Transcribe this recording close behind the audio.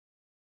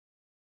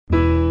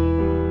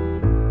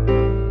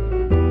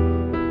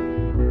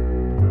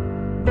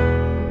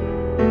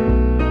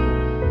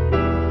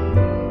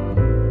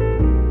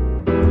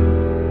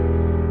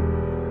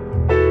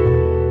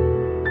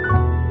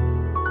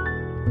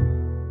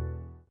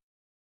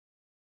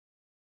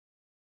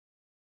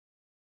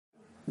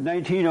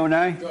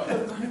1909.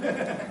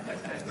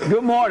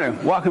 Good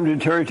morning. Welcome to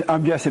church.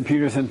 I'm Jesse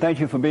Peterson. Thank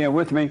you for being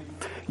with me.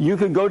 You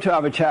can go to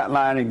our chat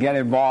line and get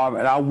involved,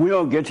 and I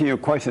will get to your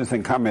questions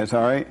and comments,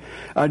 all right?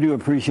 I do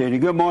appreciate it.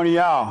 Good morning,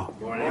 y'all.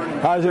 Good morning.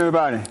 How's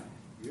everybody?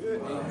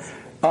 Good.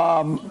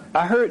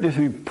 I heard this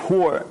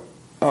report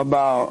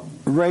about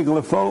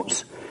regular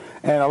folks,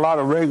 and a lot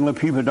of regular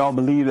people don't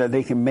believe that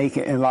they can make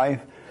it in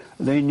life.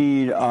 They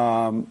need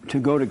to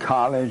go to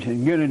college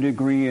and get a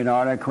degree and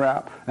all that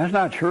crap. That's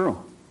not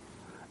true.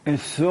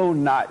 It's so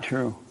not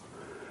true.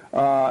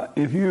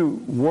 If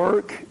you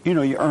work,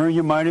 you earn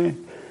your money,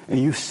 and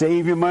you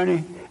save your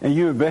money, and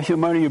you invest your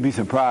money, you'll be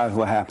surprised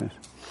what happens.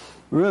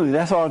 Really,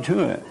 that's all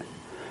to it.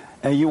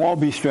 And you won't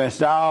be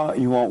stressed out.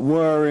 You won't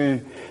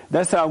worry.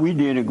 That's how we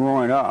did it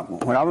growing up.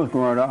 When I was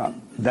growing up,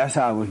 that's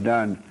how it was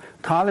done.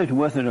 College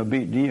wasn't a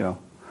big deal.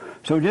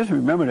 So just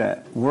remember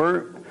that.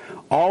 Work,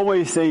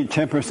 always save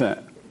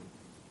 10%.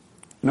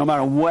 No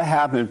matter what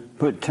happens,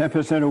 put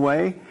 10%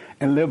 away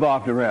and live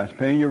off the rest.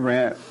 Pay your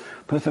rent,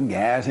 put some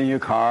gas in your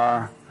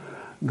car,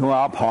 go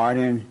out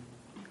partying,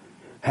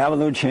 have a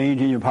little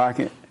change in your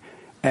pocket,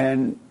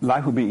 and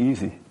life will be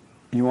easy.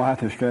 You won't have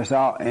to stress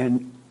out,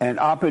 and an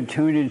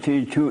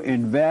opportunity to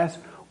invest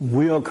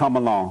will come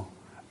along.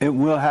 It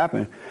will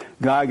happen.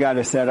 God got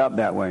it set up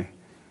that way.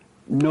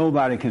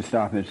 Nobody can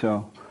stop it.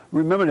 So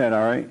remember that,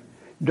 all right?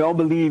 Don't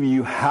believe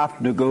you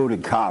have to go to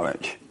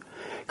college,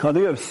 because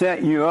they have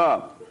set you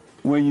up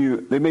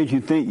when they made you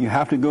think you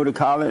have to go to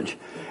college,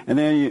 and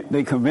then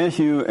they convince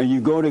you and you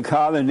go to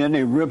college, and then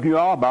they rip you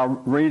off by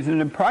raising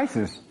the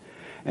prices.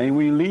 And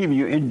when you leave,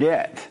 you're in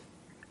debt.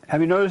 Have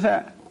you noticed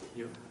that?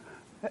 Yeah.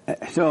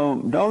 So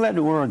don't let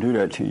the world do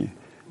that to you.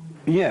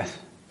 Yes.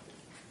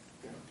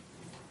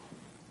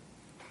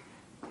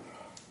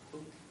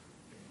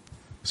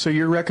 So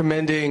you're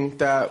recommending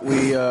that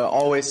we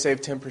always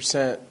save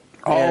 10%?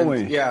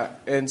 Always.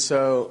 And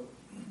so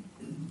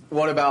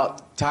what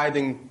about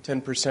tithing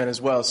 10% as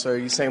well? So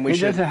you're saying we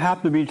should... It doesn't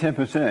have to be 10%.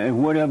 It's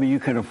whatever you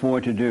can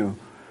afford to do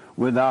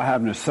without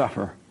having to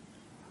suffer.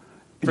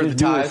 For the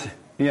tithe?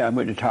 Yeah,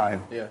 with the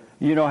tithe. Yeah.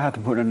 You don't have to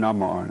put a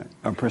number on it,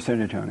 a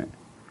percentage on it.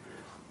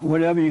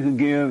 Whatever you can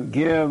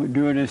give,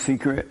 do it in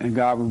secret, and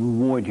God will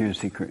reward you in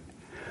secret.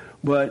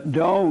 But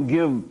don't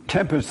give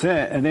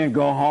 10% and then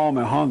go home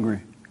and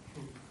hungry.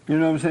 You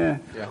know what I'm saying?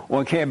 Yeah.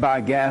 Or can't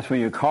buy gas for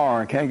your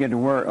car, can't get to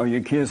work, or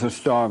your kids are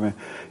starving.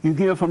 You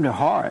give from the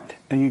heart,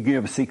 and you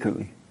give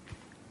secretly.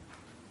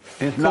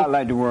 It's not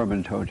like the world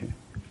been told you.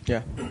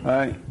 Yeah.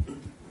 All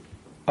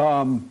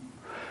right?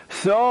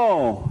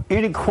 So,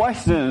 any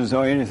questions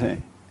or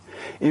anything?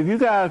 If you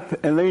guys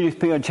and ladies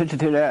pay attention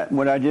to that,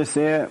 what I just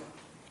said,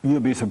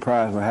 you'll be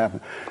surprised what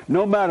happened.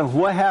 No matter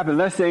what happened,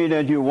 let's say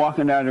that you're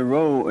walking down the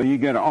road and you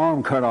get an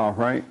arm cut off,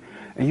 right?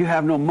 And you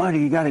have no money,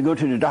 you got to go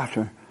to the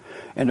doctor.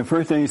 And the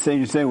first thing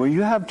you say, well,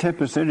 you have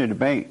 10% in the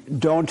bank.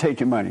 Don't take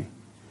your money.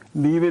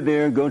 Leave it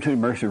there, go to the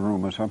emergency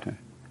room or something.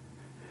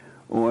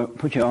 Or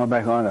put your arm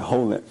back on and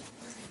hold it.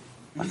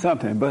 Or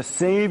something. But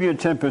save your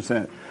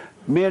 10%.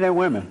 Men and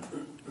women.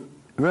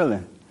 Really.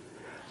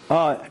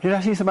 Did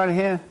I see somebody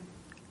here?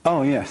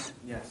 Oh, yes.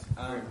 Yes.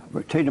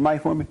 Take the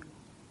mic for me.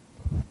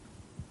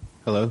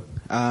 Hello.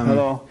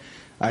 Hello.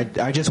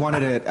 I just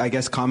wanted to, I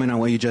guess, comment on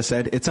what you just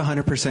said. It's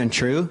 100%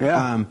 true.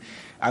 Yeah.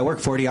 I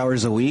work 40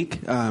 hours a week,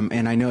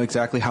 and I know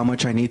exactly how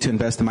much I need to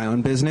invest in my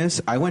own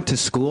business. I went to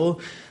school.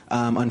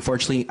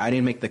 Unfortunately, I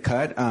didn't make the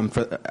cut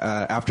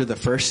after the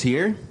first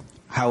year.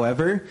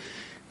 However,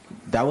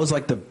 that was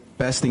like the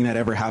best thing that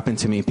ever happened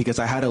to me, because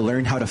I had to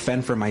learn how to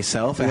fend for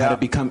myself. I had to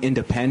become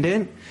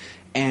independent,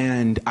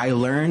 and I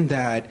learned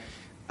that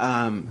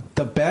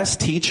the best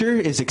teacher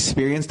is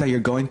experience that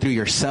you're going through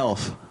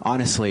yourself,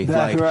 honestly.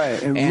 That's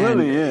right. It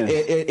really is.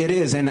 It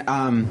is. And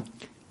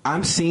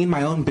I'm seeing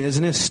my own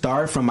business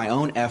start from my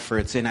own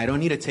efforts, and I don't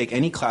need to take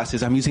any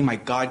classes. I'm using my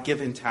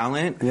God-given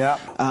talent. Yeah.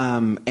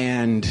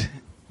 And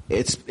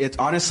it's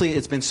honestly,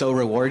 it's been so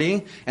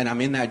rewarding, and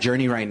I'm in that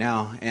journey right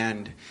now.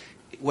 And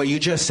what you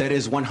just said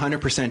is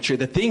 100% true.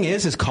 The thing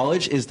is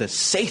college is the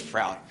safe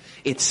route.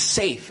 It's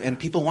safe, and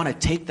people want to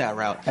take that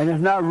route. And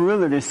it's not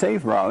really the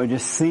safe route. It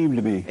just seemed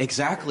to be.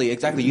 Exactly.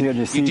 You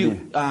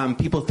do.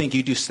 People think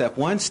you do step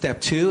 1, step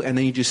 2, and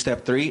then you do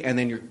step 3, and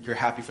then you're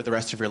happy for the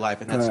rest of your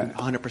life, and that's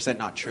 100%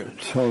 not true.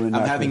 Totally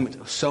not I'm having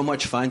true. so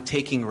much fun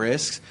taking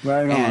risks,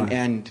 right on.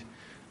 and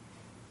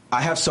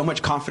I have so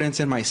much confidence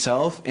in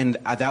myself, and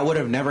that would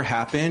have never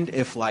happened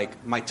if,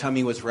 like, my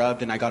tummy was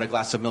rubbed and I got a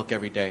glass of milk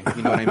every day.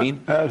 You know what I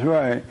mean? That's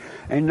right.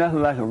 Ain't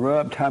nothing like a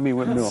rubbed tummy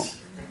with milk.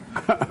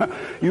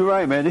 You're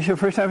right, man. This your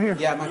first time here?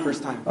 Yeah, my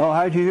first time. Oh,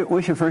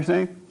 what's your first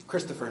name?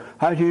 Christopher.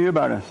 How did you hear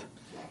about us?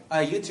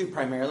 YouTube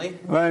primarily.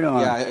 Right on.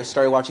 Yeah, I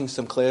started watching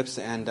some clips,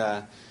 and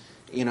and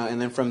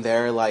then from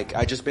there, like,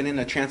 I just been in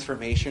a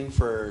transformation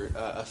for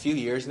a few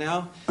years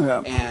now.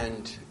 Yeah.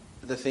 And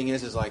the thing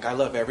is like, I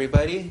love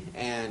everybody,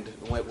 and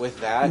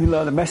with that, you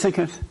love the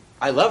Mexicans.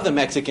 I love the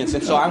Mexicans,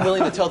 and so I'm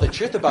willing to tell the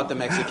truth about the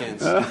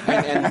Mexicans.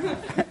 and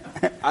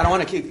I don't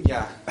want to keep.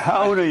 Yeah.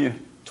 How old are you?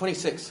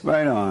 26.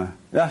 Right on.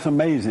 That's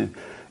amazing.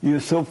 You're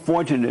so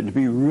fortunate to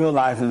be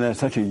realizing that at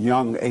such a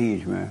young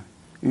age, man.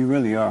 You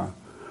really are.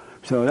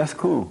 So that's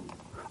cool.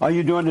 Are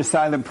you doing the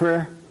silent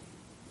prayer?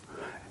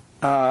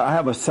 I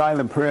have a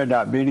silent prayer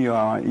video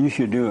on. You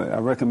should do it. I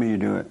recommend you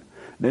do it.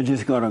 They're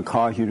just going to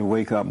cause you to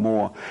wake up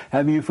more.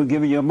 Have you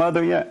forgiven your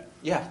mother yet?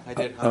 Yeah, I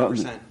did,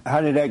 100%.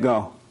 How did that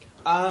go?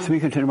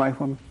 Speak into the mic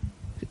for me.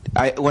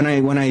 I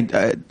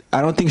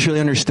don't think she really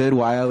understood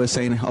why I was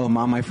saying, "Oh,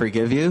 Mom, I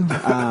forgive you."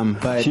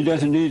 But she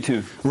doesn't need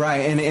to.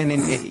 Right,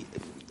 and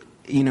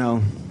you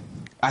know,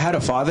 I had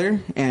a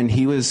father, and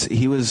he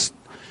was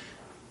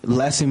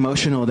less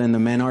emotional than the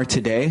men are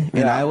today,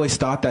 and I always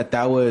thought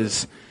that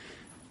was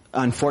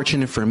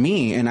unfortunate for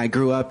me. And I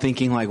grew up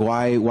thinking, like,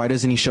 why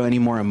doesn't he show any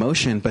more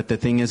emotion? But the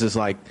thing is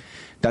like,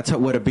 that's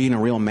what being a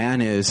real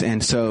man is.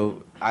 And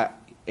so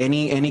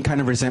any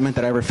kind of resentment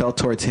that I ever felt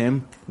towards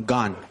him,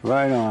 gone.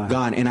 Right on.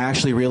 Gone. And I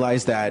actually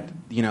realized that,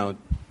 you know,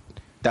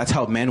 that's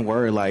how men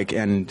were, like,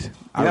 and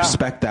I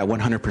respect that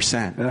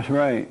 100%. That's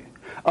right.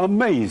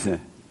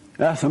 Amazing.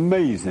 That's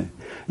amazing.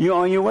 You're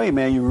on your way,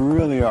 man. You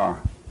really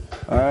are.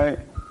 All right?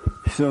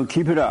 So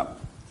keep it up.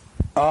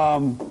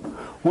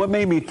 What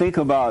made me think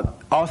about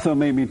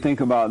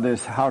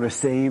this, how to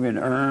save and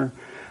earn.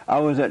 I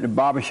was at the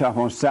barbershop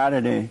on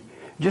Saturday,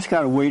 just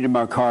kind of waiting in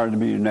my car to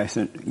be next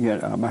to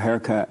get my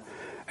haircut.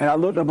 And I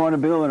looked up on the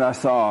bill and I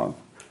saw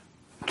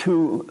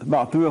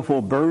about 3 or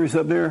 4 birds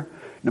up there,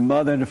 the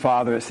mother and the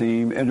father, it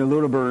seemed, and the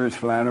little birds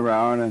flying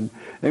around, and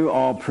they were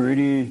all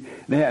pretty.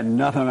 They had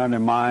nothing on their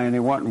mind. They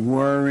weren't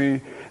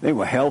worried. They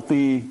were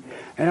healthy.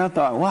 And I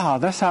thought, wow,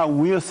 that's how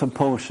we're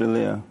supposed to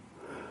live.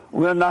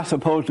 We're not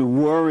supposed to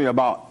worry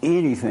about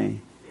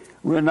anything.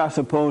 We're not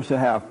supposed to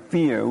have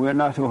fear. We're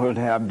not supposed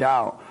to have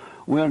doubt.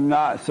 We're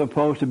not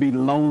supposed to be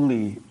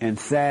lonely and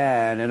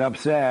sad and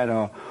upset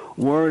or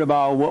worried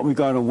about what we're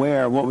going to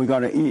wear, what we're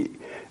going to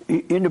eat.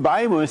 In the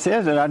Bible, it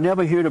says that. I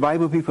never hear the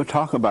Bible people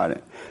talk about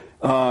it.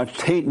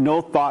 Take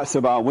no thoughts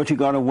about what you're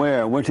going to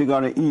wear, what you're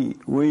going to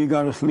eat, where you're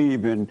going to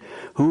sleep, and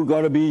who's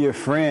going to be your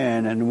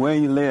friend and where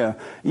you live.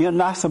 You're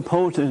not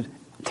supposed to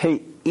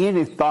take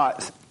any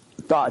thoughts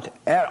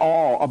at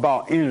all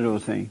about any of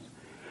those things.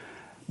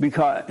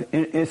 Because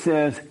it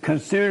says,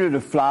 consider the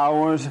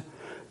flowers,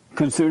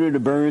 consider the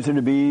birds and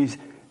the bees.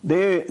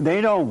 They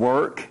don't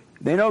work.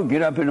 They don't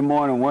get up in the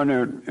morning and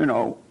wonder,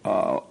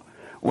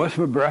 what's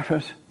for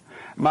breakfast?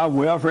 My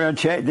welfare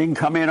check didn't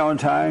come in on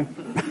time.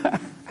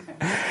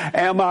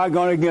 Am I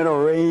going to get a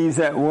raise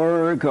at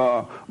work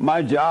or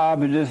my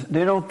job? And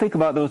they don't think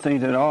about those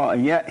things at all.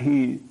 And yet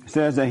he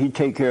says that he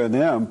take care of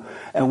them.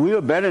 And we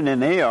are better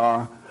than they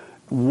are.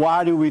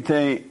 Why do we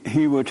think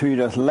he would treat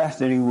us less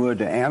than he would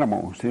the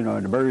animals, the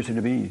birds and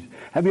the bees?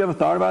 Have you ever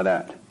thought about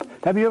that?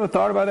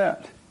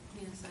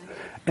 Yes, I have.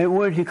 And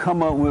what did you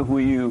come up with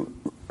when you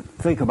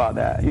think about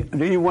that?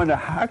 Do you wonder,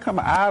 how come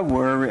I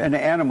worry and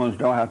the animals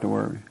don't have to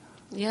worry?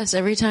 Yes,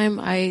 every time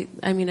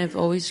I've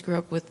always grew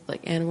up with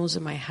like animals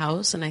in my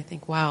house, and I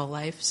think, wow,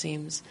 life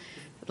seems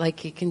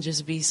like it can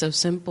just be so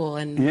simple,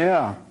 and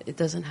it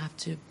doesn't have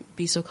to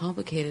be so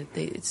complicated.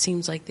 It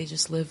seems like they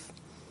just live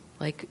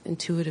like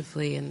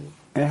intuitively. And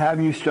have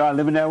you started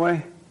living that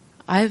way?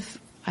 I've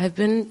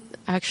been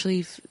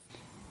actually,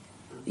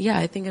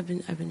 I think I've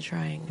been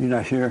trying. You're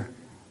not sure?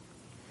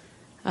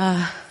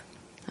 I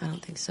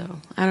don't think so.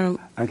 I don't.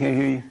 I can't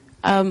hear you.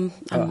 I'm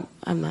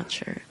not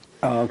sure.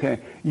 Oh, okay.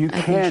 You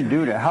can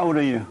do that. How old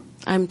are you?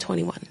 I'm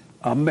 21.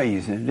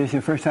 Amazing. This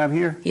your first time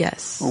here?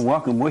 Yes. Well,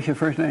 welcome. What's your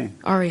first name?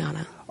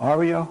 Ariana.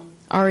 Ario?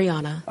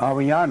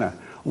 Ariana.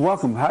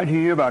 Welcome. How did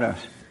you hear about us?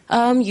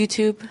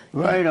 YouTube.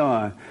 Right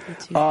on.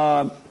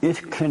 YouTube.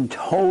 It can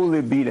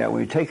totally be that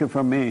way. Take it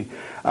from me.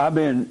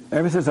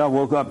 Ever since I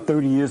woke up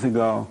 30 years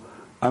ago,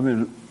 I've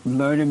been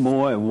learning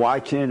more and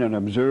watching and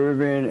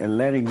observing and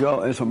letting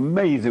go. It's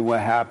amazing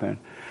what happened.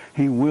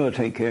 He will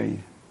take care of you.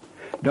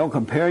 Don't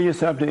compare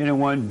yourself to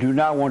anyone. Do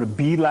not want to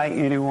be like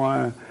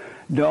anyone.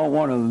 Don't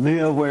want to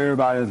live where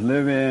everybody's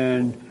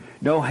living.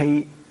 Don't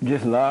hate.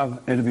 Just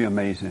love. It'll be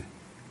amazing.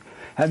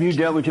 Have you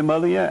dealt with your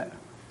mother yet?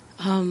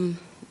 In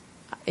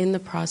the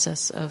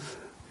process of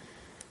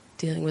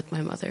dealing with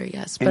my mother,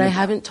 yes. But I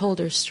haven't told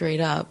her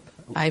straight up,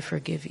 I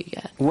forgive you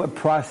yet. What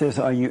process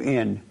are you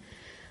in?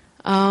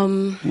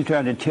 You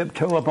trying to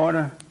tiptoe up on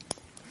her?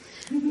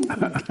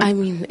 I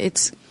mean,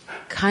 it's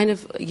kind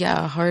of,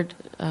 a hard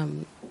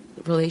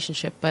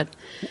relationship, but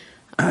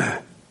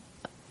I'm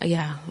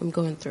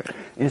going through it.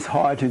 It's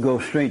hard to go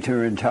straight to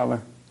her and tell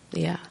her?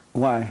 Yeah.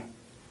 Why?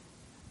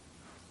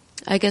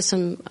 I guess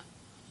I'm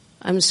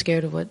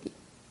scared of what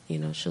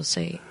she'll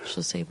say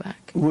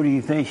back. What do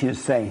you think she'll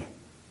say?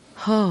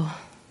 Oh.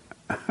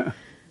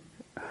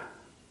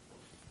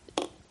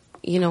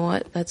 You know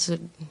what? That's a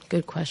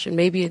good question.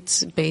 Maybe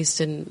it's based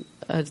in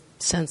a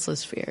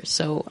senseless fear.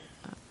 So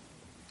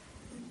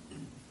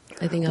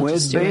I think I'll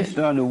just do it. It's based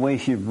on the way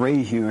she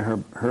raised you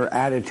and her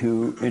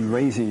attitude in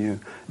raising you.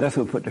 That's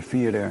what put the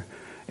fear there.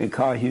 It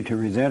caused you to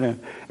resent her.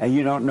 And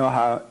you don't know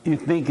how, you're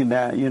thinking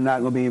that you're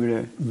not going to be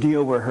able to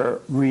deal with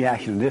her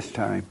reaction this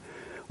time.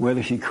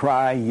 Whether she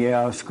cry,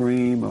 yell,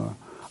 scream, or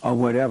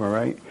whatever,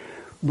 right?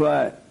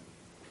 But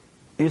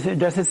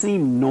Does it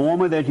seem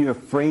normal that you're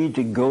afraid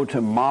to go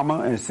to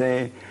mama and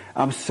say,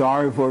 I'm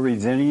sorry for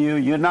resenting you?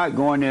 You're not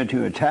going there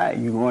to attack.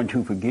 You're going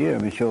to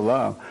forgive and show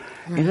love.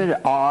 Right. Isn't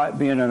it odd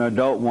being an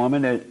adult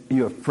woman that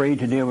you're afraid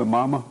to deal with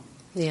mama?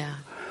 Yeah.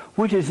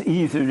 Which is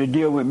easier, to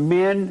deal with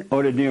men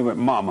or to deal with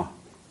mama?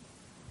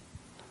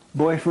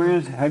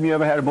 Boyfriends? Have you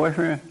ever had a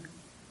boyfriend?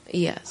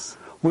 Yes.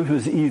 Which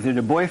was easier,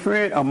 the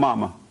boyfriend or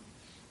mama?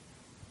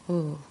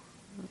 Ooh.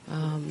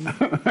 I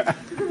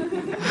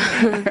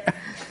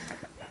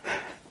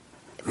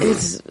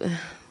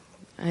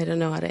don't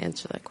know how to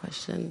answer that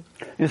question.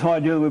 It's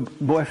hard dealing with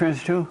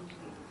boyfriends too?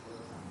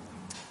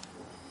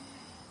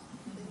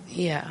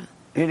 Yeah.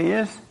 It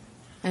is?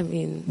 I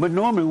mean... But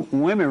normally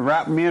women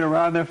wrap men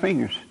around their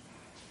fingers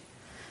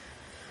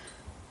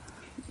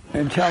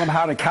and tell them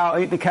how the cow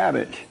ate the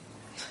cabbage.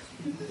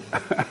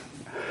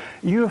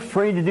 You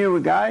afraid to deal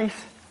with guys?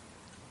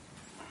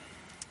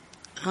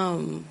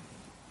 I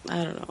don't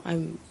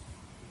know.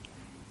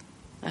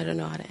 I don't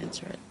know how to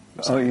answer it.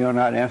 Oh, you don't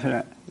know how to answer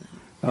that? No.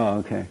 Oh,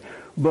 okay.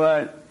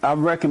 But I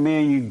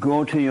recommend you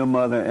go to your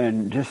mother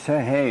and just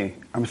say, hey,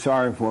 I'm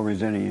sorry for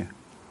resenting you.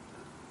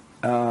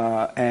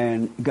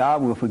 And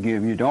God will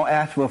forgive you. Don't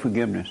ask for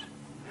forgiveness.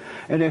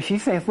 And if she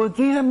says,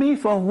 forgive me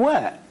for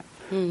what?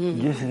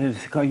 Mm-hmm.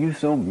 Just because you're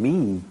so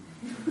mean.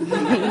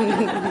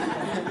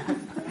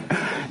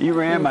 You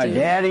ran my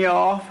daddy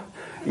off.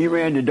 You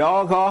ran the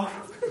dog off.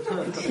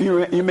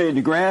 You made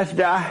the grass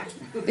die.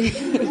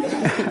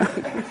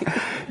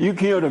 You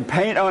killed the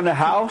paint on the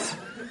house.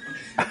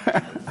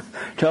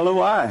 Tell her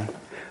why.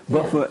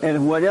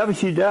 And whatever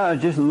she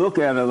does, just look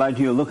at her like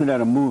you're looking at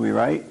a movie,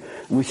 right?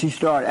 When she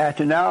starts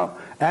acting out,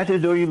 act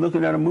as though you're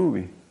looking at a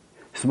movie.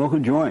 Smoke a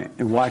joint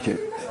and watch it.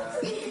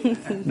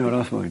 No,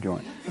 don't smoke a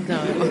joint. No.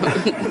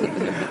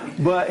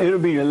 But it'll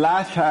be the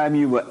last time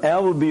you will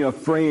ever be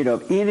afraid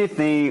of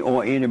anything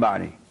or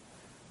anybody.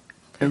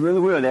 It really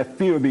will. That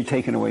fear will be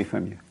taken away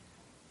from you.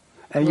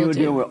 And you will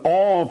deal with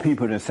all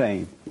people the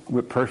same,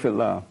 with perfect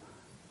love.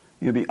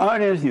 You'll be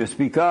honest, you'll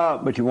speak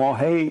up, but you won't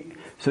hate,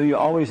 so you'll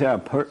always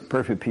have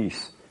perfect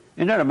peace.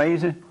 Isn't that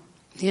amazing?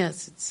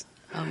 Yes, it's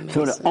amazing.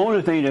 So the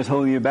only thing that's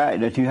holding you back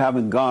is that you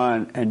haven't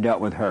gone and dealt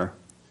with her.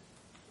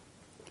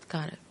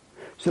 Got it.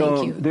 So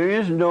Thank you. there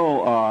is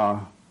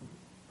no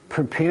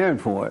preparing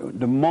for it.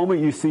 The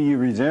moment you see you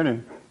resent her,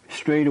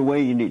 straight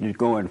away you need to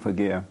go and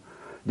forgive.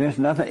 There's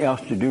nothing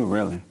else to do,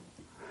 really.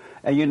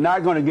 And you're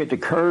not going to get the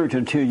courage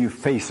until you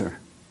face her.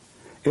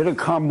 It'll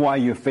come while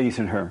you're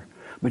facing her.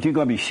 But you're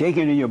going to be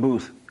shaking in your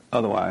boots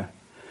otherwise.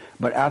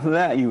 But after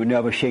that, you will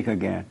never shake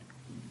again.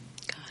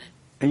 Got it.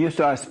 And you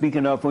start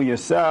speaking up for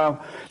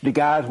yourself. The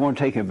guys won't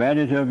take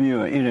advantage of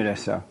you or any of that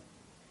stuff.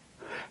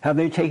 Have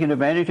they taken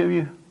advantage of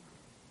you?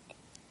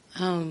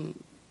 I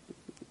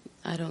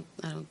don't.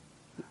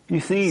 You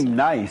seem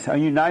nice. Are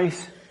you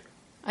nice?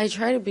 I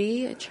try to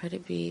be.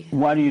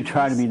 Why do you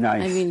try to be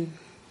nice? I mean,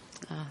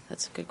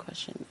 that's a good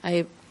question.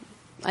 I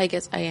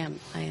guess I am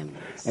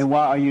nice. And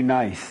why are you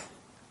nice?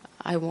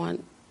 I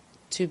want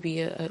to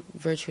be a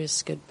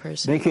virtuous, good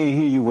person. They can't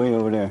hear you way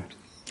over there.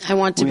 I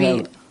want to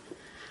be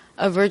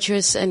a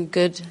virtuous and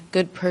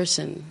good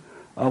person.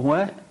 A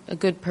what? A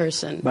good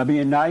person. By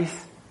being nice?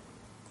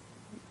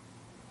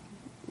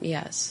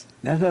 Yes.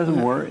 That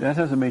doesn't work. That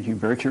doesn't make you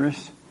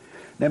virtuous.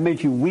 That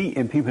makes you weak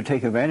and people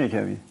take advantage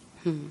of you.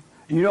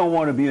 You don't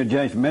want to be a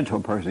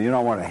judgmental person. You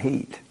don't want to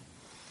hate.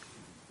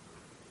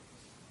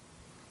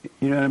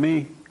 You know what I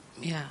mean?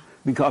 Yeah.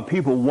 Because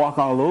people walk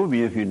all over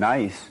you if you're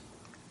nice.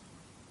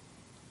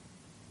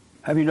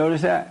 Have you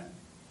noticed that?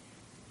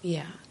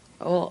 Yeah.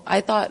 Well,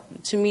 I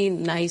thought, to me,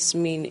 nice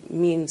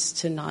means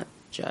to not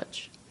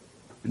judge.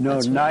 No,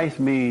 nice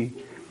means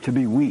to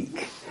be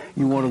weak.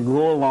 You want to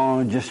go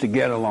along just to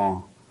get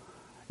along.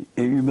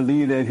 If you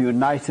believe that if you're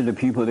nice to the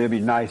people, they'll be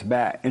nice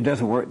back. It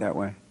doesn't work that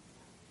way.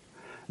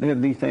 They'll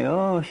be saying,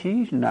 oh,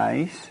 she's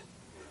nice.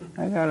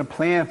 I got a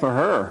plan for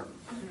her.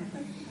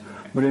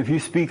 But if you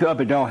speak up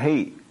and don't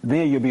hate,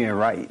 then you're being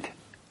right.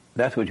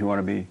 That's what you want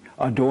to be,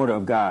 a daughter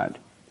of God.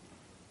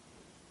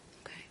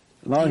 Okay.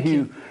 As long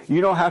as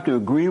you don't have to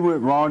agree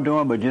with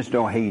wrongdoing, but just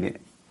don't hate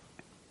it.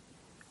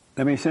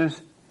 That make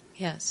sense?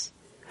 Yes.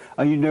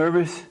 Are you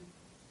nervous?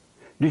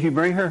 Did you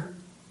bring her?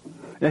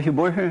 That's your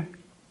boyfriend?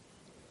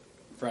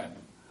 Friend.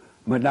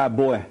 But not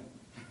boy.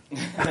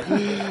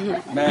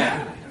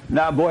 Man.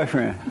 Not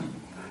boyfriend.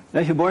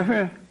 That's your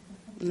boyfriend?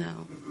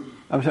 No.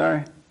 I'm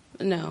sorry?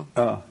 No.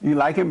 Oh, you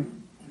like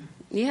him?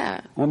 Yeah.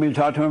 Want me to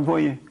talk to him for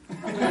you?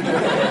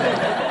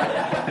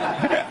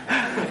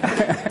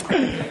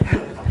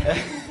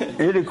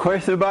 Any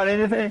question about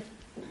anything?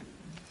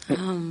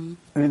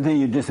 Anything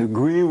you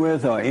disagree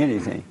with or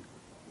anything?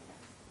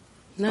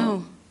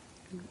 No.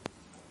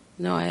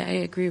 No, I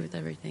agree with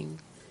everything.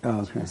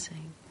 Oh, okay. You're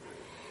saying.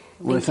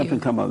 When something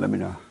come up, let me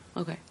know.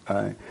 Okay. All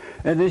right.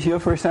 And this your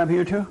first time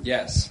here too?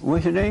 Yes.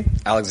 What's your name?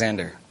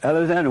 Alexander.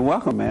 Alexander,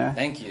 welcome, man.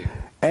 Thank you.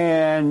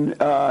 And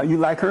you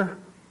like her?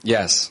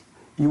 Yes.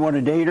 You want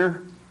to date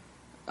her?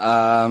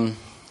 I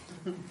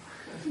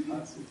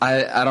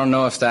don't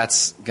know if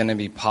that's going to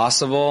be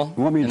possible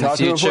You want me to in talk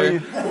the future. to her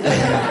for you?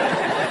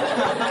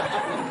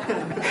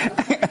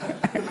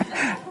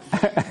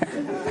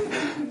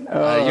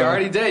 You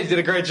already did. You did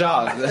a great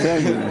job.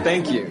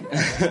 Thank you.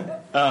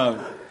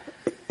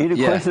 Any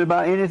questions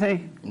about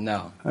anything?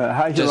 No.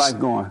 How's your life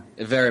going?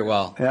 Very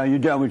well. You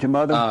done with your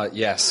mother?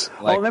 Yes.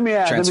 Let me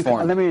ask.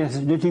 Transformed. Let me ask.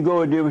 Did you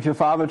go and deal with your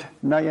father?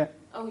 Not yet?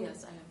 Oh,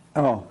 yes, I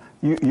have. Oh,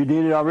 you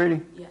did it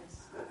already? Yes.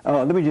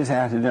 Oh, let me just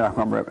ask and then I'll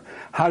come up.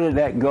 How did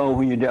that go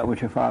when you dealt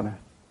with your father?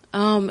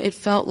 It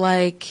felt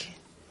like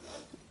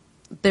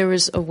there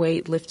was a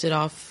weight lifted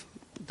off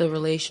the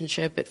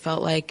relationship. It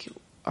felt like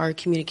our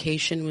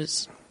communication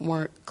was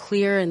more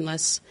clear and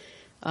less,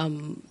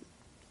 it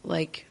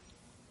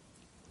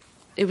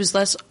was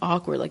less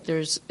awkward. Like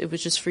it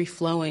was just free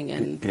flowing I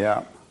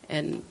feel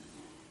like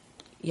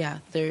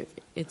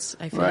it's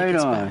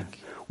back.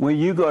 When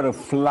you go to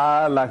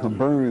fly like a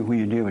bird when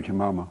you deal with your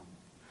mama,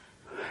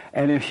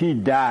 and if she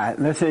died,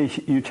 let's say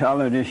you tell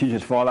her that she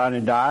just fall out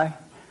and die,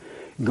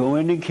 go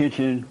in the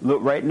kitchen,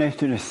 look right next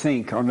to the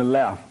sink on the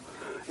left,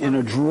 in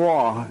a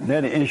drawer, they're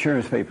the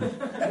insurance papers.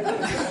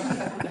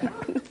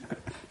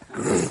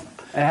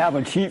 And have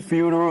a cheap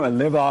funeral and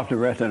live off the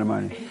rest of the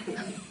money.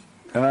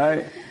 All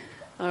right?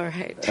 All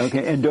right.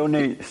 Okay, and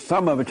donate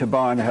some of it to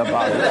Bond to help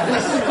out.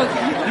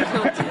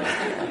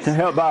 To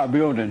help our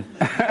building.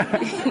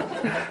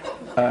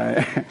 All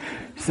right.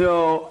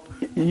 So,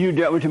 you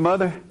dealt with your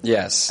mother?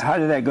 Yes. How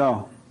did that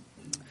go?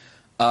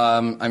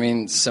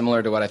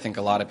 Similar to what I think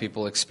a lot of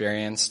people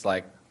experienced,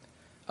 like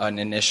an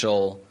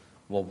initial,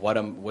 well,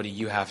 what do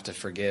you have to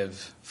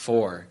forgive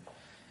for?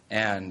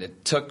 And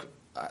it took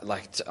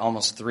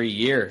almost 3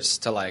 years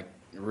to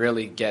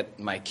really get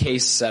my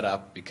case set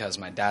up because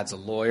my dad's a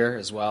lawyer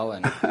as well,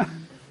 and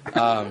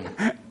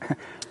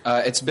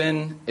it's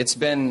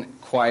been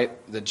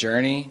quite the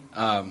journey.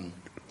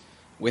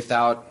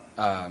 Without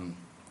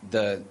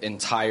the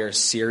entire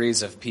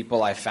series of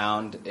people I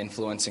found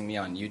influencing me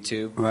on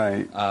YouTube,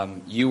 right?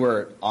 You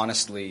were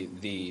honestly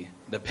the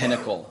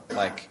pinnacle,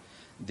 like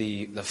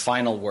the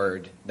final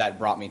word that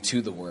brought me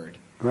to the word.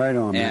 Right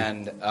on.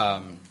 And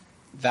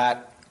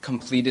that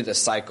completed a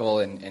cycle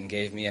and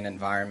gave me an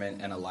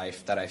environment and a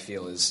life that I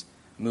feel is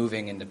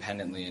moving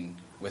independently and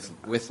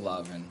with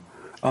love. And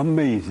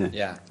amazing.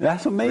 Yeah.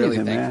 That's amazing, really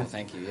thankful. man.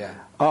 Thank you, yeah.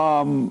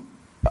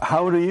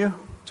 How old are you?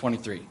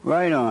 23.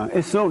 Right on.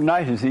 It's so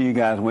nice to see you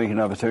guys waking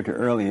up at such an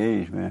early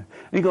age, man.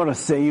 You're going to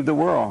save the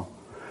world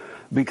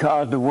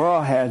because the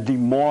world has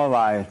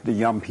demoralized the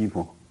young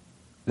people.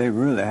 They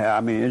really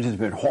have. It's just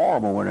been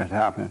horrible when it's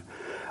happened.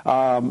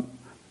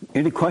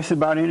 Any questions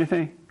about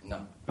anything?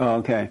 No. Oh,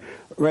 okay.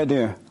 Right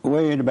there,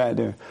 way in the back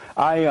there.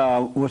 I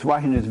was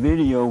watching this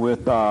video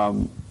with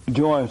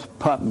George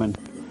Putman,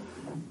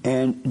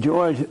 and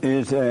George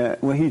is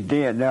he's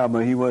dead now,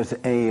 but he was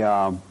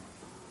a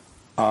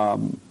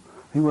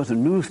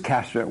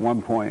newscaster at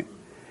one point,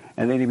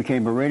 and then he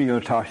became a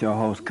radio talk show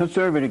host.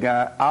 Conservative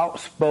guy,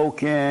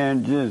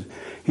 outspoken.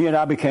 He and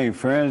I became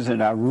friends,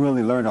 and I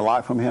really learned a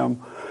lot from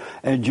him.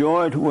 And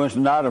George was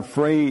not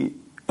afraid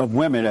of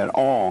women at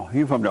all.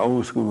 He's from the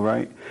old school,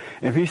 right?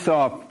 If he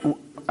saw,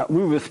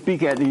 we would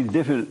speak at these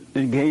different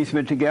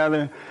engagements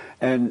together,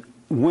 and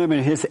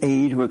women his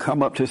age would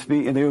come up to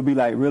speak, and they would be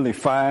really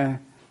fine.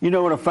 You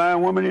know what a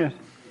fine woman is?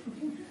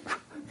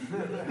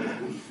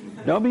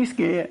 Don't be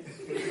scared.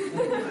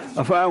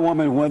 A fine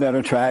woman is one that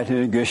attractive,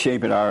 in good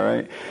shape, and all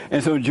right.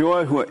 And so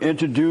George would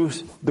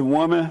introduce the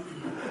woman,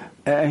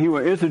 and he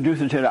would introduce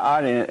her to the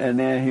audience, and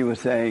then he would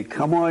say,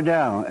 "Come on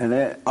down." And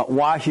then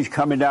while she's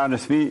coming down to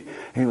speak,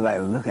 he was like,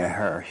 "Look at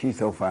her. She's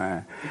so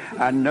fine."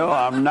 I know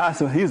I'm not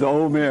so. He's an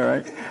old man,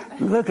 right?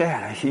 Look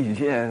at her. She's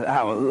just.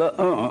 I would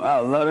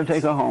love to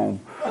take her home,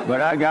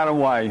 but I got a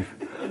wife.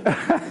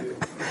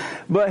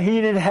 But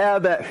he didn't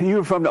have that. He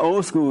was from the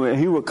old school, and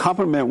he would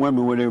compliment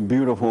women when they were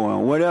beautiful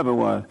and whatever it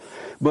was.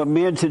 But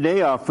men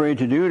today are afraid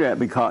to do that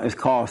because it's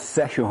called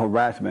sexual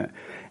harassment.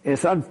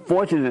 It's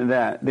unfortunate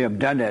that they have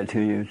done that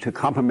to you, to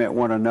compliment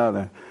one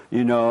another,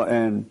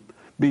 and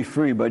be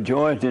free. But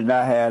George did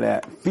not have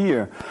that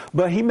fear.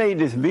 But he made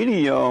this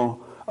video.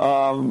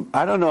 I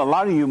don't know, a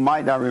lot of you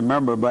might not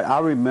remember, but I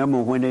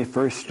remember when they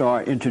first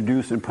started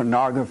introducing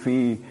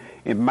pornography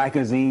in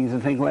magazines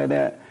and things like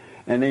that.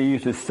 And they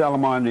used to sell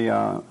them on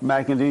the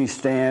magazine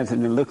stands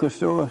in the liquor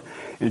stores.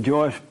 And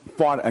George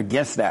fought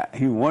against that.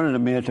 He wanted the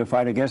men to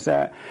fight against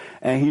that.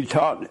 And he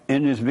talked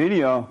in this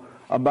video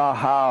about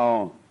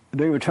how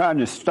they were trying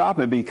to stop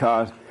it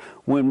because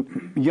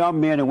when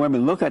young men and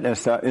women look at that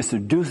stuff, it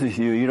seduces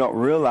you. You don't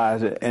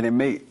realize it. And it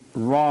make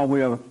wrong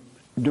way of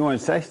doing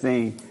sex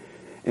thing.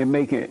 It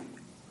make it,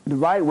 the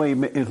right way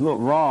is look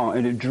wrong,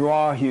 and it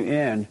draws you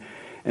in.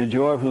 And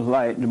George was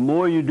like, the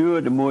more you do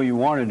it, the more you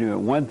want to do it.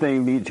 One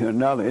thing leads to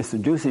another. It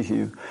seduces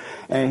you.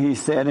 And he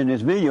said in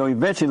this video,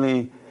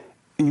 eventually,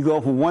 you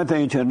go from one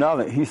thing to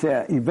another. He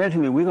said,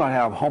 eventually, we're going to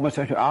have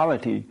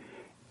homosexuality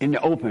in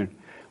the open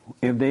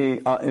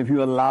if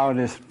you allow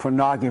this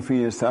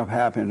pornography and stuff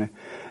happening.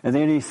 And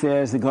then he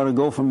says they're going to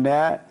go from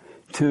that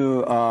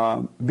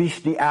to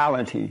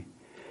bestiality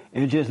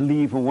and just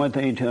leave from one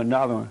thing to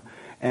another.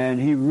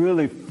 And he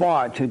really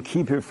fought to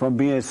keep it from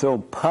being so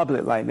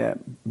public like that,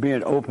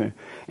 being open.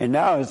 And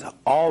now it's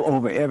all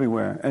over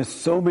everywhere. And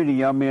so many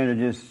young men are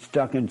just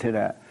stuck into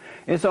that.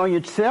 It's on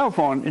your cell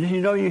phone. And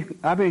you know,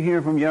 I've been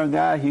hearing from young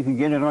guys, you can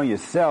get it on your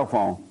cell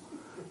phone.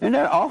 Isn't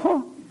that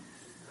awful?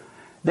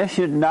 That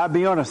should not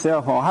be on a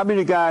cell phone. How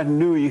many guys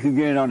knew you could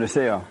get it on the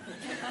cell?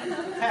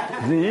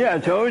 Yeah, I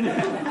told you.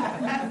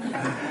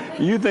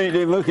 You think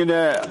they're looking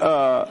at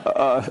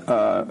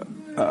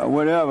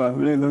whatever.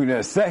 They're looking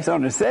at sex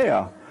on the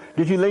cell.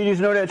 Did you ladies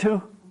know that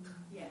too?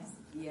 Yes.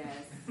 Yes.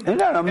 Isn't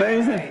that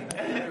amazing?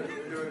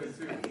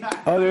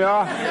 Oh, they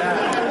are?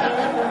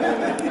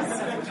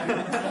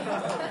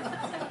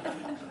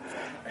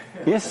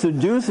 It's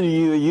seducing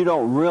you and you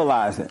don't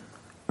realize it.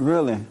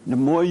 Really. The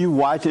more you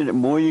watch it, the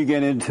more you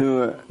get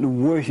into it, the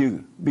worse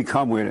you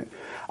become with it.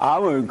 I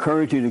would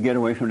encourage you to get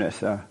away from that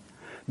stuff.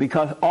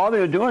 Because all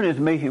they're doing is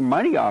making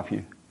money off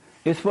you.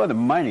 It's for the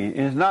money.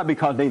 It's not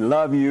because they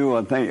love you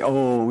or think,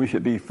 oh, we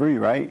should be free,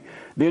 right?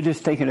 They're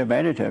just taking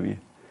advantage of you.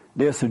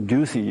 They're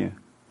seducing you.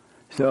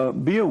 So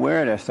be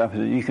aware of that stuff so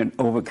that you can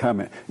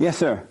overcome it. Yes,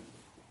 sir.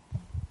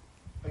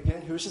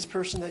 Again, who is this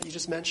person that you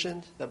just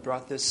mentioned that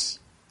brought this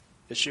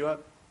issue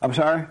up? I'm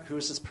sorry? Who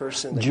is this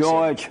person? That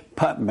George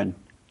Putman.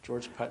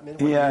 George Putman?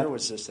 What year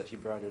was this that he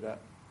brought it up?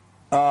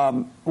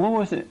 When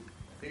was it?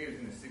 I think it was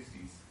in the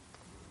 60s.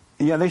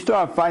 Yeah, they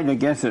started fighting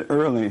against it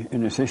early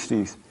in the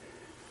 60s.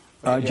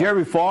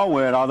 Jerry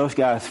Falwell and all those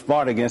guys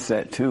fought against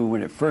that too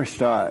when it first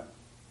started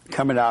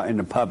coming out in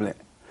the public.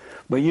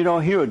 But you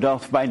don't hear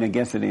adults fighting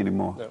against it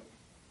anymore. No.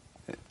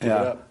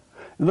 Yeah.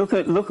 Look.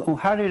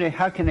 How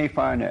can they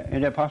find that?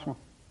 Is that possible?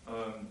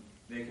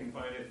 They can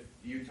find it.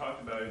 You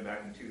talked about it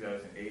back in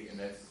 2008, and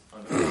that's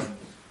on the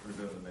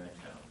Rebuilding the Man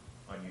channel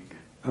on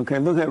YouTube. Okay,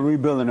 look at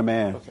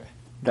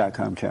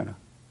rebuildingtheman.com channel.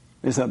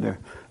 It's up there.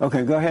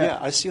 Okay, go ahead. Yeah,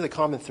 I see the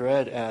common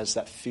thread as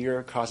that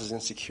fear causes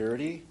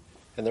insecurity,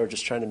 and they're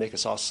just trying to make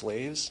us all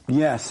slaves.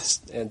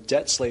 Yes. And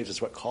debt slaves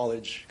is what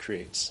college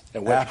creates.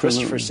 And what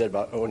Christopher said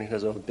about owning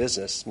his own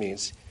business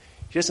means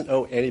he doesn't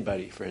owe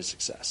anybody for his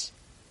success.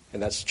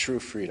 And that's true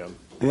freedom.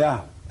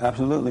 Yeah,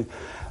 absolutely.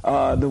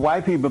 The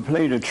white people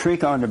played a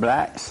trick on the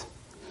blacks.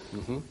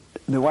 Mm-hmm.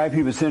 The white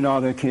people send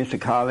all their kids to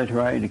college,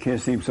 right? The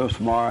kids seem so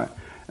smart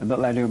and look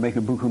like they were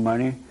making buku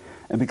money.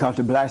 And because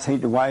the blacks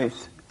hate the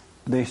whites,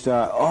 they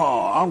start,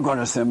 I'm going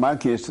to send my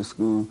kids to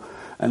school.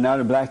 And now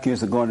the black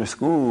kids are going to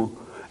school,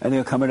 and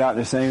they're coming out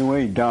the same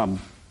way,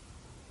 dumb,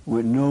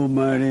 with no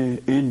money,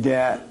 in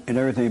debt, and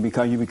everything,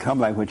 because you become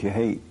like what you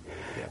hate.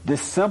 Yeah. The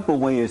simple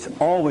way is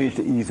always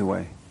the easy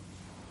way.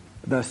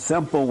 The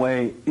simple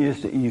way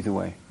is the easy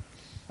way.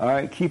 All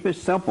right, keep it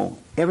simple.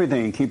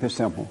 Everything, keep it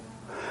simple.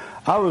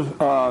 I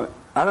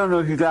don't know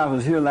if you guys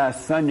was here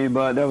last Sunday,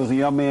 but there was a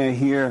young man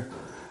here,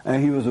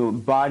 and he was a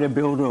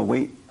bodybuilder, a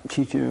weight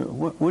teacher.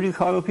 What do you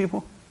call those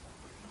people?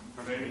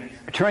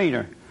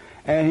 Trainer.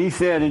 And he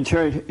said in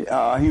church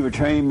he would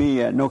train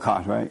me at no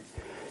cost, right?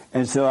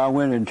 And so I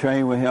went and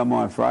trained with him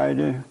on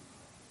Friday.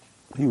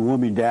 He wore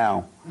me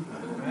down.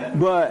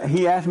 But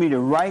he asked me to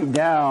write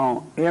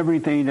down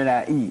everything that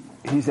I eat.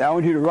 He said, I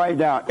want you to write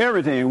down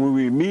everything. When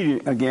we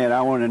meet again,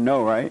 I want to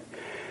know, right?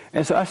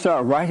 And so I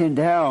started writing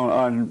down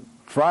on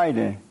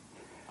Friday.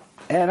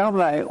 And I'm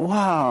like,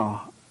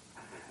 wow.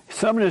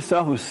 Some of this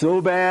stuff was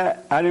so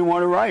bad, I didn't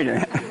want to write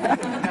it.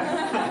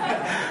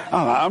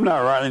 I'm not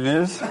writing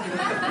this.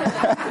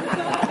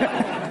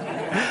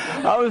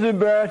 I was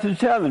embarrassed to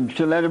tell him,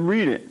 to let him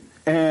read it.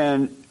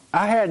 And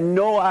I had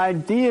no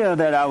idea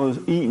that I was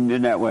eating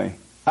in that way.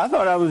 I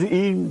thought I was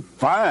eating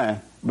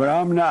fine, but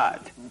I'm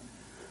not.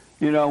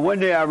 You know, one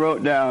day I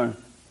wrote down,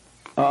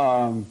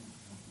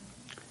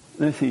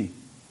 let's see,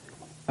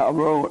 I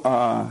wrote,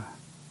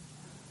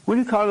 what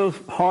do you call those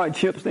hard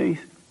chips things?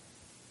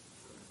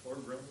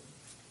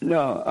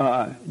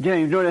 No,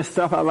 James, you know that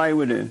stuff I like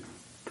with it?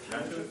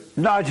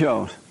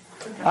 Nachos.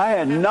 I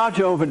had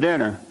nachos for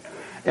dinner.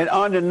 And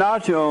on the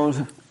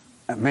nachos,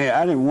 man,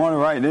 I didn't want to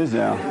write this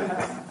down.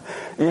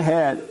 It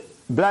had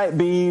black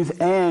beans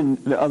and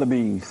the other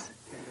beans.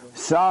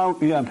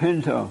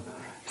 Pinto.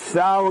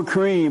 Sour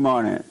cream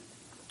on it.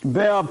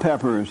 Bell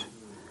peppers.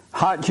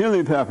 Hot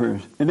chili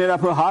peppers. And then I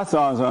put hot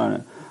sauce on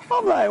it.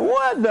 I'm like,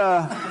 what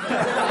the?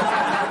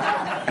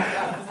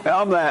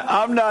 I'm like,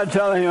 I'm not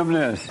telling him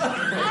this.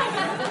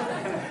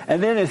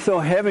 And then it's so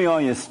heavy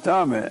on your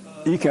stomach,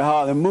 you can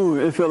hardly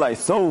move. It feels like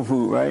soul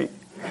food, right?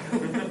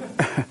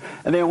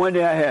 And then one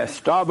day I had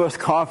Starbucks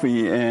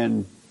coffee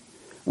and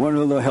one of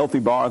the little healthy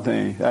bar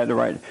things. I had to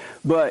write it.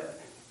 But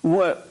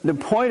the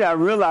point I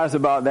realized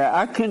about that,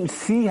 I couldn't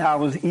see how I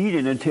was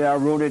eating until I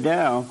wrote it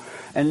down.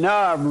 And now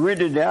I've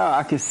written it down,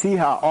 I can see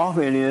how off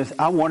it is.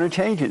 I want to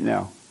change it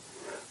now.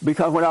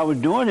 Because when I was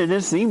doing it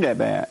didn't seem that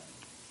bad.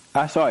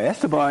 I saw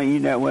Esteban eat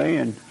that way,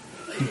 and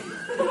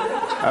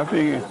I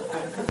figured,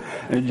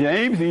 and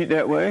James eat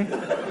that way.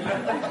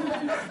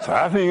 So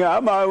I figured I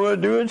might as well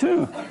do it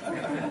too.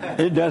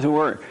 It doesn't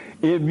work.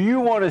 If you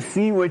want to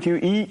see what you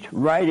eat,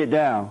 write it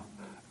down.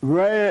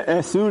 Right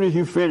as soon as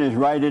you finish,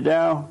 write it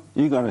down,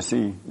 you're going to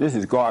see this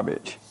is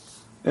garbage.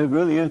 It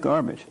really is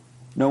garbage.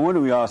 No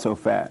wonder we are so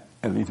fat,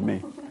 at least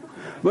me.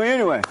 But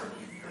anyway,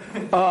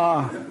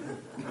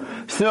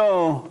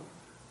 so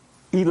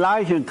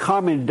Elijah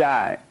come and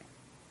died.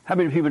 How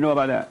many people know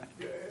about that?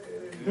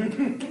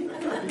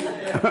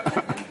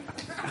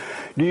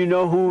 Do you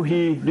know who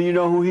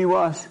he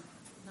was?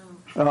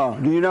 No. Oh,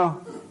 do you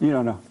know? You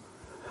don't know.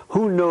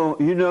 Who know?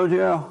 You know,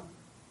 Gerald?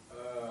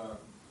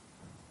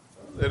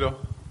 Little.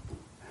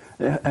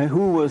 And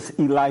who was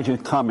Elijah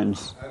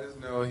Cummings? I just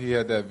know he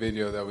had that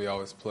video that we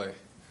always play.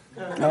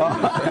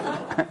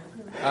 Oh.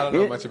 I don't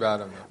know much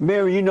about him, though.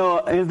 Mary, you know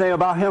anything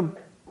about him?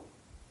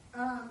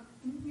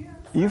 Yeah.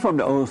 You from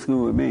the old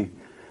school with me.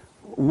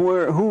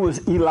 Who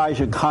was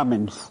Elijah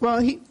Cummings? Well,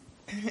 he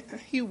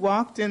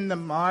walked in the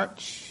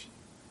march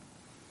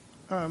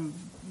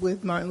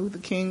with Martin Luther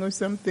King or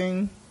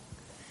something,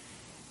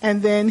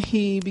 and then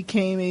he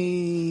became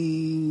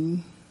a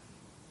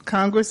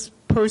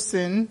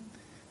congressperson,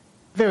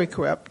 very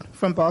corrupt,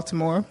 from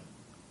Baltimore.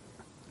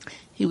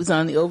 He was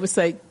on the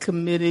oversight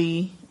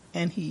committee,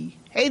 and he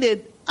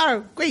hated our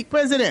great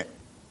president.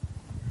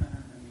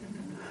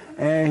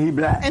 And he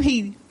black. And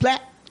he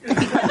black.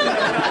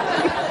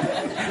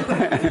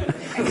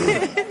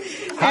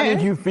 How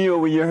did you feel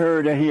when you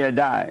heard that he had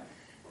died?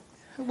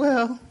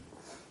 Well,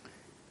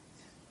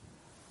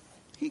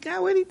 he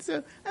got what he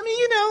deserved. I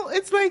mean,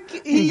 it's like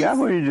he got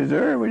what he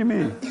deserved. What do you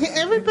mean?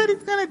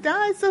 Everybody's gonna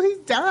die, so he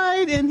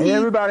died, and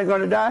everybody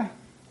gonna die.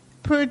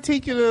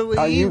 Particularly,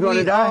 are you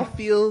gonna die? All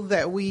feel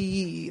that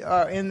we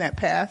are in that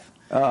path.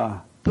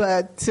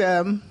 But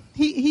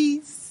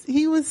he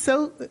was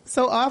so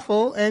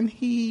awful, and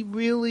he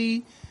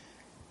really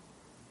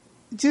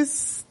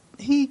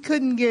he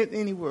couldn't get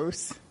any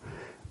worse.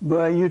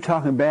 But you're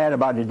talking bad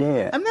about the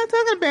dead. I'm not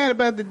talking bad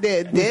about the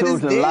dead. Dead is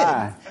dead.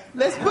 Lie.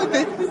 Let's put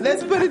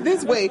it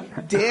this way.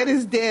 Dead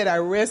is dead. I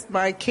rest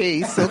my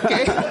case,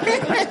 okay?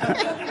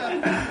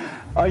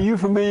 Are you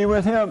familiar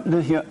with him?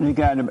 The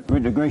guy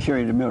with the gray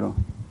shirt in the middle.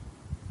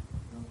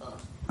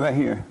 Right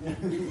here.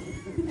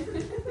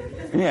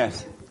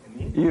 Yes.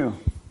 You.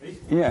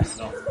 Yes.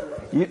 No.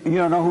 You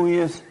don't know who he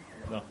is?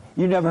 No.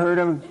 You never heard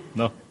of him?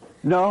 No.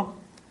 No?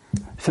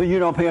 So you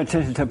don't pay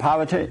attention to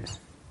politics?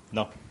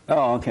 No.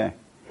 Oh, okay.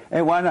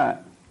 Hey, why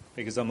not?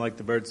 Because I'm like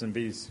the birds and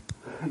bees.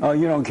 Oh,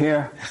 you don't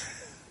care?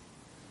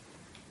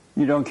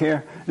 You don't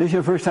care? This is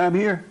your first time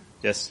here?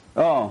 Yes.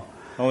 Oh.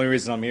 The only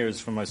reason I'm here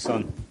is for my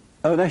son.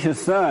 Oh, that's your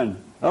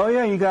son. Oh,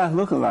 yeah, you guys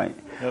look alike.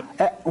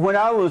 Yep. When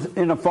I was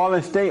in a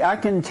fallen state, I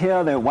can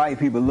tell that white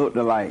people looked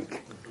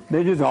alike.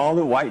 They just all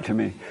look white to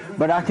me.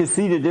 But I can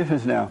see the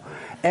difference now.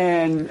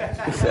 And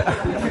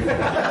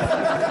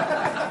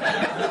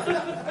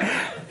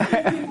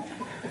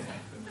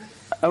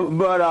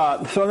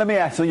so let me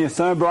ask, so your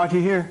son brought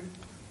you here?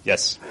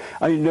 Yes.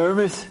 Are you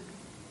nervous?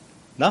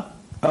 No.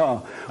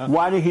 Oh. No.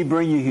 Why did he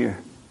bring you here?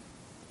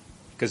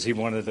 Because he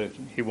wanted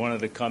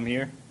to come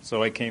here,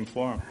 so I came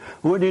for him.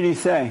 What did he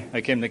say?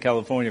 I came to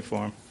California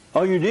for him.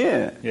 Oh, you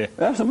did? Yeah.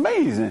 That's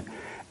amazing.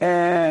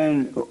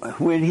 And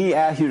when he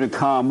asked you to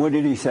come, what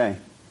did he say?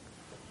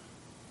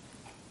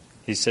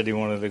 He said he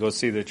wanted to go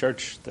see the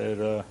church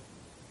that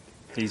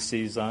he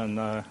sees on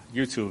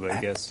YouTube, I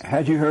guess.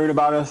 Had you heard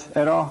about us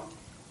at all?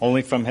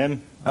 Only from him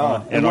in and our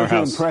what's your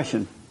house.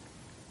 impression?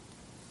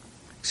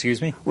 Excuse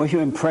me? What's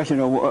your impression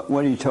of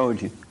what he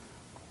told you?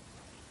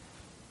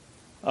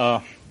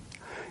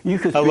 You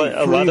could speak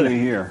freely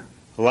here.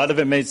 A lot of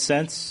it made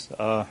sense.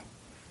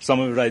 Some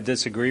of it I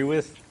disagree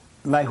with.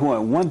 Like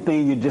what? One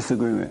thing you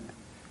disagree with?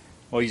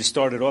 Well, you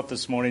started off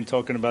this morning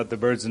talking about the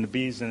birds and the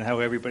bees and how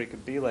everybody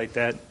could be like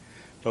that.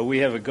 But we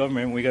have a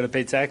government, we got to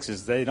pay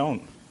taxes. They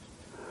don't.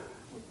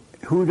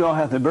 Who don't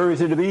have the birds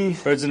and the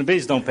bees? Birds and the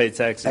bees don't pay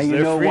taxes. And you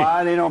they're know free.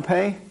 why they don't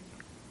pay?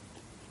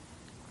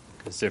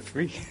 Because they're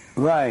free.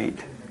 Right.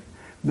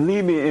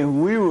 Believe me, if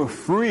we were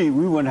free,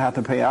 we wouldn't have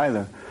to pay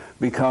either.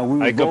 Because we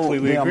would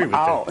vote them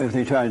out if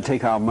they try to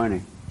take our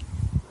money.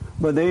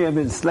 But they have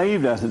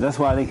enslaved us, and that's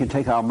why they can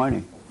take our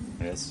money.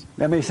 Yes.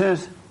 That makes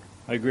sense?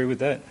 I agree with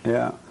that.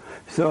 Yeah.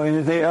 So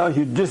anything else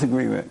you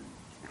disagree with?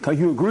 Because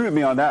you agree with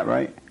me on that,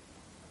 right?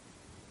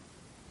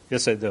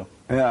 Yes, I do.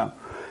 Yeah.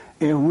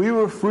 If we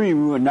were free,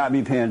 we would not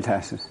be paying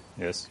taxes.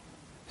 Yes.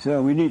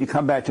 So we need to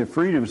come back to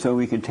freedom so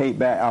we can take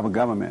back our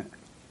government.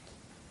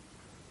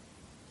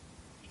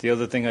 The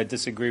other thing I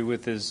disagree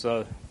with is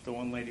the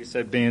one lady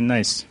said being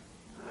nice.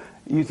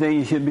 You think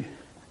you should be?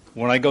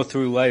 When I go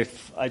through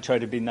life, I try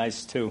to be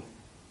nice too.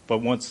 But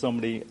once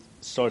somebody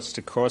starts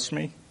to cross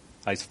me,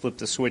 I flip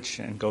the switch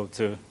and go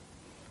to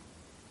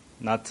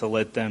not to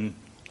let them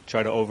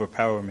try to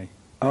overpower me.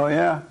 Oh,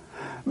 yeah?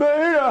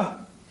 Beta!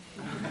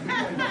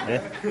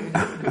 Yeah.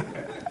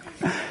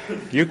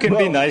 You can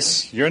be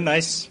nice. You're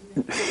nice.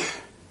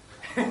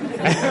 As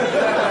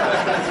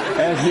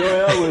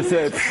Joel would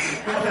say.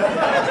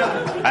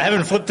 I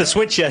haven't flipped the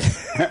switch yet.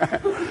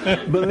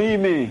 Believe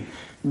me,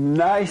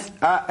 nice.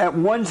 At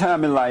one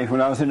time in life,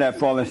 when I was in that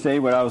fallen state,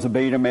 when I was a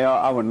beta male,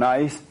 I was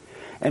nice,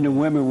 and the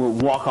women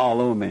would walk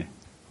all over me.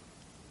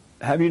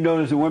 Have you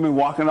noticed the women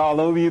walking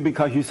all over you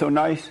because you're so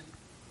nice?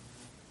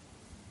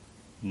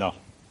 No.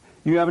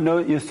 You ever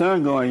noticed your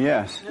son going,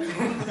 yes?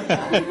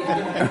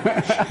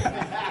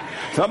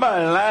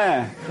 Somebody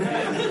lying.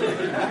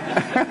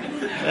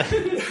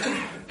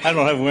 I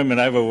don't have women.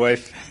 I have a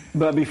wife.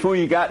 But before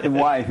you got the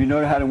wife, you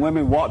know how the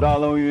women walked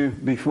all over you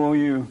before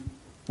you,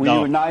 when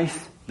you were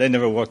nice? They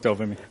never walked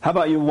over me. How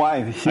about your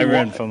wife? I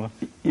ran from her.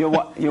 Your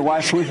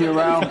wife pushed you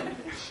around?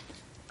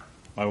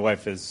 My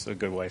wife is a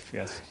good wife,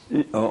 yes.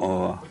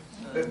 No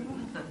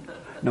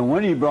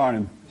wonder you brought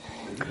him.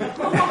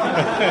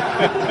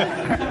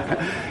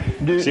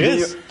 She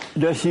is.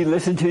 Does she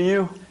listen to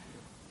you?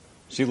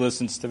 She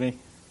listens to me.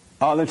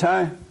 All the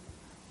time?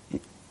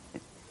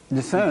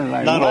 The son is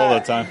like, not what? all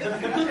the time.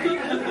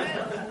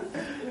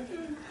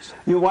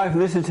 Your wife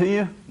listen to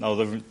you? No,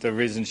 the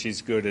reason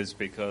she's good is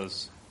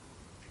because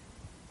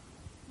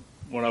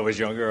when I was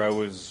younger, I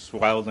was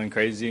wild and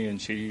crazy,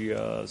 and she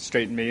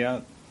straightened me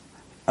out.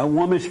 A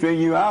woman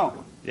straighten you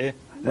out? Yeah.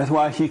 That's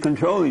why she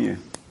controls you.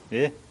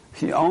 Yeah.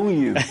 She owns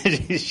you.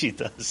 She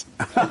does.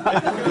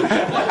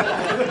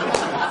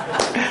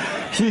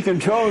 She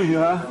controls you,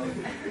 huh?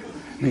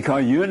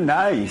 Because you're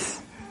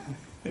nice,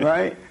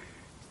 right?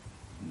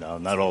 No,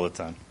 not all the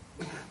time.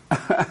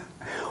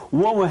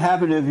 What would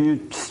happen if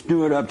you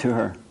stood up to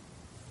her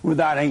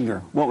without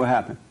anger? What would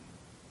happen?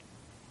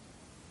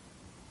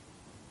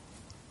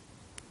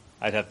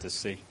 I'd have to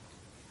see.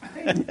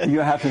 You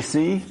have to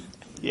see?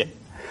 Yeah.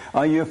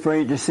 Are you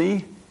afraid to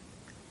see?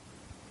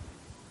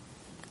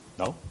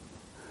 No.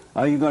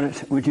 Are you going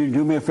to? Would you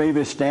do me a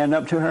favor, stand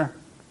up to her?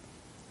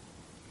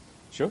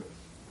 Sure.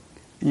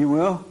 You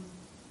will?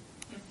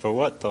 For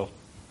what, though?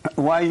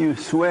 Why are you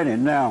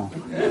sweating now?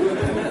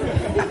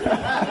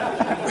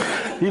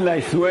 You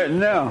like sweating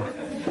now.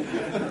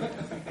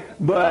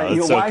 But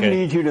your wife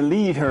needs you to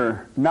lead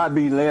her, not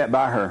be led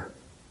by her.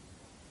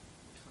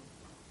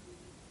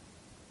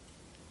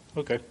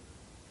 Okay.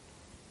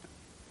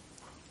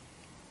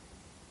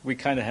 We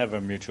kind of have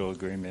a mutual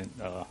agreement.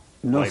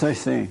 No such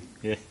thing.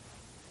 Yeah.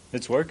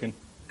 It's working.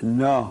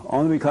 No,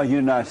 only because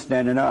you're not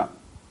standing up.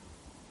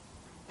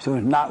 So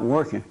it's not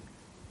working.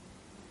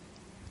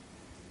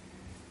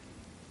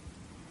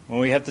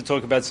 When we have to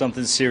talk about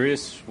something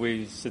serious,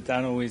 we sit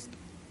down and we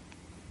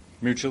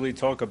mutually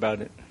talk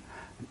about it.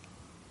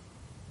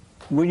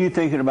 What are you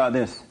thinking about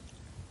this?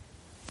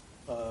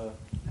 What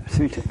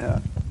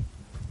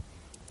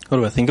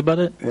do I think about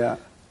it? Yeah.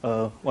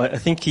 Well, I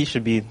think he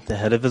should be the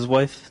head of his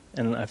wife,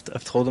 and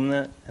I've told him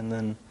that, and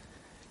then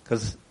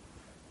because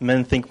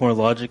men think more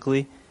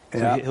logically,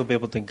 so he'll be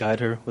able to guide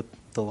her with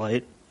the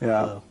light.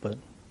 Yeah. But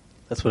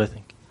that's what I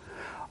think.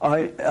 All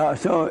right.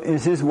 So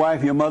is his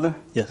wife your mother?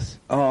 Yes.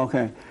 Oh,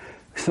 okay.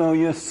 So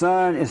your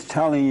son is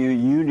telling you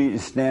you need to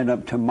stand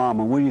up to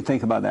mama. What do you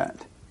think about that?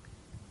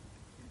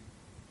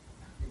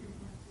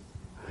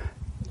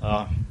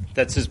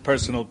 That's his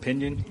personal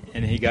opinion,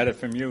 and he got it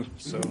from you.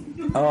 So.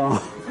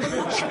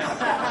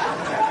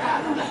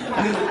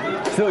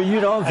 So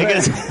you don't think...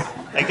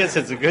 I guess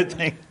it's a good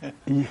thing.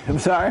 I'm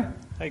sorry?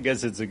 I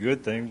guess it's a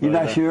good thing. You're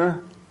not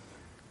sure?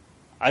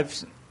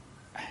 I've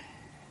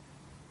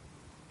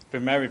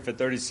been married for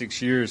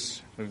 36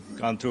 years. We've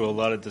gone through a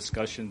lot of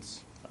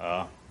discussions.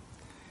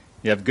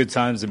 You have good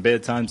times and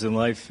bad times in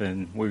life,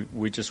 and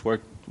we just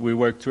work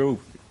through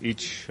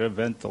each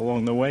event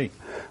along the way.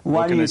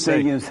 Why do you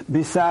think is,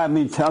 beside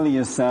me telling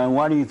your son,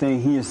 why do you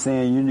think he is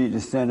saying you need to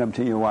stand up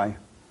to your wife?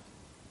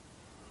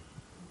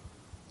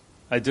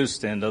 I do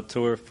stand up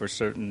to her for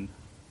certain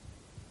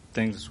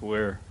things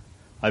where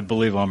I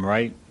believe I'm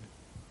right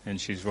and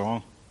she's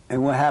wrong.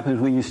 And what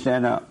happens when you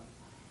stand up?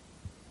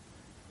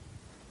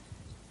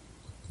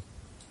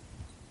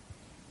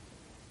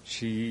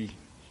 I'm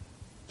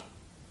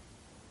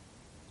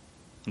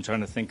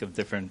trying to think of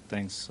different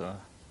things.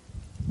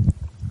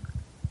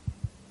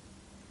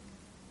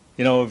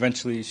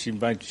 Eventually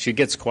she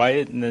gets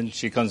quiet, and then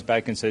she comes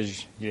back and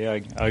says, "Yeah,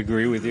 I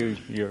agree with you.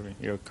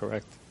 You're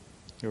correct.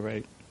 You're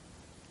right."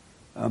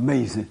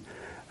 Amazing.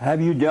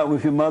 Have you dealt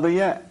with your mother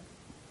yet?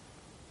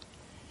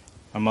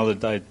 My mother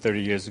died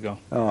 30 years ago.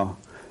 Oh.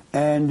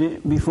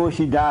 And before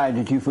she died,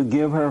 did you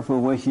forgive her for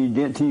what she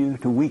did to you,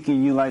 to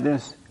weaken you like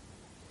this?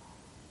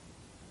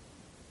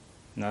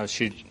 No,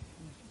 she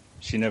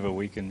never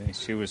weakened me.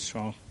 She was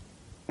strong.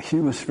 She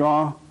was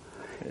strong?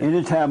 Yeah.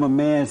 Anytime a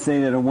man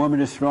say that a woman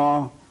is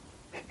strong,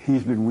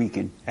 he's been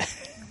weakened.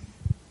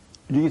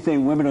 Do you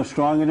think women are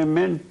stronger than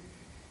men?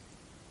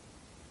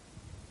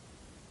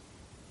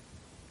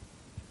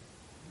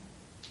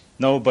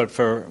 No, but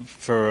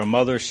for a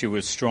mother, she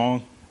was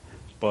strong.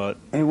 But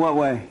in what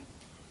way?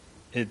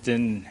 It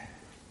didn't.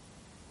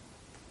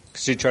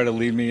 She tried to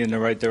lead me in the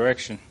right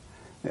direction.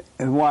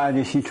 And why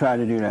did she try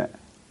to do that?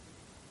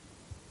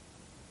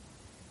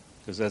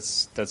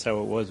 Because that's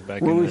how it was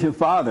back. Where was your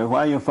father?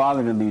 Why your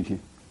father didn't lead you?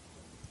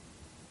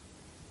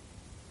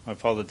 My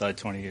father died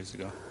 20 years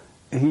ago.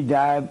 He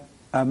died,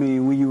 when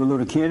you were a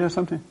little kid or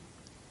something?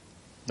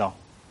 No.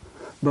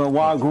 But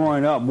while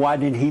growing up, why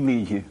didn't he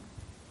lead you?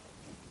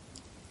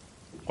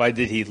 Why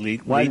did he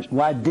lead?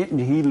 Why didn't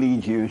he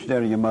lead you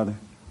instead of your mother?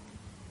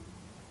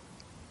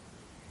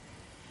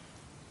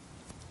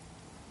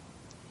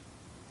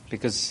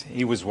 Because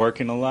he was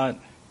working a lot,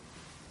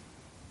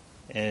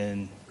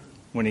 and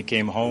when he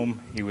came home,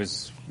 he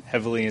was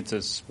heavily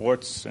into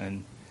sports,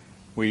 and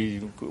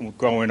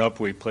growing up,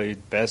 we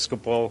played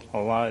basketball a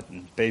lot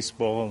and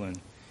baseball, and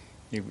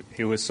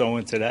he was so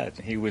into that.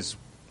 He was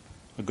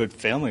a good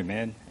family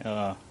man.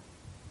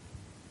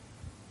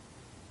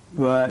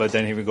 But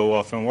then he would go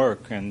off and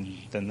work, and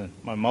then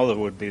my mother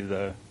would be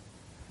the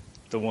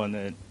one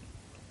that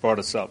brought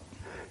us up.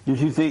 Did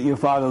you think your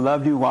father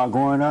loved you while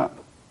growing up?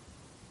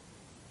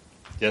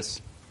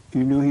 Yes.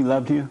 You knew he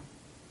loved you?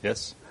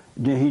 Yes.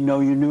 Did he know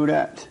you knew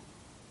that?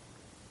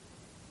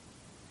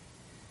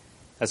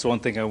 That's one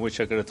thing I wish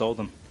I could have told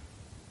him.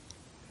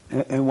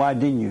 And why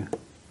didn't you?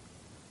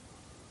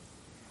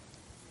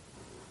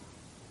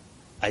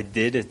 I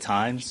did at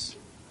times,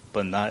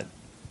 but not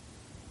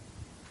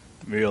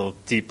real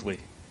deeply.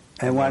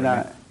 And why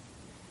not?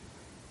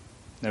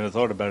 Never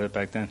thought about it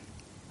back then.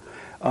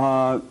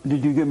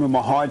 Did you give him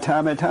a hard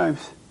time at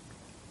times?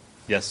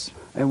 Yes.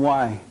 And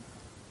why?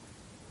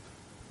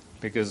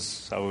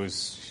 Because I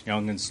was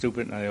young and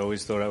stupid, and I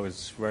always thought I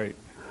was right.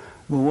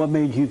 Well, what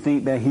made you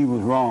think that he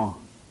was wrong?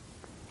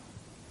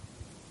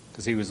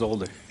 Because he was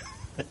older.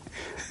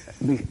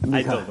 Because,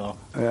 I don't know.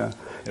 Yeah.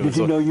 Did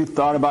you know you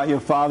thought about your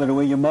father the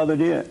way your mother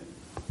did?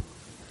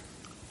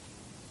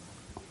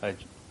 I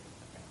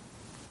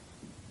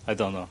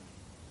don't know.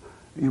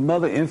 Your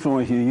mother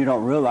influenced you, you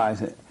don't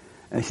realize it.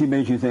 And she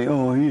made you think,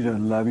 oh, he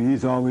doesn't love you.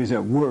 He's always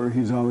at work.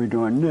 He's always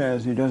doing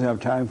this. He doesn't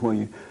have time for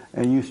you.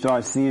 And you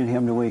start seeing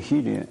him the way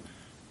she did.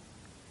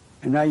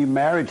 And now you're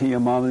married to your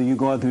mother, and you're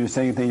going through the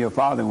same thing your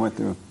father went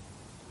through.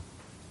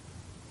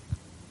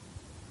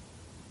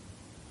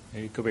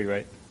 You could be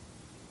right.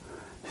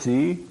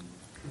 See?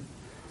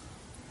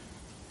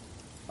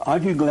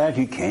 Aren't you glad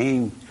you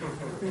came?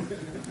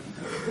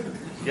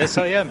 Yes,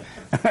 I am.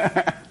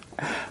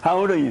 How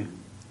old are you?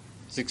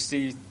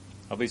 60.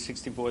 I'll be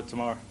 64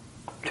 tomorrow.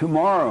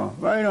 Tomorrow,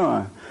 right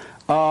on.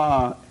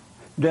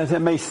 Does it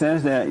make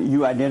sense that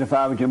you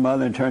identify with your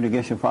mother and turned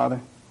against your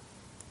father?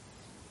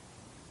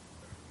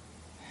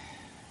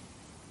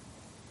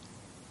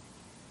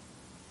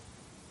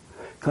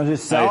 Because it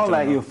sounds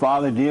like your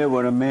father did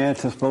what a man's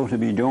supposed to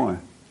be doing.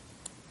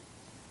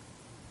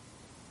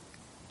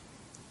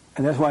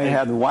 And that's why you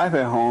have the wife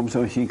at home,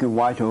 so she can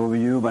watch over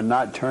you but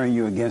not turn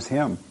you against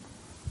him.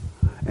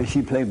 And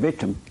she played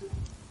victim.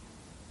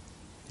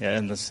 Yeah, I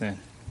understand.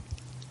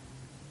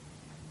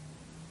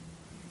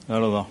 I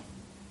don't know.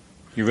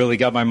 You really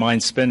got my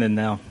mind spinning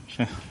now,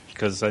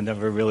 because I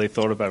never really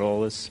thought about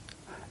all this.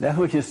 That's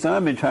what your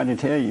son been trying to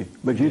tell you,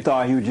 but you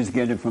thought he would just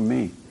get it from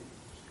me.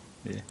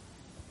 Yeah.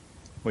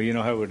 Well, you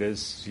know how it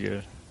is.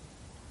 You're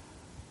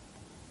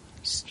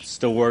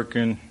still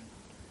working,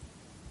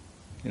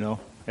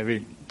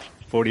 every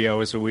 40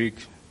 hours a week,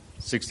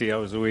 60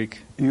 hours a week.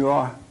 You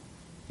are?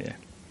 Yeah.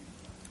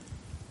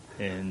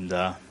 And,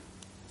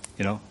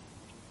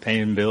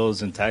 paying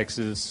bills and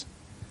taxes,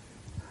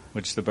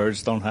 which the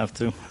birds don't have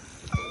to.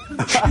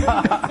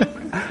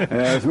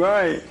 That's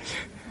right.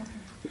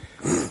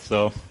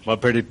 So,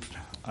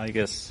 I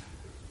guess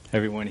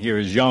everyone here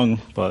is young,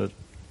 but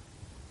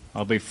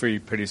I'll be free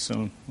pretty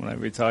soon when I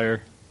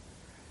retire.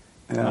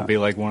 Yeah. I'll be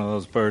like one of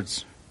those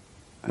birds.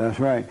 That's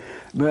right.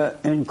 But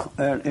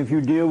if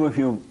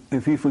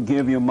you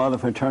forgive your mother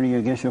for turning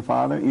against your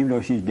father, even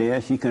though she's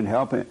dead, she couldn't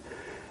help it,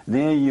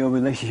 then your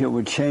relationship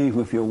would change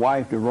with your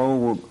wife. The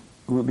role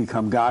will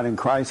become God in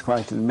Christ.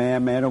 Christ is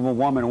man over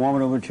woman,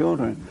 woman over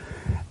children.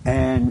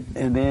 And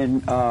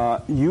then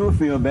you'll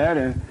feel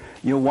better.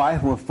 Your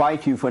wife will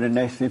fight you for the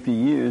next 50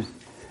 years.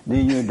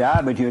 Then you'll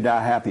die, but you'll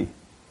die happy.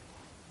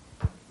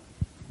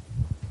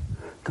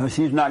 Because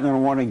she's not going to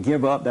want to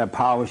give up that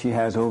power she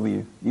has over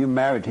you. You're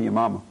married to your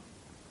mama.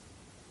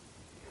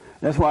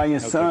 That's why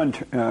your son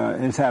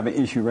is having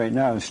an issue right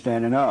now,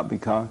 standing up,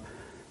 because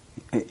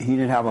he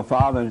didn't have a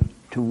father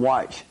to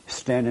watch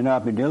standing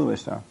up and deal with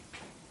stuff.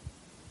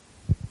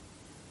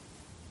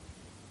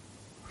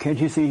 Can't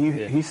you see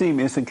he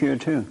seemed insecure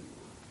too?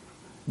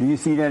 Do you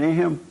see that in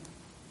him?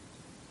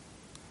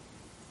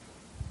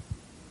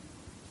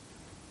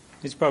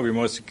 He's probably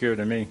more secure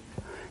than me.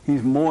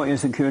 He's more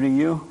insecure than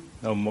you?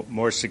 No,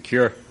 more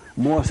secure.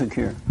 More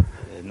secure.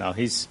 No,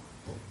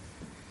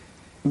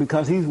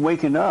 because he's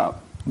waking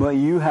up, but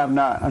you have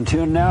not.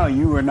 Until now,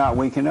 you were not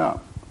waking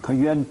up because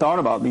you hadn't thought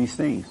about these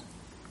things.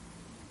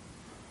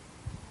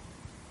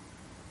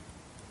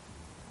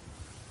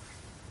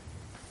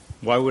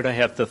 Why would I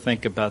have to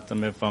think about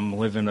them if I'm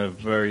living a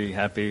very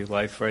happy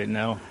life right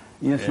now?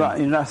 You're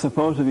not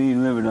supposed to be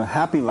living a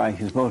happy life.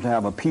 You're supposed to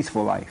have a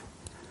peaceful life.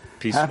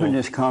 Peaceful.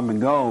 Happiness come and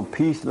go.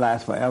 Peace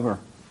lasts forever.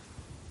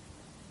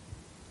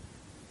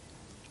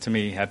 To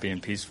me, happy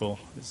and peaceful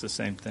is the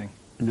same thing.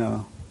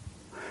 No.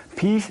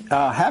 Peace,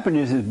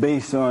 happiness is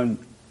based on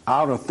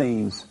outer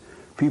things,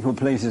 people,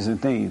 places, and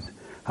things.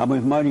 How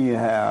much money you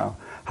have,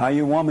 how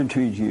your woman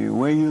treats you,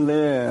 where you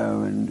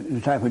live, and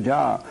the type of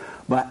job.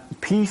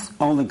 But peace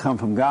only comes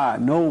from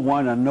God. No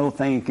one or no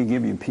thing can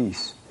give you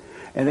peace.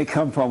 And it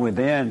comes from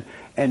within.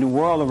 And the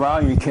world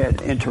around you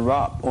can't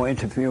interrupt or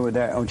interfere with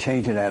that or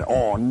change it at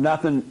all.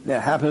 Nothing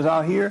that happens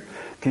out here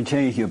can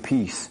change your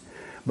peace.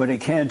 But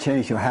it can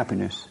change your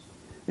happiness.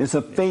 It's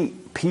a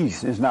fake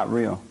peace. It's not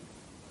real.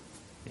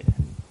 Yeah.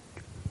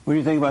 What do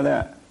you think about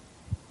that?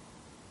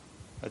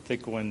 I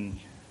think when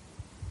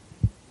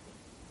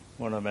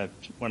I'm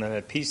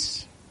at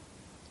peace,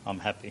 I'm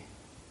happy.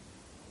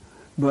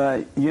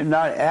 But you're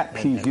not at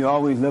peace. You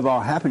always live all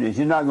happiness.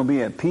 You're not going to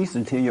be at peace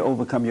until you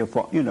overcome your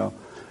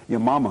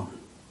mama.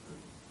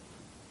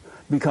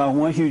 Because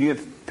once you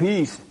get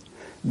peace,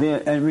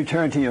 then and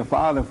return to your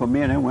father for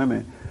men and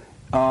women,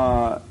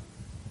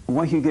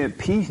 once you get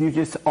peace, you're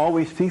just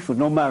always peaceful,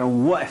 no matter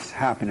what's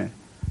happening.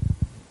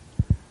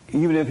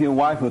 Even if your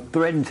wife would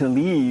threaten to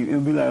leave,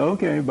 it'll be like,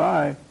 okay,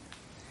 bye.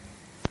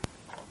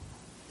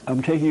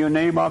 I'm taking your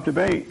name off the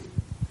bait.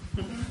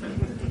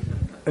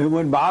 It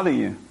wouldn't bother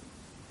you.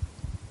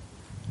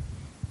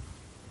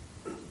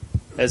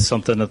 That's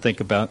something to think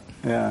about.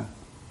 Yeah.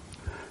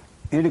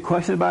 Any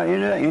questions about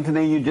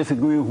anything you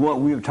disagree with what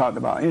we've talked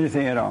about?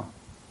 Anything at all?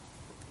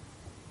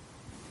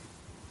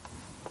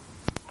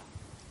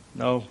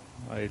 No,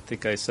 I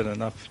think I said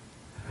enough.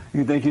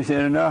 You think you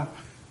said enough?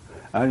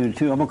 I do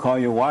too. I'm going to call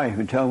your wife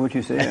and tell her what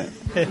you said.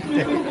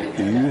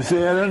 You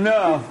said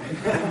enough.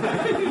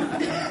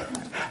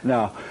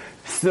 Now,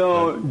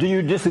 so do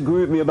you disagree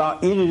with me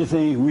about any of the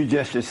things we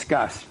just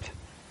discussed?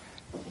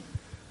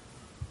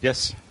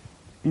 Yes.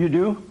 You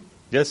do?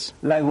 Yes.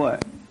 Like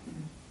what?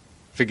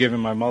 Forgiving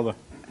my mother.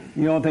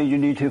 You don't think you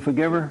need to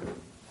forgive her?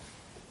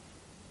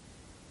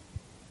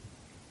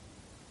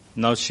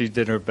 No, she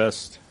did her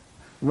best.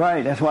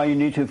 Right. That's why you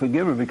need to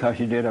forgive her, because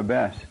she did her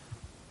best.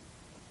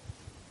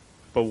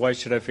 But why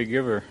should I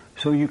forgive her?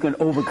 So you can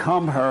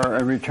overcome her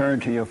and return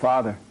to your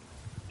father.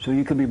 So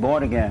you can be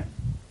born again.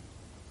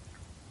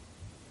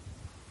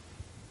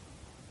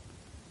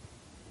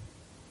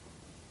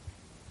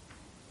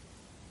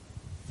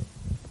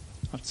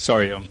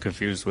 Sorry, I'm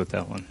confused with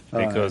that one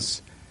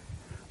because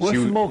what's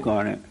smoke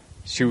on it?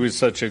 She was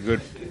such a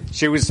good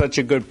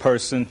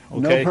person.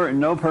 Okay,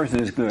 no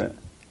person is good.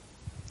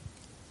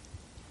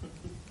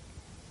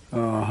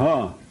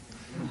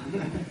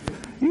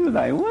 You was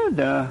like, what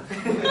the?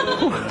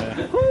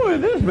 Who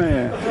is this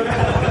man?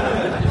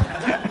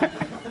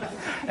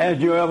 As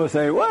you ever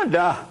say, what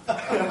the?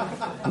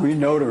 We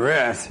know the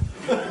rest.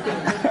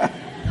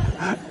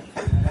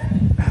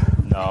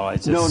 No, I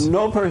just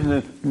no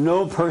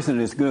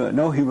person is good.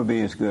 No human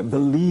being is good.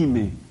 Believe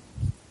me.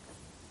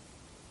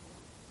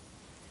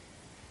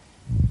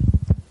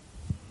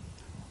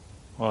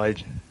 Well,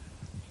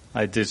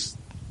 I just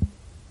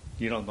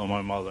you don't know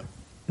my mother.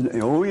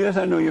 Oh yes,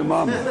 I know your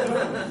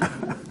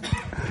mama.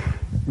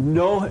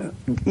 No,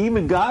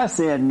 even God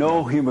said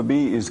no human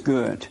being is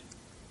good.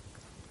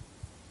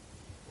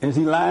 Is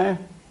he lying?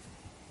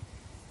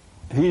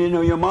 He didn't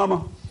know your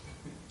mama?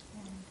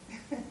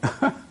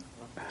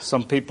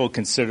 Some people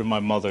consider my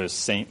mother a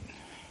saint.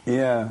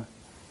 Yeah,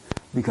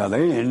 because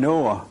they didn't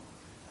know her.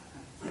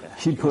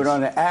 She put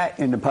on an act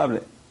in the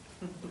public.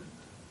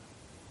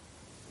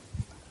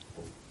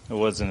 It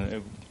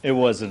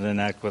wasn't an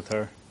act with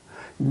her.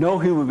 No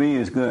human being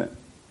is good.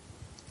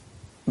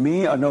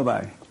 Me or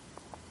nobody.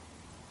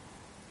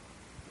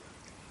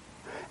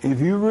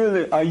 If you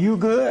really, are you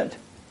good?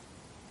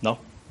 No.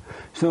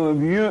 So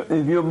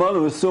if your mother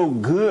was so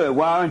good,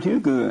 why aren't you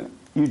good?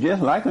 You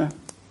just like her.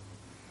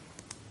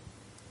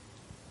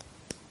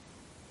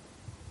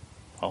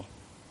 Oh,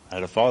 I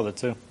had a father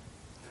too.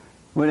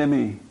 What does that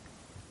mean?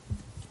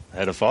 I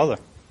had a father.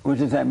 What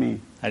does that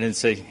mean? I didn't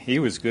say he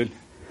was good.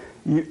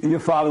 Your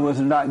father was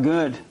not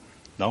good?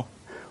 No.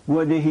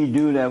 What did he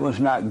do that was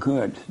not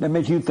good? That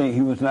makes you think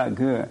he was not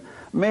good.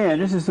 Man,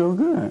 this is so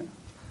good.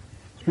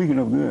 Speaking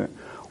of good,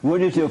 what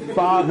did your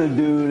father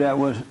do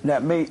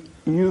that made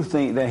you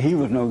think that he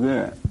was no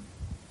good?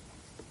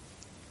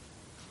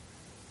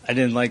 I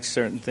didn't like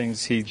certain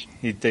things he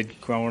did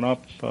growing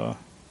up.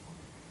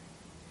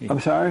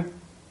 I'm sorry?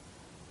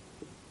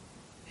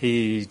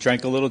 He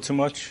drank a little too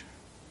much,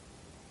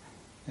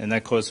 and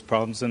that caused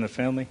problems in the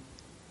family,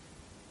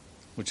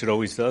 which it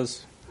always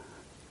does.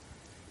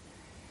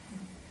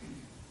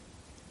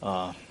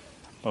 But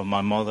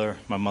my mother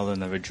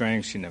never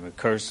drank. She never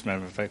cursed.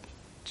 Matter of fact,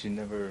 she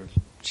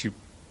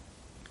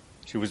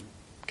was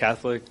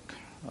Catholic.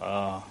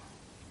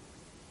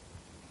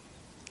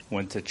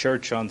 Went to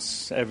church on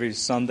every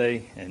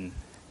Sunday, and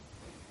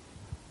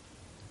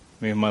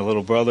me and my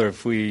little brother,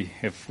 if we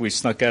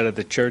snuck out of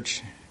the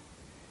church,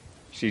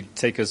 she'd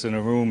take us in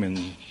a room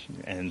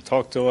and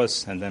talk to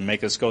us, and then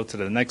make us go to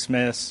the next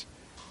mass.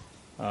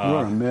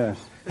 What a mess.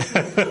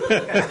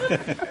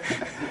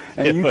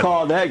 And you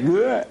call that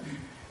good?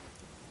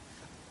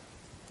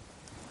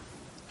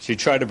 She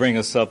tried to bring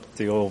us up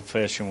the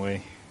old-fashioned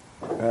way.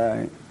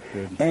 Right.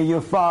 Good. And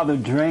your father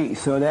drank,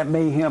 so that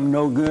made him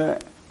no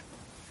good?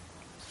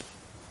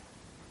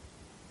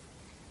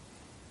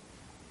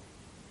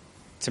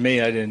 To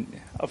me, I didn't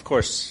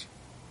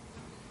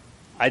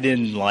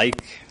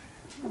like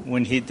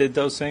when he did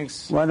those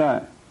things. Why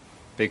not?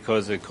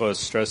 Because it caused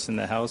stress in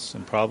the house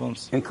and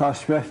problems. It caused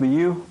stress for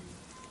you?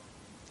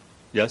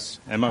 Yes,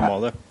 and my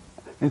mother.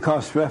 It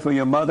caused stress for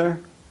your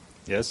mother?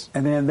 Yes.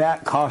 And then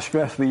that caused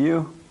stress for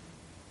you?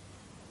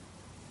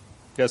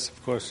 Yes,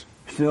 of course.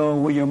 So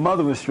when your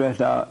mother was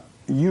stressed out,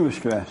 you were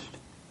stressed?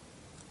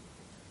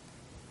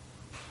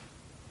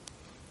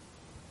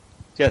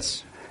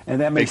 Yes.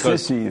 And that makes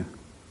sense to you.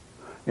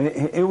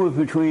 It was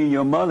between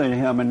your mother and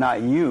him and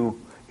not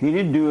you. He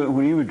didn't do it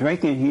when he was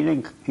drinking. He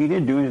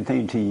didn't do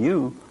anything to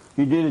you.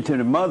 He did it to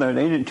the mother.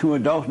 They did two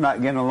adults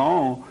not getting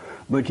along,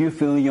 but you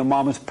feeling your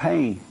mama's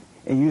pain.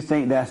 And you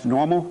think that's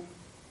normal?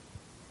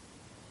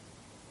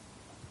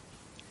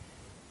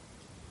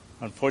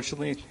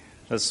 Unfortunately,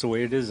 that's the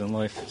way it is in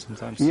life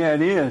sometimes. Yeah,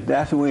 it is.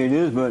 That's the way it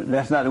is, but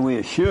that's not the way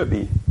it should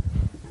be.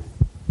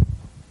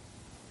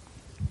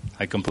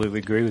 I completely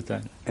agree with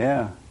that.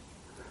 Yeah.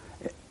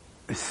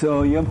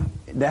 So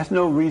that's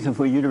no reason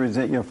for you to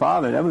resent your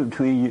father. That was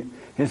between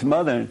his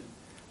mother,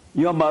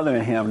 your mother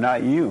and him,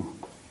 not you.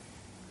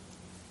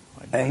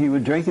 And he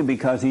was drinking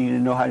because he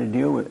didn't know how to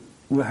deal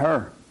with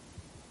her.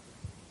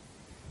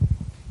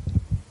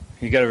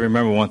 You got to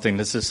remember one thing.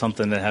 This is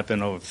something that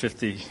happened over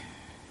 50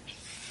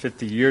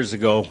 years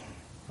ago.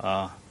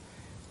 And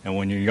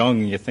when you're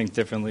young, you think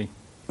differently.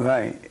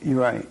 Right. You're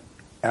right.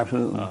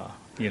 Absolutely.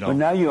 But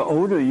now you're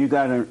older,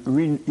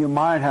 your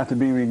mind has to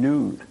be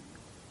renewed.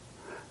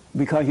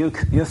 Because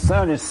your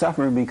son is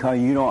suffering because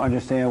you don't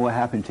understand what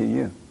happened to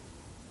you.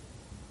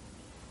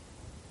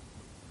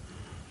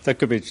 That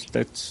could be,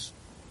 that's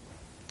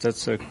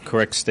a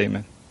correct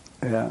statement.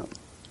 Yeah.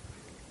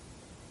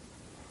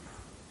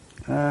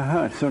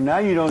 So now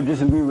you don't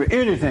disagree with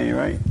anything,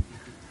 right?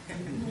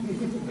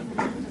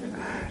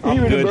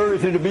 Even the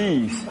birds and the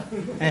bees.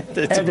 and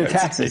the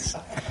taxes.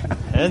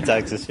 And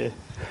taxes, yeah.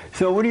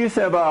 So what do you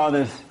say about all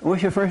this?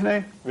 What's your first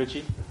name?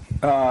 Richie.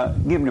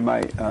 Give me the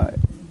mic.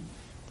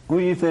 What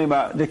do you think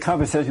about the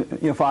conversation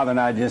your father and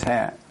I just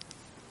had?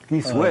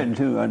 He's sweating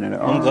too under the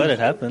arm. I'm glad it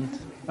happened.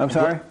 I'm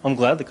sorry? I'm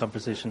glad the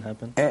conversation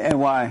happened. And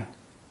why?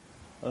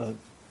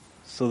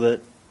 So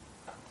that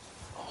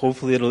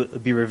hopefully it'll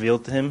be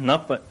revealed to him,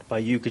 not by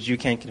you, because you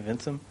can't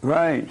convince him.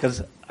 Right.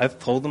 Because I've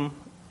told him,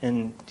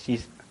 and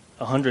he's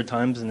 100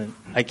 times, and then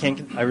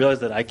I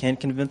realize that I can't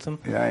convince him.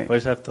 Right. But I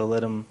just have to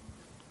let him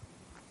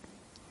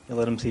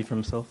see for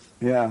himself.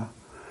 Yeah.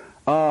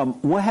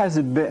 What has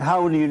it been?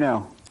 How old are you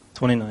now?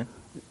 29.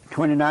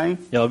 29?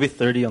 Yeah, I'll be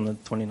 30 on the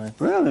 29th.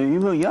 Really? You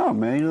look young,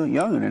 man. You look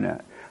younger than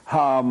that.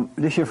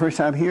 This your first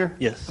time here?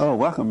 Yes. Oh,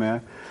 welcome,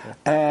 man. Yeah.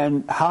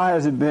 And how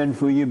has it been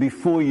for you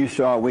before you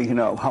started waking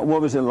up?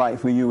 What was it like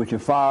for you with your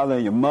father,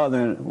 your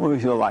mother? What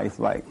was your life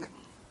like?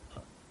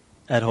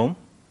 At home?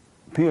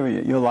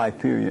 Period. Your life,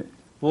 period.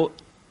 Well,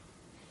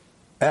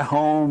 at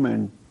home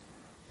and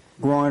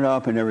growing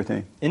up and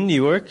everything. In New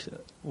York,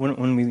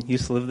 when we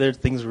used to live there,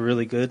 things were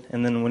really good.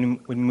 And then when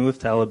we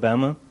moved to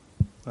Alabama,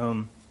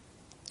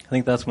 I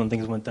think that's when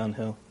things went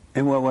downhill.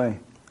 In what way?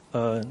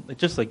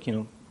 Just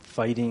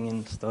fighting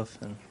and stuff.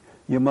 And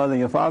your mother and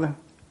your father?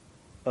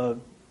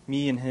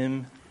 Me and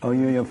him. Oh,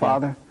 you and your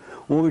father?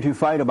 What would you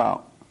fight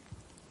about?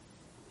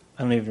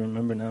 I don't even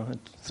remember now.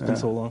 It's been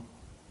so long.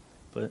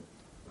 But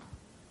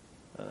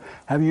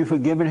have you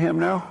forgiven him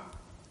now?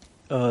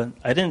 I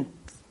didn't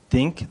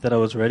think that I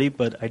was ready,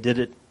 but I did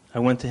it. I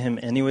went to him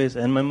anyways,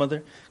 and my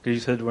mother, because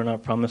you said we're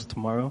not promised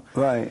tomorrow.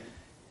 Right.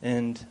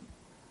 And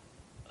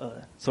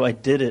so I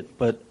did it,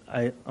 but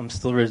I'm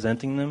still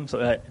resenting them, so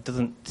it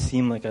doesn't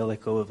seem like I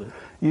let go of it.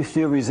 You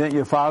still resent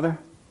your father?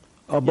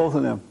 Or both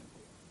of them?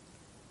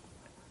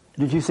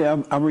 Did you say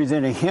I'm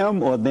resenting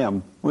him or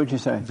them? What did you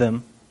say?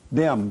 Them.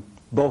 Them,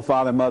 both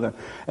father and mother.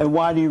 And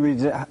why do you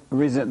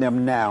resent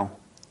them now?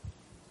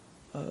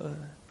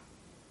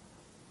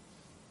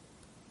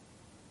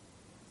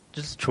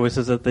 Just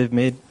choices that they've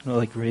made,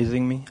 like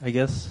raising me, I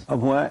guess.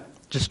 Of what?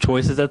 Just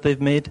choices that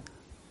they've made.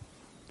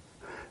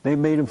 They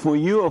made them for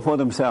you or for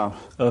themselves?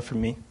 For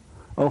me.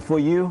 Oh, for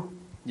you?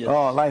 Yes.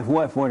 Oh, like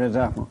what, for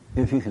example,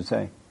 if you could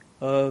say?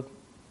 I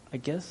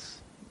guess,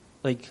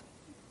 like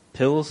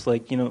pills,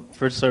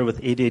 first started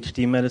with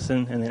ADHD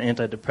medicine and then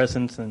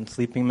antidepressants and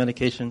sleeping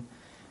medication.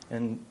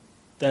 And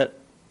the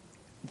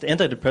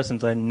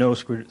antidepressants I know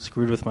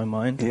screwed with my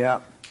mind. Yeah.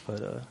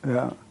 But,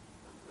 yeah.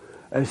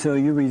 And so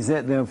you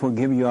resent them for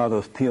giving you all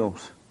those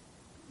pills?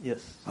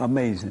 Yes.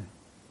 Amazing.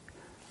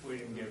 We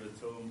didn't give it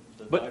to them.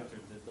 The doctor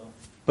did, though.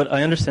 But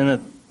I understand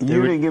that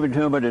you didn't give it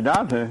to him, but the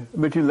doctor.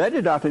 But you let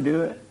the doctor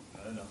do it.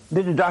 I know.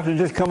 Did the doctor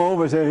just come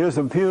over and say, here's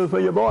some pills for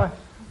your boy?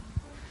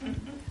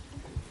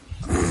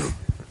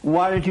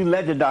 Why did you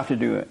let the doctor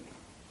do it?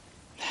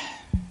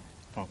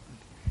 Well,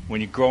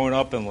 when you're growing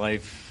up in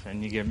life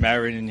and you get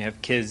married and you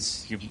have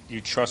kids,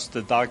 you trust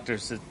the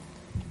doctors to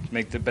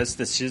make the best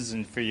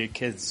decision for your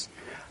kids.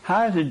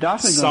 How is the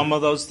doctor going? Some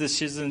of those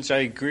decisions, I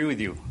agree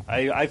with you.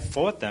 I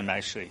fought them,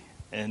 actually.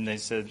 And they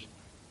said,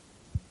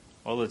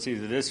 well, it's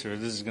either this or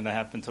this is going to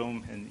happen to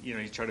him. And,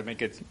 you try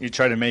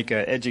to make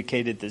an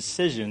educated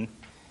decision,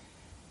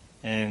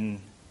 and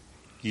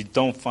you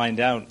don't find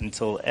out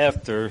until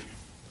after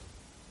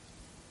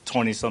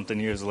 20-something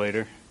years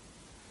later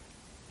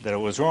that it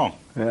was wrong.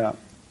 Yeah.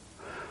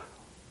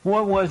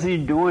 What was he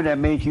doing that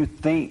made you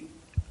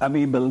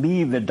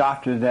believe the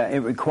doctor that it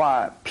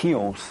required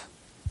pills,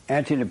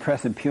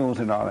 antidepressant pills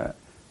and all that?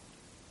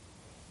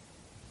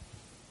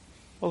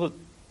 Well,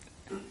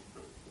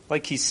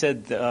 like he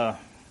said,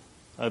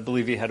 I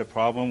believe he had a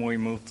problem when we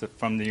moved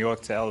from New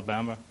York to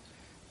Alabama.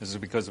 This is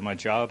because of my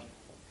job.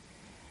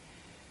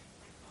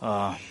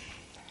 And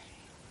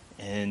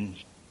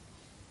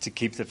to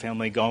keep the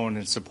family going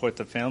and support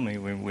the family,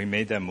 we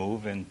made that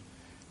move, and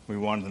we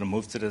wanted to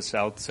move to the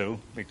South too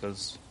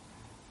because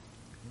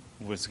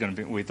we thought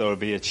it would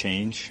be a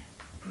change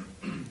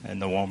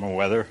and the warmer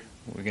weather.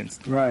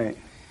 Right.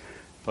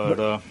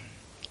 But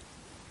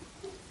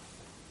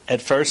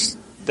at first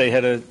they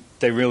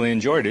really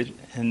enjoyed it,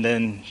 and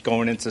then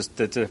going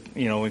into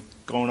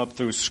going up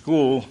through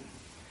school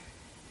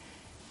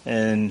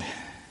and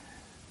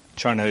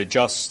trying to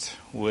adjust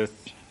with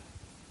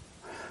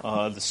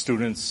the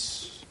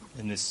students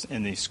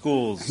in these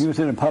schools. He was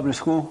in a public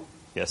school?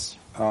 Yes.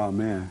 Oh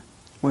man,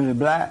 was it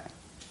black?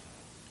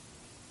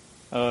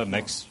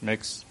 Mixed. Yeah,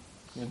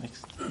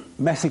 mixed.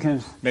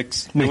 Mexicans?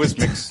 Mixed. It was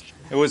mixed.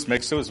 It was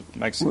mixed. It was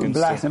Mexicans.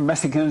 Were blacks and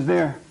Mexicans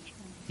there?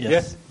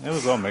 Yes. Yeah, it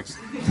was all mixed.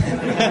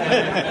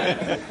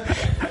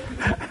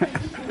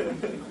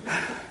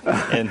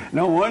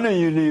 No wonder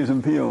you need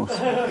some pills.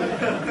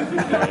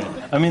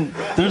 I mean,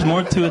 there's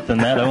more to it than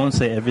that. I won't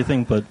say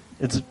everything, but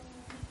that's.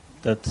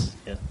 But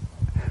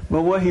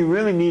what he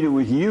really needed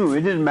was you.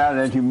 It didn't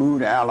matter that you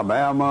moved to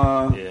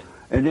Alabama. Yeah.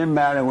 It didn't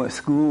matter what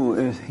school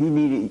is. He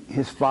needed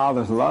his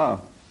father's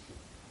love.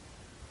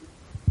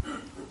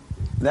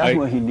 That's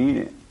what he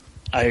needed.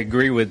 I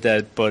agree with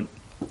that, but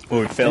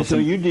what failed. And so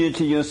you did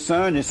to your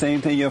son the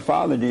same thing your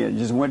father did.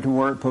 Just went to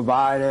work,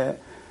 provided,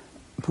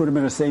 put him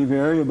in a safe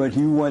area, but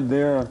you weren't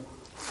there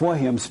for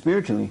him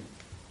spiritually.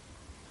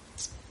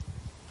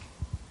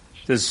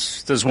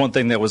 There's one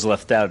thing that was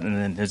left out,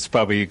 and it's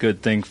probably a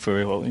good thing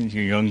for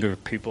you younger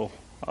people.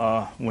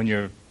 When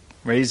you're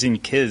raising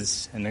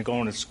kids and they're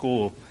going to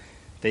school,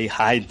 they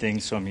hide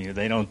things from you.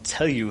 They don't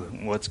tell you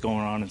what's going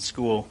on in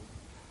school.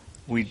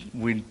 I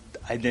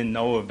didn't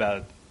know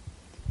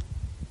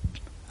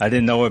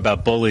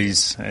about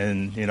bullies,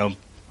 and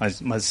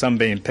my son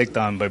being picked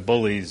on by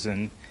bullies,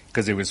 and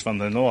because he was from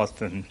the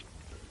north, and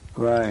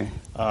right.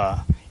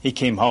 He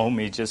came home.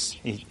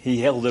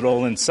 He held it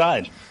all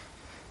inside.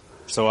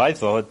 So I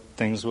thought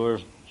things were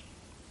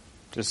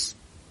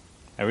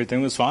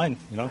everything was fine.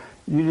 You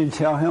didn't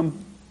tell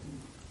him?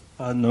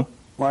 No.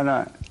 Why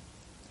not?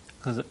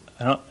 Because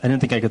I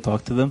didn't think I could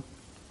talk to them.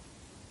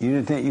 You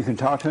didn't think you could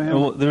talk to him?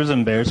 Well, there was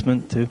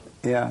embarrassment too.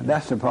 Yeah,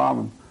 that's the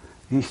problem.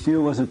 He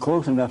still wasn't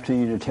close enough to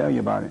you to tell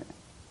you about it.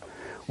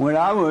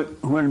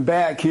 When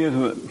bad kids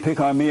would pick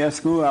on me at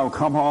school, I would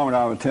come home and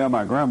I would tell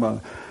my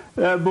grandmother,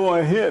 "That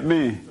boy hit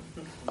me."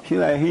 She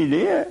like, "He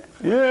did?"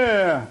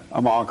 "Yeah."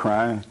 I'm all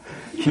crying.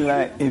 She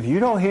like, "If you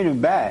don't hit him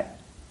back,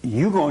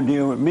 you gonna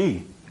deal with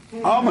me.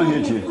 I'm gonna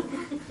hit you."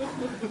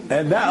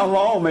 And that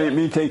alone made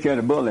me take care of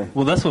the bully.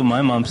 Well, that's what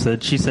my mom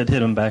said. She said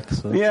hit him back.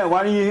 So. Yeah,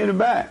 why didn't you hit him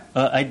back?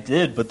 I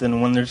did, but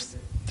then when there's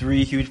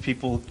 3 huge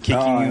people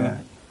kicking you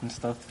and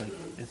stuff,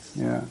 it's...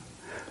 Yeah.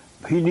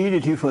 He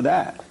needed you for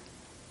that.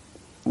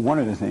 One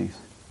of the things.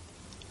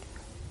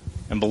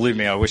 And believe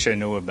me, I wish I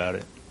knew about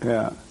it.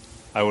 Yeah.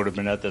 I would have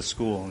been at that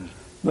school.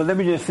 But let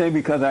me just say,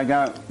 because I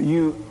got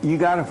you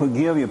got to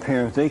forgive your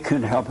parents. They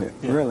couldn't help it,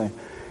 really.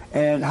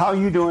 And how are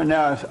you doing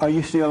now? Are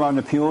you still on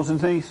the pills and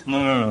things?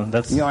 No.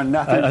 You're on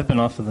nothing? I've been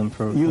off of them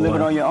for a while. You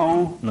living on your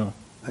own? No.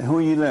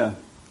 Who you live?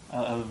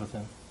 I live with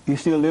them. You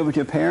still live with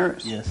your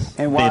parents? Yes.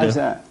 And why is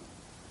that?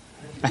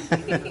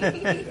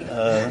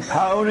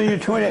 How old are you?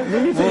 20?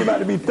 Didn't you say you're about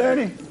to be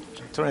 30?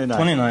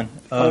 29.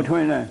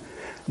 29.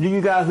 Do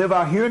you guys live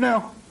out here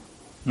now?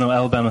 No,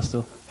 Alabama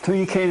still. So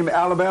you came to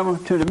Alabama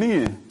to the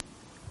meeting?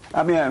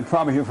 I mean, I'm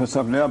probably here for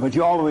something else, but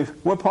you all the way...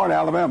 What part of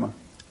Alabama?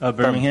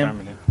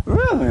 Birmingham.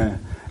 Really?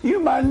 You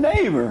my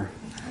neighbor.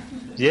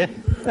 Yeah.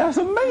 That's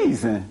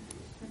amazing.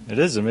 It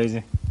is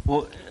amazing.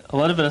 Well, a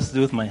lot of it has to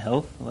do with my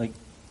health,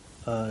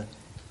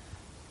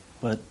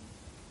 but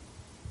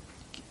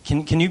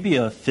can you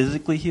be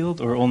physically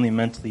healed or only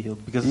mentally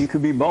healed? Because you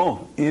could be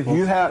both. If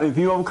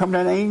you overcome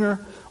that anger,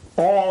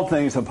 all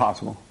things are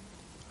possible.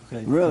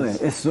 Okay. Really,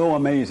 it's so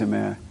amazing,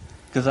 man.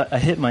 Because I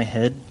hit my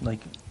head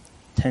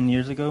 10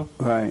 years ago.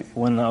 Right.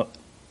 When on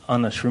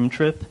a shroom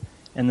trip,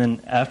 and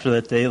then after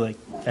that day,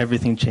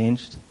 everything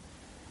changed.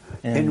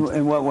 And,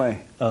 in what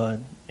way?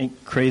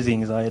 Crazy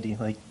anxiety,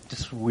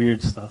 just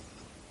weird stuff.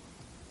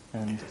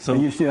 And so. Are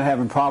you still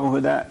having problems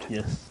with that?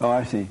 Yes. Oh,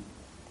 I see.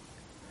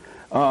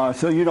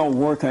 So you don't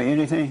work or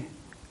anything?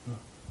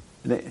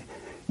 No.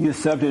 You're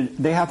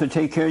subject. They have to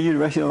take care of you the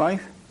rest of your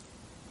life?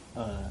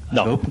 No.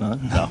 I hope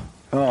not. No.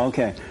 Oh,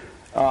 okay.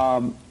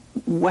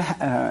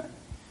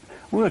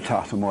 We'll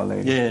talk some more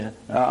later. Yeah.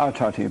 I'll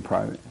talk to you in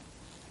private.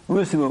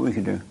 We'll see what we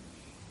can do.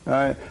 All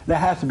right. There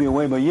has to be a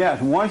way, but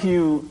yes, once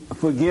you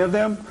forgive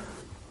them,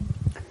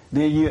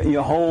 then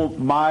your whole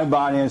mind,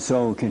 body, and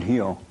soul can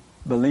heal.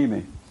 Believe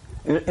me.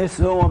 It's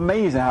so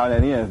amazing how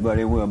that is, but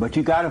it will. But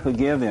you got to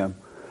forgive them.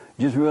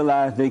 Just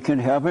realize they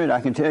couldn't help it.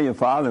 I can tell your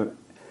father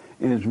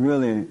is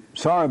really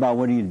sorry about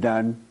what he's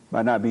done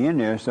by not being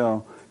there,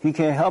 so he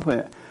can't help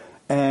it.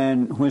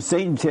 And when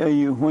Satan tells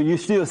you, when you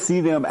still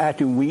see them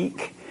acting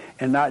weak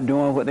and not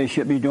doing what they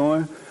should be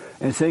doing,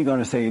 and Satan's going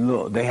to say,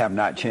 look, they have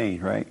not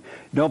changed, right?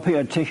 Don't pay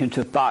attention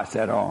to thoughts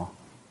at all.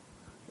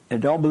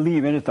 and don't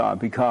believe any thought,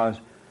 because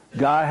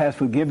God has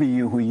forgiven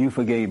you when you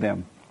forgave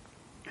them.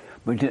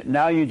 But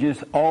now you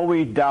just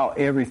always doubt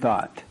every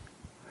thought.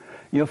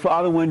 Your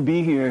father wouldn't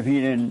be here if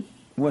he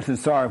wasn't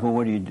sorry for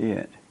what he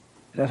did.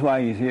 That's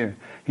why he's here.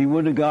 He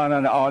wouldn't have gone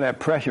under all that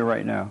pressure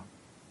right now.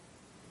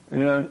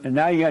 And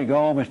now you got to go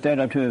home and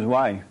stand up to his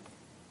wife.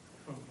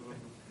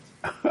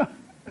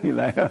 He's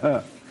like,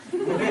 I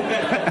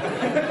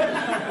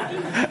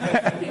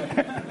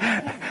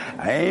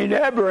ain't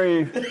that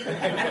brave.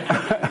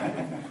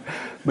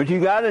 But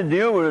you got to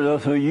deal with it though,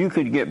 so you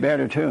could get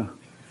better too.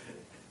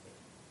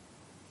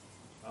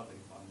 I'll be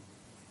fine.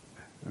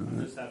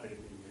 I'm just happy to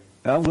be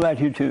here. I'm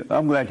glad you too.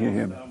 I'm glad you're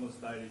here. I almost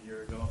died a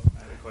year ago. I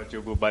had a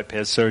quadruple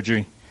bypass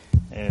surgery,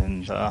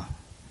 and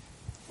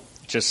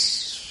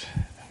just.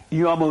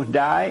 You almost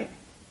died?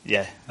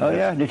 Yeah. Oh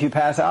yeah. Did you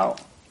pass out?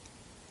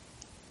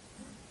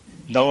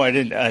 No, I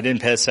didn't. I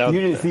didn't pass out.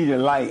 You didn't see the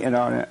light and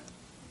all that.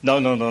 No.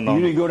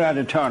 You didn't go down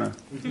the tunnel.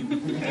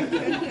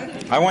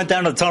 I went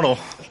down the tunnel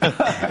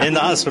in the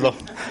hospital.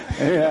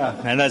 Yeah.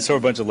 And I saw a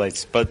bunch of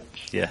lights, but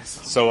yeah.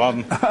 So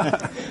I'm.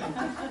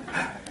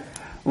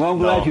 Well, I'm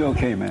glad you're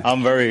okay, man.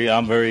 I'm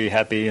very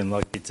happy and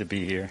lucky to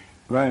be here.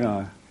 Right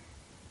on.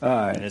 All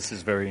right. And this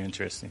is very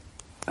interesting.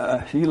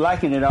 So you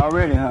liking it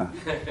already, huh?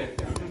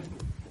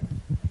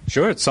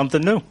 Sure, it's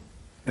something new.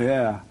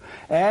 Yeah.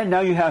 And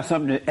now you have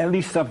at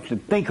least something to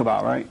think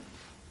about, right?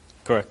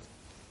 Correct.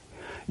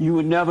 You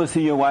would never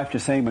see your wife the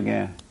same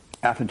again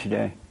after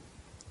today.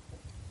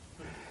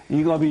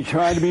 You're going to be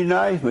trying to be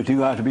nice, but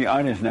you have to be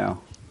honest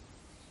now.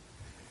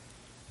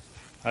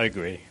 I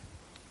agree.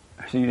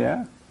 See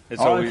that?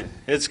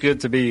 It's good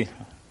to be.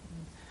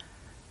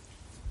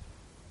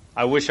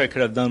 I wish I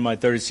could have done my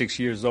 36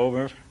 years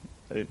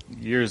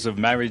of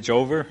marriage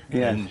over,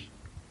 yes. And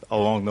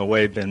along the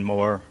way been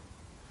more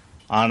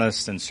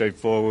honest and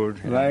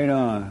straightforward. Right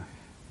on.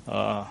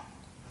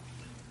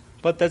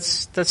 But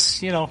that's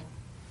that's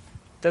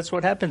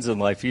what happens in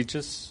life. You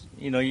just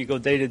you go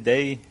day to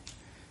day.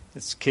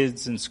 It's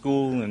kids and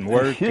school and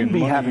work and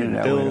money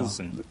and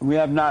bills. And we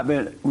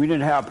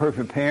didn't have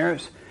perfect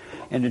parents,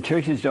 and the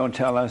churches don't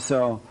tell us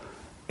so.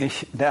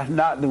 That's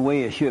not the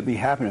way it should be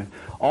happening.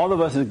 All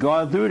of us have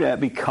gone through that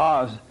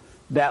because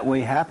that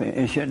way happened.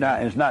 It should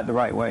not. It's not the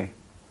right way.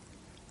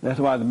 That's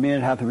why the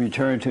men have to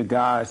return to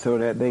God so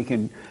that they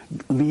can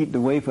lead the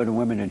way for the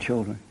women and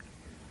children.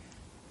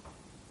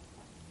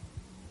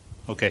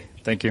 Okay,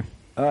 thank you.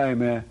 All right,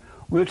 man.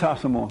 We'll talk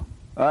some more.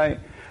 All right.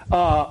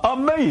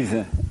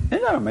 Amazing.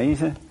 Isn't that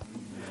amazing?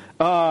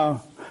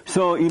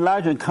 So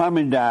Elijah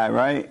Cummings died,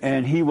 right?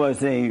 And he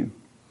was a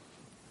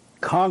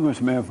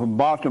congressman from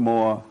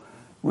Baltimore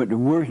with the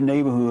worst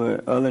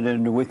neighborhood other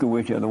than the Wicked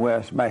Witch of the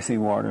West,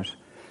 Maxine Waters.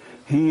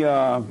 He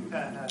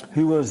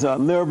was a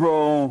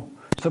liberal,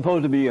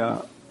 supposed to be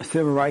a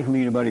civil rights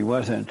leader, but he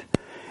wasn't.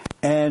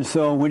 And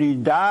so when he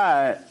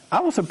died, I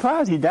was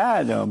surprised he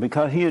died, though,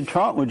 because he and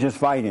Trump were just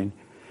fighting.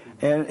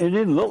 And it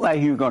didn't look like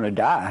he was going to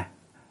die.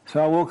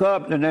 So I woke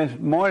up the next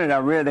morning, I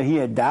read that he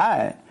had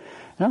died.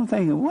 And I'm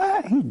thinking,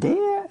 what? He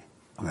dead?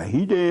 I'm like,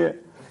 he dead.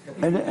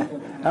 And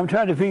I'm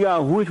trying to figure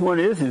out which one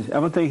is this.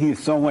 I'm thinking he's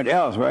someone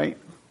else, right?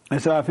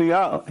 And so I figured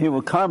out he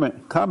was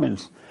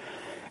Cummings.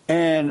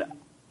 And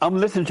I'm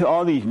listening to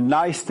all these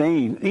nice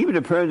things. Even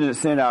the president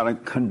sent out a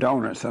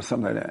condolence or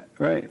something like that,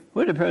 right?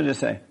 What did the president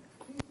say?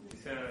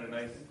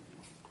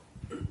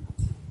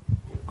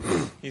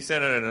 He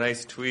sent out a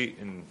nice tweet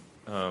and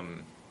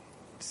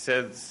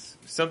says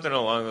something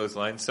along those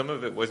lines. Some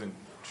of it wasn't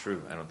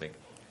true, I don't think.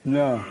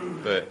 No.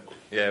 But,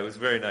 yeah, it was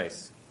very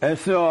nice. And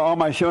so on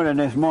my show the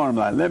next morning,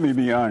 I'm like, let me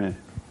be honest.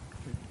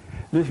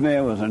 This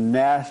man was a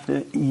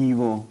nasty,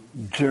 evil,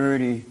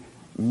 dirty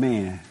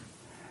man.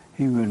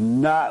 He was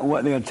not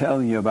what they're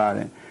telling you about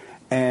it.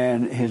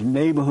 And his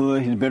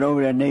neighborhood, he's been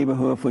over that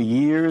neighborhood for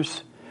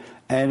years,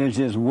 and it's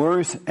just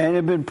worse.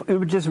 And it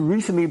was just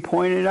recently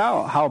pointed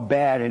out how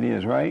bad it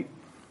is, right?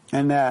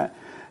 And that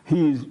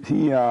he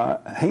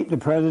hate the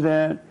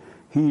president.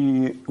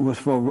 He was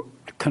for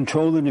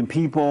controlling the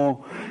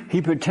people.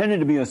 He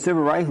pretended to be a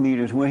civil rights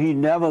leader when he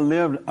never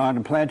lived on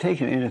a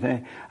plantation or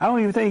anything. I don't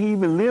even think he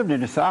even lived in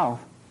the South.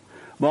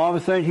 But all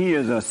of a sudden he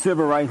is a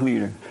civil rights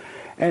leader.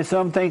 And so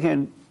I'm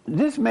thinking,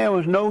 this man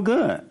was no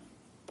good.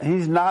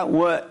 He's not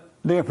what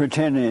they're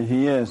pretending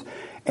he is.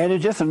 And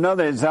it's just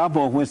another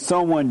example of when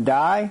someone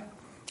die,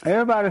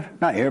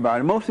 not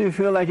everybody, most people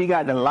feel like you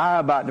got to lie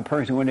about the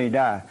person when they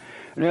die.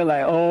 And they're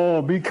like,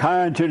 oh, be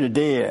kind to the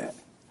dead.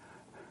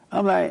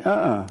 I'm like,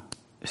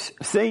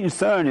 Satan's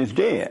son is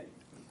dead.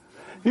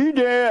 He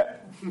dead.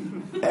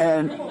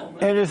 And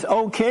it's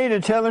okay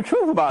to tell the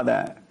truth about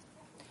that.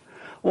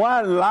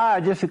 Why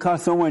lie just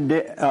because someone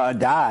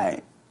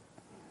died?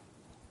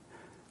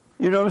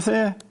 You know what I'm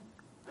saying?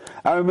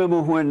 I remember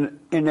when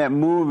in that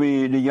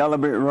movie, The Yellow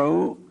Brick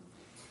Road,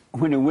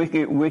 when the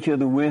Wicked Witch of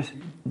the West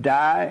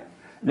died,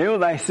 they were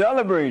like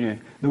celebrating.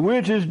 The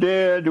witch is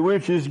dead, the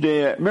witch is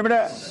dead. Remember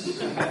that?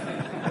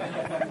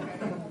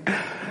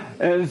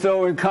 And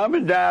so when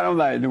Cummings died, I'm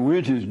like, the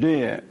witch is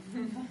dead.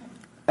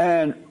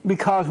 And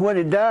because when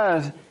it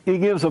does, it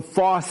gives a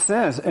false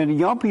sense. And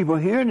young people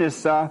hearing this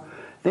stuff,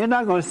 they're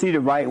not going to see the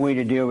right way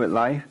to deal with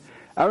life.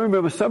 I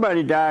remember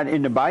somebody died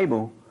in the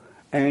Bible,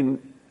 and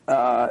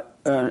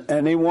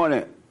they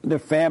wanted the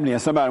family or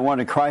somebody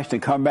wanted Christ to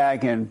come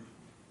back and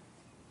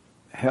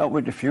help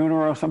with the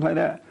funeral or something like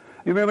that.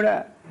 You remember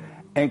that?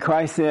 And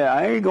Christ said,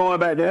 I ain't going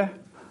back there.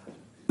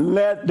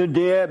 Let the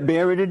dead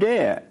bury the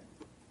dead.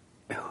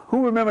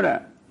 Who remember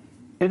that?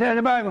 Is that in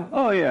the Bible?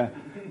 Oh, yeah.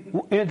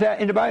 Is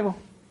that in the Bible?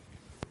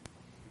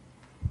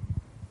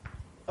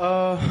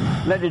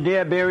 Let the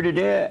dead bury the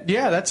dead?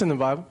 Yeah, that's in the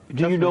Bible.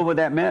 Do you know what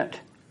that meant?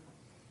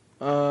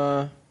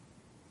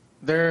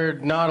 They're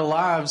not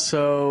alive,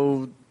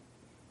 so,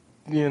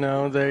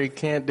 they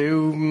can't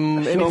do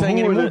anything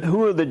anymore.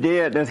 Who are the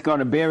dead that's going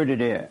to bury the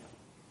dead?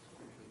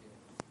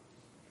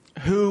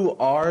 Who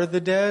are the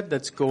dead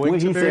that's going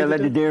to bury the dead? When he said,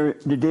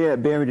 let the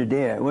dead bury the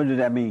dead, what does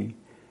that mean?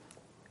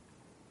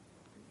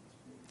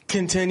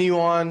 Continue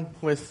on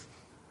with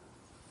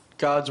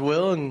God's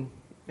will in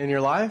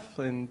your life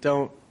and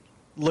don't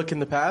look in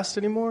the past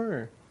anymore?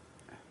 Or?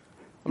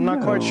 I'm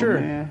not quite sure.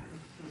 Man.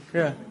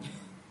 Yeah.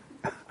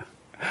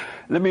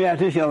 Let me ask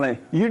this young lady.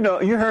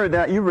 You heard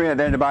that, you read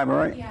that in the Bible,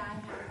 right? Yeah, I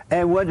have.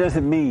 And what does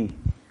it mean?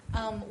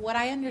 What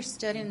I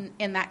understood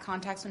in that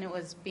context when it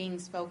was being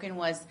spoken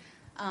was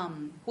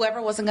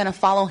whoever wasn't going to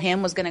follow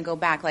him was going to go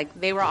back. Like,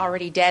 they were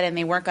already dead and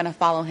they weren't going to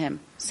follow him.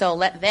 So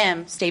let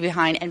them stay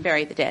behind and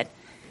bury the dead.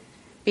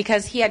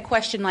 Because he had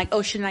questioned, like,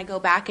 oh, shouldn't I go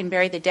back and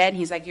bury the dead? And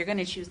he's like, you're going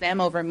to choose them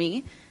over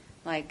me?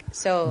 Like,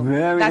 so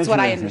that's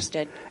what I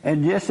understood.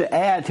 And just to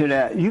add to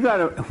that,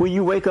 when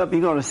you wake up,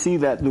 you're going to see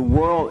that the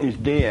world is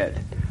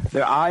dead.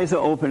 Their eyes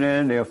are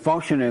opening, they're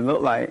functioning,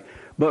 look like,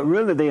 but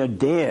really they are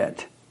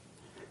dead.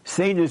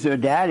 Satan is their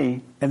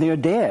daddy, and they are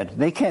dead.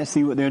 They can't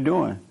see what they're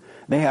doing.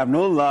 They have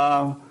no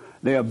love.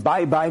 They are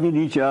biting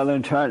each other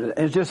and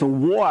it's just a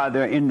war out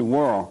there in the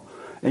world.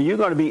 And you're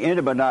going to be in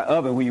it but not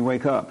of it when you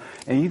wake up.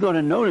 And you're going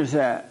to notice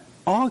that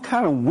all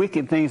kind of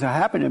wicked things are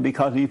happening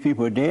because these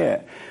people are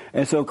dead.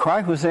 And so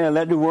Christ was saying,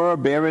 let the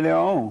world bury their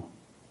own.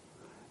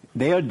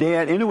 They are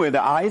dead anyway.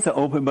 Their eyes are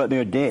open, but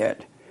they're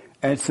dead.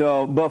 And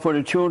so, but for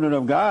the children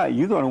of God,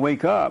 you're going to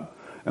wake up.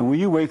 And when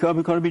you wake up,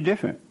 it's going to be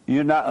different.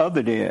 You're not of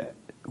the dead.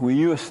 When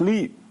you're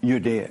asleep, you're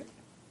dead.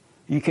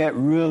 You can't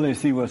really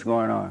see what's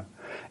going on.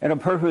 And a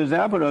perfect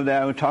example of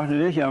that, I was talking to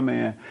this young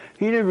man.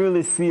 He didn't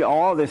really see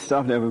all this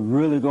stuff that was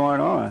really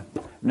going on.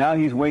 Now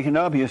he's waking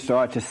up, he'll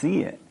start to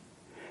see it.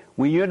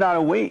 When you're not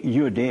awake,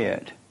 you're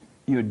dead.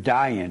 You're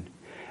dying.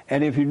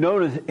 And if you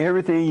notice,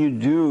 everything you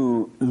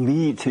do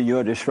leads to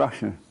your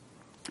destruction.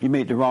 You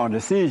make the wrong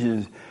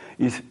decisions.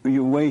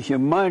 You waste your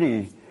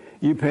money.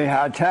 You pay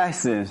high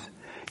taxes.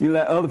 You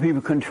let other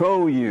people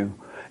control you.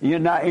 You're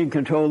not in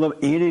control of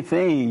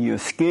anything. You're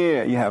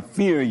scared. You have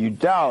fear. You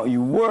doubt.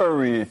 You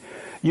worry.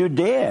 You're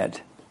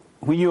dead.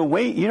 When you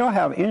awake, you don't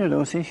have any of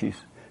those issues.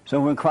 So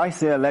when Christ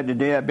said, let the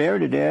dead bury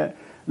the dead,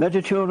 let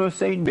the children of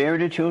Satan bury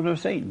the children of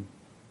Satan.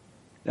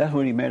 That's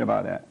what he meant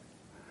about that.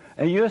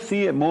 And you'll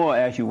see it more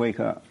as you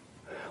wake up.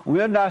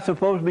 We're not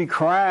supposed to be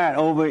crying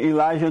over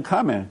Elijah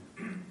coming.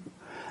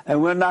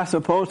 And we're not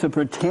supposed to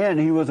pretend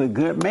he was a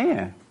good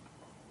man.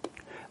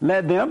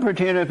 Let them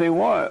pretend if they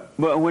want.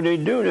 But when they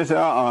do, they say,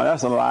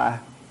 that's a lie.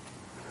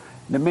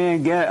 The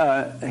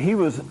man, he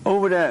was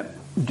over that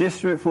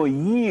district for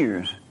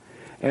years.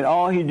 And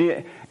all he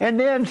did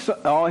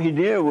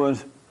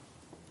was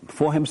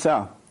for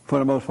himself, for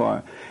the most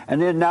part.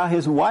 And then now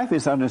his wife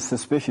is under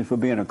suspicion for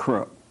being a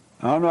crook.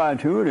 I don't know how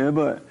true it is,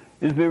 but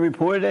it's been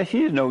reported that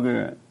she is no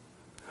good.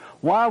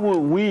 Why would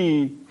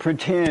we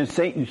pretend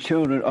Satan's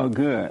children are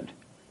good?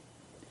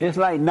 It's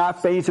like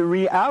not facing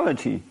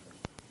reality.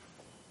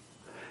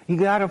 You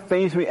got to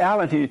face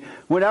reality.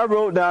 When I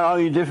wrote down all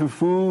these different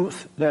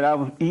foods that I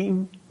was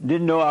eating,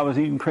 didn't know I was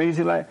eating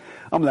crazy like,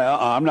 I'm like,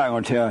 I'm not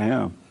going to tell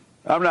him.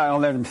 I'm not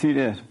going to let him see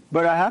this.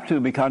 But I have to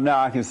because now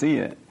I can see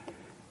it.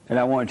 And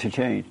I want it to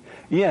change.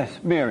 Yes,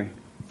 Mary.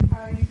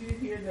 You did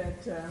hear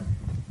that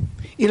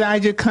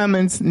Elijah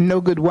Cummings' no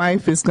good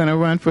wife is going to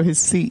run for his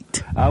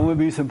seat. I would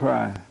be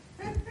surprised.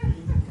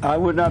 I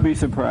would not be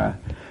surprised.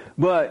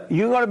 But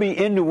you're going to be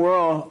in the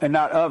world and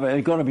not of it.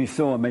 It's going to be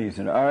so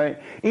amazing, all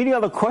right? Any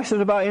other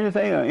questions about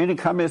anything or any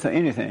comments or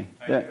anything?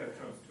 I do have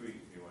Trump's tweet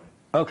if you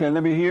want. Okay,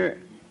 let me hear it.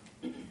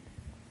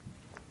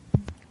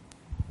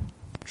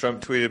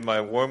 Trump tweeted,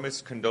 "My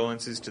warmest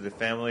condolences to the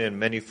family and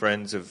many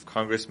friends of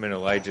Congressman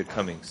Elijah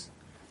Cummings.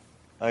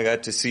 I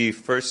got to see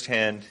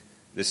firsthand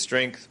the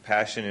strength,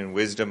 passion, and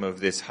wisdom of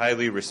this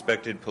highly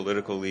respected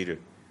political leader.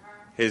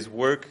 His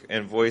work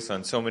and voice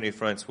on so many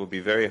fronts will be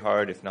very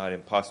hard, if not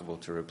impossible,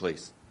 to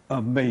replace."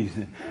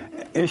 Amazing.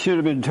 It should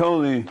have been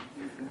totally,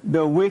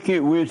 the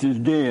wicked witch is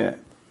dead.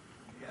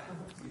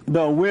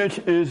 The witch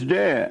is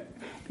dead.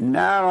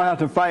 Now I don't have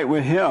to fight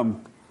with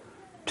him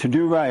to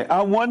do right.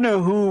 I wonder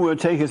who will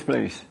take his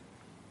place.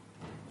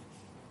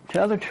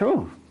 Tell the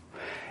truth.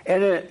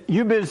 And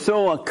you've been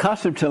so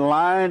accustomed to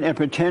lying and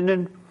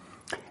pretending,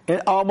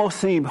 it almost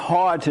seemed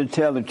hard to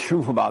tell the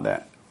truth about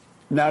that,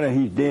 now that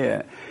he's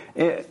dead.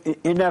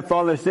 In that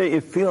Father's Day,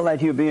 it feels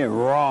like you're being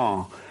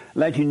wrong.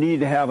 like you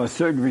need to have a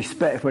certain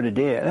respect for the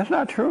dead. That's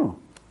not true.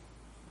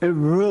 It's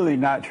really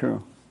not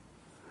true.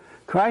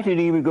 Christ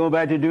didn't even go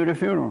back to do the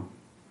funeral.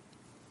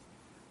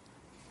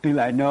 He's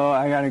like, no,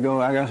 I got to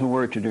go. I got some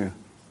work to do.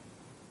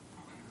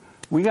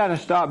 We got to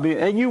stop being,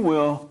 and you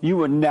will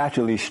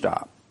naturally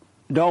stop.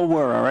 Don't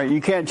worry, all right?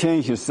 You can't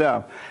change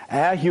yourself.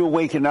 As you're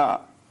waking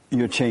up,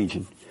 you're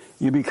changing.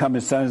 You're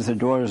becoming sons and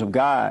daughters of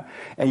God,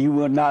 and you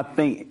will not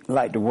think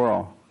like the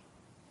world.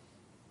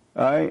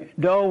 All right?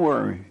 Don't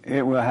worry.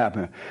 It will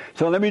happen.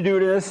 So let me do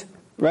this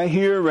right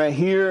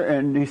here,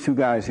 and these two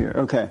guys here.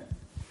 Okay.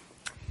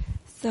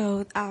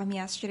 So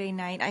yesterday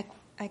night,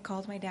 I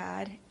called my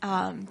dad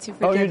to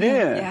forgive Oh, you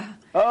did? him. Yeah.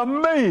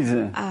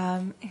 Amazing.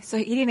 So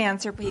he didn't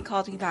answer, but he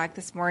called me back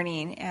this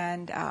morning,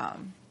 and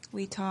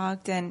we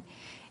talked, and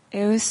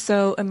it was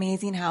so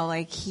amazing how,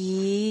 like,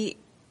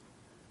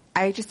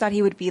 I just thought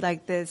he would be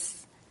like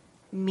this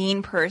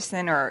mean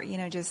person, or, you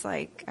know, just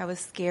like, I was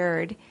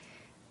scared.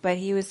 But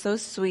he was so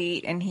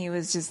sweet, and he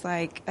was just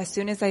like, as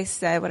soon as I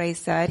said what I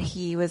said,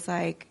 he was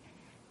like,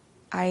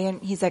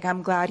 he's like,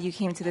 I'm glad you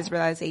came to this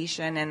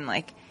realization, and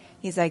like,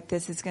 he's like,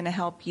 this is going to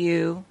help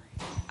you,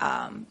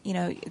 you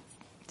know,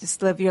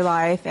 just live your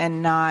life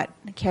and not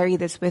carry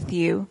this with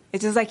you.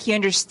 It's just like he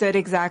understood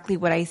exactly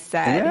what I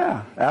said.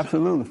 Yeah,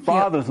 absolutely.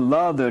 Fathers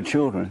love their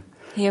children.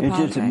 He it's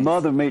apologized. just the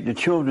mother make the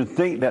children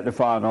think that the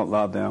father don't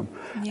love them.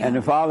 Yeah. And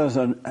the fathers,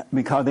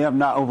 because they have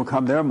not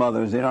overcome their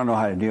mothers, they don't know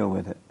how to deal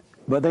with it.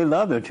 But they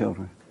love their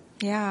children.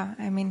 Yeah,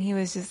 I mean, he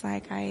was just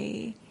like,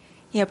 he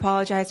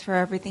apologized for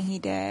everything he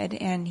did,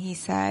 and he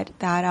said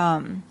that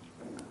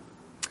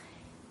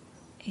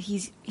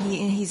he's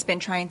been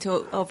trying to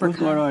overcome. What's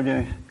going on,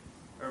 James?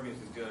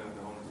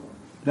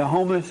 The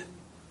homeless?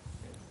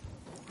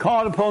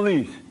 Call the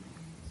police.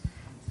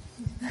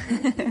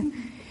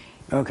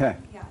 Okay.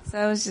 Yeah, so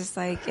it was just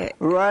like it.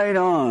 Right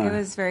on. It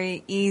was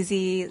very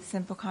easy,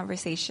 simple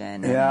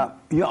conversation. Yeah,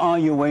 you're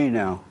on your way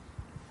now.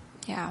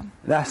 Yeah.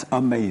 That's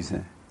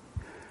amazing.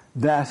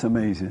 That's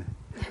amazing.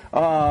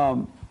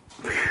 You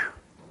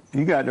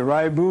got the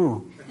right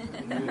boo.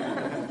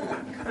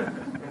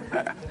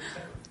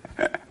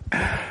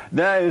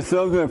 That is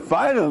so good.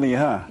 Finally,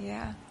 huh?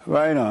 Yeah.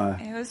 Right on.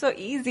 It was so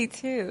easy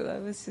too.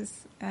 It was just,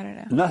 I don't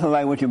know. Nothing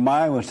like what your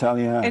mind was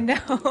telling you, huh? I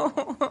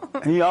know.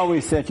 He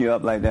always set you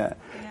up like that.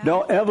 Yeah.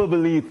 Don't ever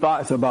believe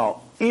thoughts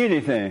about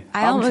anything.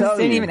 I almost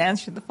didn't even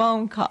answer the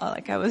phone call.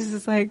 Like, I was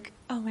just like,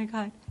 oh my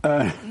God.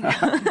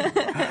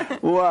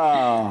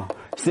 Wow.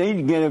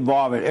 Satan get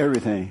involved in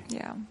everything.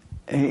 Yeah.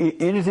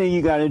 Anything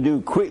you got to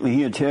do quickly,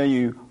 he'll tell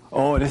you,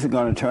 oh, this is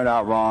going to turn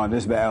out wrong,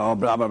 this bad, oh,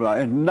 blah, blah, blah.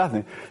 It's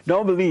nothing.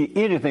 Don't believe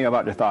anything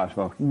about the thoughts,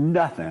 folks.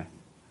 Nothing.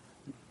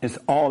 It's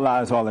all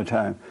lies all the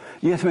time.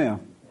 Yes, ma'am.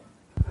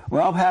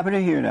 Well, I'm happy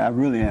to hear that. I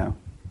really am.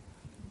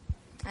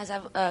 I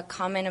have a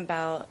comment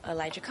about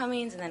Elijah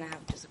Cummings, and then I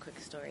have just a quick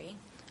story.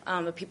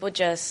 But people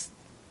just,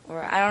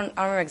 or I don't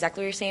remember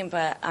exactly what you're saying,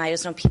 but I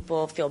just know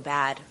people feel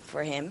bad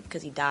for him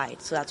because he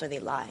died, so that's why they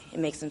lie. It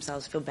makes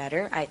themselves feel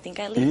better, I think,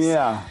 at least.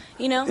 Yeah.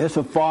 You know? It's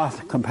a false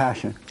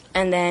compassion.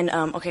 And then,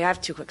 okay, I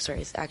have two quick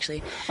stories,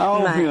 actually. I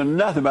don't feel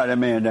nothing about that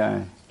man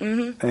dying.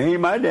 Mm-hmm. He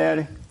ain't my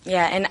daddy.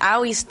 Yeah, and I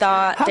always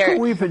thought... How can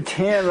we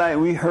pretend like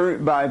we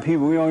hurt by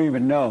people we don't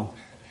even know?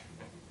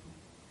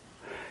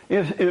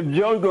 If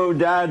JoJo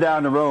died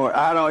down the road,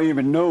 I don't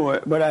even know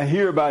it, but I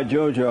hear about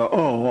JoJo,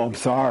 oh, I'm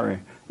sorry.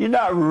 You're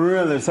not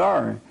really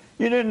sorry.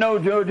 You didn't know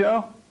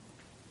JoJo?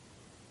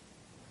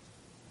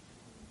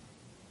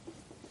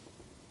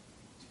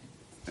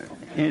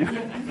 You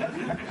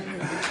know?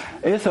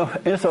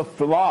 It's a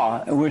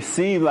flaw. It would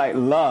seem like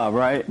love,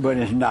 right? But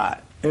it's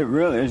not. It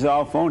really is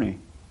all phony.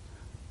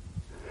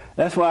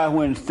 That's why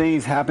when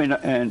things happen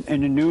in the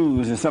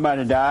news and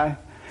somebody die,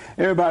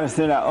 everybody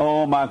said,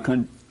 "Oh,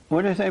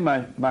 what do they say?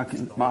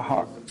 My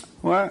heart.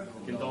 What?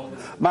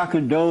 My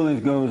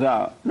condolence goes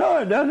out." No,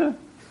 it doesn't.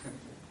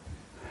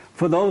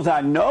 For those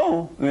I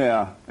know,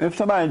 yeah. If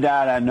somebody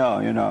died, I know.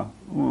 You know.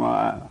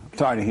 I'm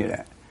sorry to hear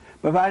that.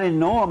 But if I didn't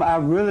know him,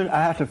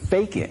 I have to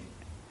fake it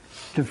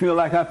to feel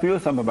like I feel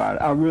something about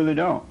it. I really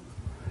don't.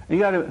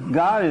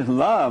 God is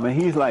love,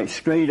 and He's like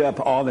straight up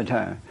all the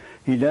time.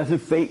 He doesn't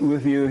fake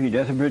with you. He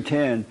doesn't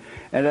pretend.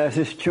 And as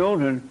His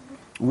children,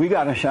 we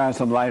got to shine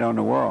some light on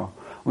the world.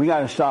 We got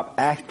to stop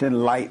acting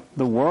like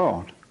the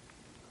world.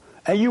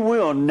 And you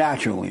will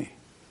naturally.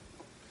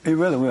 You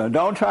really will.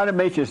 Don't try to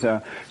make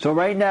yourself. So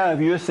right now, if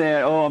you're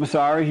saying, oh, I'm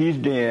sorry, he's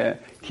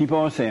dead, keep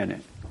on saying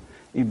it.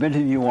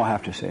 Eventually you won't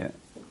have to say it.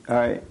 All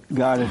right?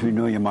 God is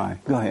renewing your mind.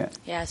 Go ahead.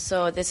 Yeah,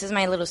 so this is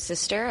my little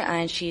sister,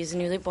 and she's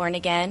newly born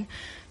again.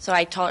 So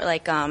I told,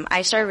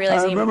 I started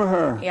realizing... I remember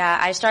her. Yeah,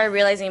 I started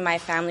realizing my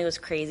family was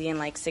crazy in,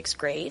 6th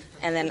grade.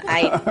 And then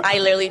I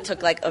literally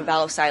took, a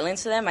vow of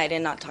silence to them. I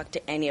did not talk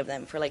to any of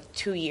them for,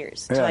 2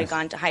 years until I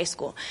got into high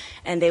school.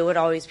 And they would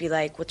always be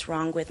like, what's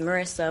wrong with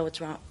Marissa?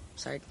 What's wrong...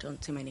 Sorry,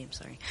 don't say my name,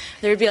 sorry.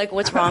 They would be like,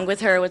 what's wrong with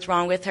her? What's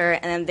wrong with her?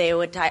 And then they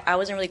would... I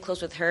wasn't really close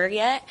with her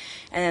yet.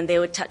 And then they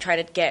would try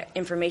to get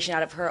information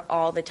out of her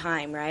all the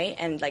time, right?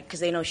 And, because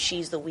they know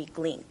she's the weak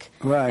link.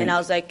 Right. And I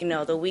was like,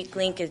 the weak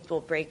link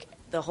will break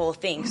the whole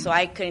thing. So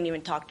I couldn't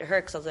even talk to her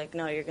because I was like,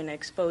 no, you're going to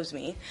expose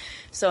me.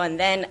 So, and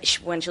then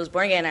when she was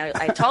born again,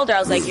 I told her, I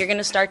was like, you're going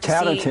to start to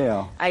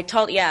Tattletale. see. I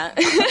told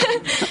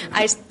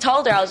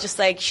her, I was just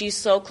like, she's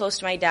so close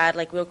to my dad,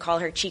 like we'll call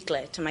her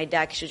Chicle to my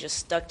dad because she was just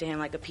stuck to him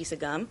like a piece of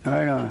gum.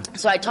 I know.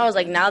 So I told her, I was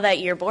like, now that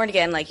you're born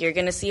again, like you're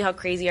going to see how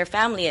crazy our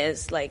family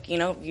is. Like, you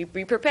know, you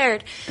be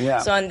prepared. Yeah.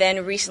 So, and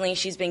then recently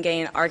she's been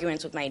getting in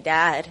arguments with my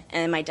dad.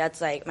 And my dad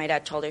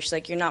told her, she's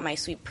like, you're not my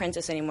sweet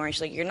princess anymore. And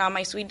she's like, you're not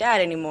my sweet dad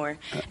anymore.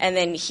 And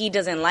then he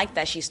doesn't like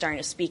that she's starting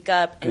to speak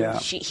up, and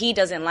he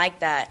doesn't like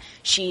that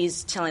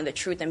she's telling the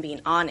truth and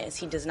being honest.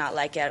 He does not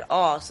like it at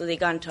all. So they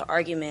got into an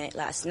argument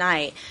last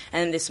night,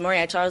 and this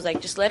morning I told her, I was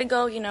like, just let it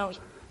go, you know.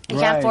 You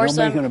can't force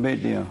don't him. make it a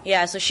big deal.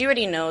 Yeah, so she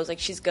already knows, like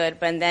she's good.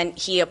 But then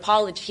he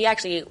apologized. He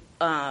actually,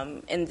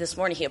 and this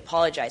morning he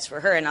apologized for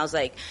her, and I was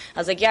like,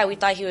 yeah, we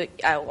thought he would.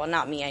 Well,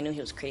 not me. I knew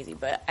he was crazy,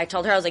 but I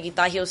told her, I was like, you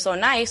thought he was so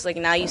nice. Like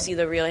now you see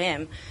the real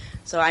him.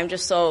 So I'm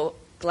just so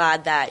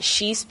glad that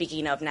she's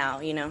speaking up now,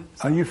 you know.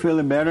 So. Are you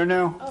feeling better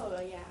now? Oh,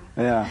 yeah.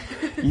 Yeah.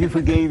 You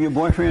forgave your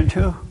boyfriend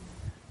too?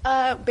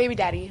 Baby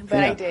daddy,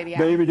 but I did, yeah.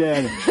 Baby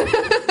daddy.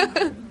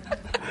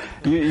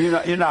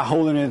 You're not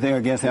holding anything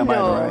against him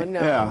either, right? No.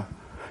 Yeah.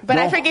 But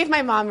I forgave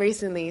my mom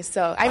recently.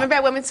 So I remember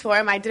at Women's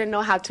Forum, I didn't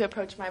know how to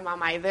approach my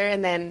mom either.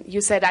 And then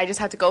you said I just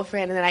had to go for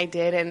it, and then I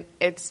did. And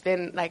it's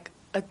been like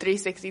a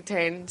 360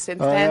 turn since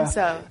then.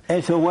 So.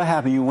 And so what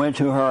happened? You went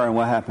to her, and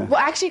what happened? Well,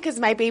 actually, because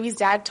my baby's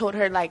dad told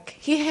her, like,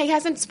 he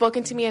hasn't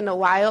spoken to me in a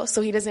while,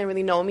 so he doesn't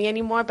really know me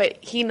anymore, but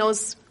he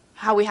knows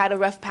how we had a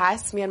rough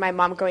past, me and my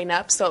mom growing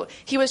up. So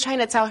he was trying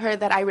to tell her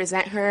that I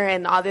resent her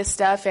and all this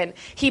stuff, and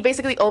he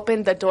basically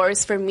opened the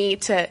doors for me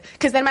to,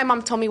 because then my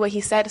mom told me what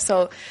he said,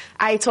 so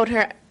I told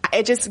her,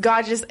 it just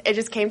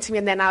came to me,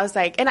 and then I was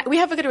like, and we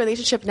have a good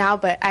relationship now,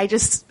 but I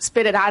just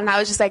spit it out, and I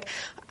was just like,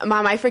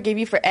 Mom, I forgive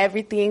you for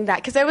everything that,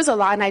 because there was a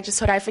lot, and I just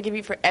told her I forgive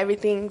you for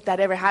everything that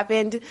ever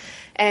happened,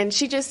 and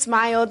she just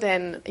smiled,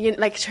 and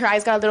like her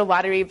eyes got a little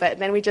watery, but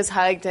then we just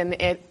hugged,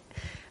 and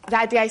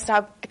that day I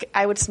stopped.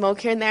 I would smoke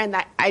here and there, and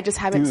that I just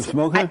haven't. You were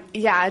smoking?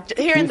 Yeah,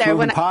 here and there.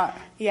 Pot?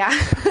 Yeah.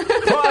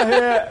 Pot.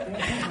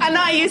 I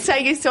know. I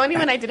used to only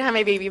when I didn't have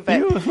my baby, but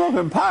you were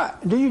smoking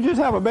pot. Did you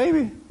just have a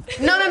baby?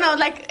 No.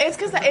 Like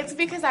it's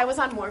because I was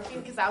on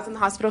morphine because I was in the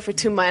hospital for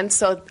 2 months.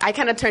 So I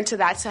kind of turned to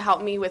that to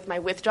help me with my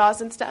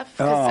withdrawals and stuff.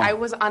 Because I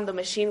was on the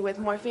machine with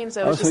morphine,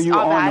 so it was just all bad. So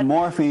you were on the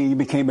morphine, you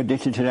became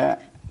addicted to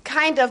that?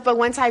 Kind of, but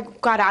once I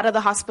got out of the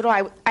hospital,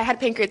 I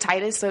had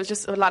pancreatitis, so it was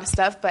just a lot of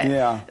stuff. But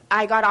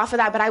I got off of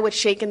that, but I would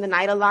shake in the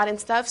night a lot and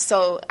stuff.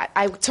 So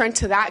I turned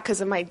to that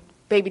because of my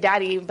baby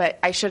daddy, but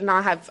I should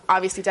not have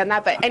obviously done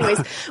that. But anyways,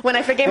 when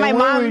I forgave my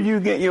mom... Where did you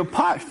get your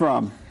pot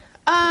from?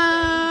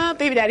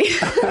 Baby daddy.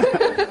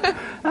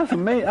 That's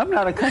amazing. I'm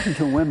not accustomed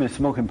to women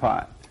smoking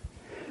pot.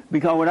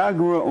 Because when I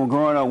grew up,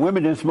 growing up,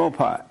 women didn't smoke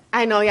pot.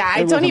 I know, yeah.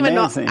 I don't even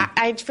know.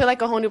 I feel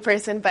like a whole new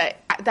person, but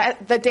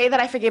the day that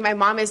I forgave my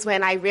mom is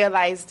when I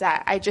realized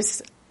that I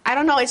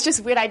don't know, it's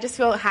just weird. I just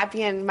feel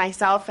happy in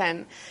myself,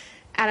 and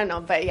I don't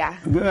know, but yeah.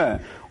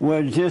 Good.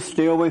 Well, just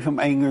stay away from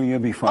anger, you'll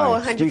be fine.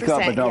 Oh, 100%. Speak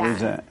up, but don't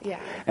resent. Yeah.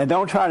 And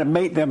don't try to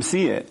make them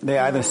see it. They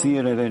either see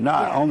it or they're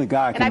not. Yeah. Only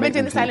God can And I've been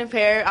doing the the silent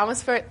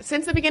prayer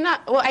since the beginning.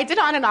 Well, I did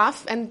on and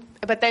off,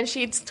 but then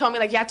she told me,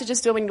 like, you have to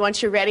just do it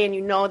once you're ready and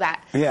you know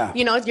that. Yeah.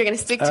 You know, you're going to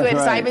stick to That's it.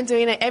 right. So I've been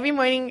doing it every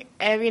morning,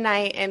 every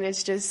night, and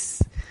it's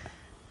just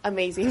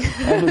amazing.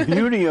 And the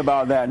beauty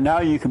about that,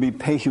 now you can be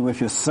patient with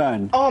your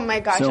son. Oh my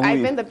gosh,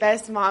 I've been the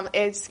best mom.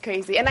 It's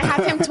crazy. And I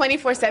have him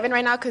 24/7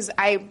 right now because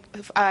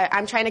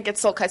I'm trying to get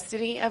sole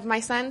custody of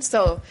my son.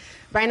 So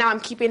right now I'm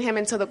keeping him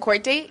until the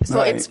court date. So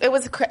Right.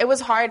 it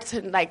was hard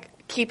to like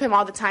keep him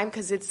all the time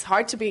because it's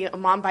hard to be a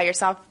mom by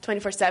yourself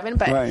 24/7.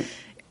 But Right.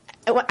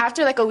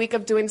 after like a week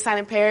of doing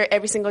silent prayer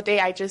every single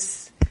day,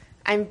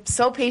 I'm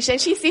so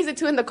patient. She sees it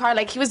too in the car.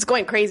 Like he was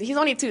going crazy. He's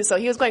only 2, so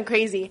he was going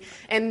crazy.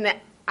 And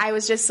I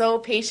was just so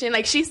patient.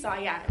 Like she saw,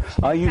 yeah.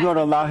 Are you going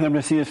to allow him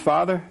to see his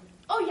father?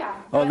 Oh yeah.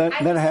 Oh, then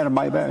I had a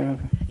mic back.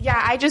 Yeah,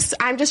 I'm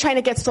just trying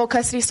to get sole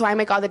custody so I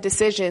make all the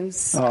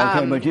decisions. Oh,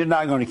 okay, but you're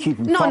not going to keep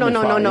him No. from his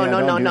father. Yeah,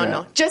 don't do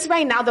that. Just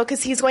right now though,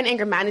 because he's going to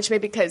anger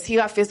management because he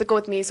got physical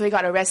with me, so he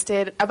got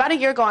arrested about a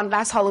year ago on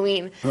last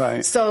Halloween.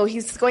 Right. So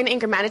he's going to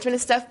anger management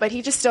and stuff, but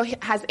he just still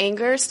has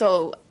anger.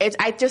 So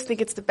I just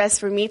think it's the best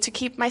for me to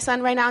keep my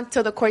son right now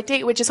until the court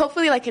date, which is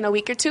hopefully like in a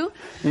week or 2.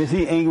 Is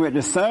he angry at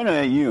the son or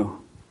at you?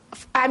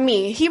 At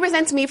me. He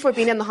resents me for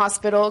being in the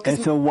hospital. And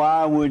so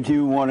why would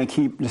you want to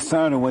keep the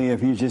son away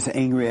if he's just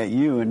angry at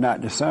you and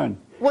not the son?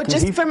 Well,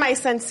 just for my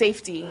son's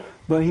safety.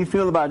 But he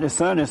feel about the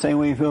son the same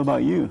way he feel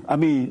about you. I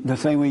mean, the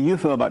same way you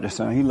feel about the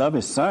son. He love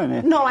his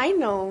son. No, I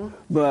know.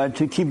 But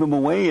to keep him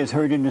away is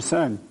hurting the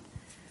son.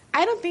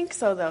 I don't think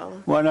so,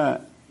 though. Why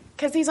not?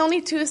 Because he's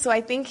only 2, so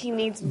I think he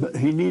needs... But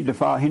he need the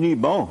father. He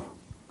need both,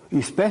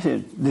 especially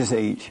at this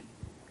age.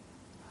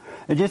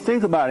 And just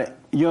think about it.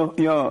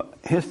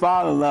 His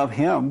father loved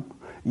him.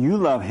 You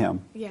love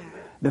him. Yeah.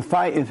 The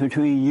fight is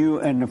between you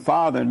and the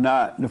Father,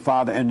 not the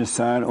Father and the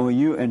Son, or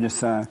you and the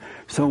Son.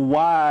 So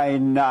why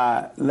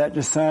not let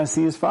the Son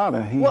see his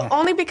Father?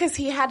 Only because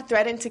he had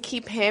threatened to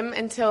keep him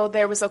until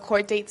there was a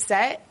court date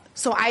set.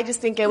 So I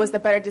just think it was the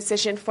better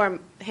decision for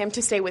him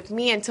to stay with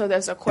me until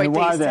there's a court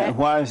date set.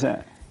 Why is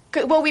that?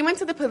 Well, we went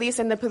to the police,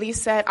 and the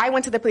police said, I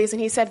went to the police,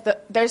 and he said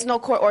there's no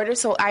court order,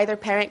 so either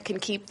parent can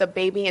keep the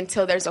baby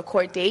until there's a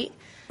court date.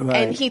 Right.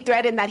 And he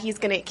threatened that he's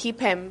going to keep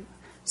him.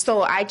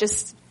 So I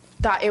just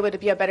thought it would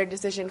be a better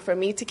decision for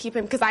me to keep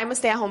him, because I'm a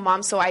stay-at-home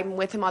mom, so I'm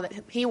with him all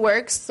the. He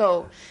works,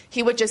 so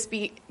he would just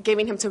be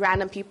giving him to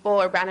random people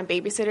or random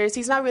babysitters.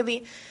 He's not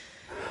really.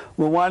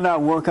 Well, why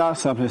not work out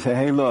something and say,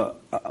 hey,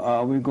 look,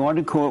 we're going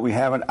to court, we're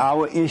having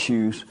our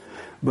issues,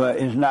 but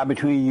it's not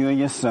between you and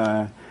your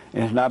son.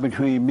 It's not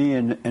between me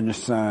and the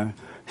son.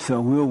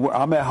 So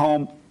I'm at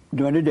home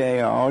during the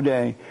day, all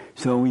day,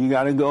 so when you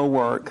got to go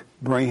work,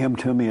 bring him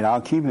to me, and I'll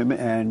keep him,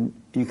 and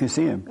you can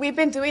see him. We've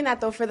been doing that,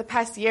 though, for the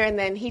past year, and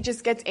then he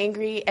just gets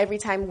angry every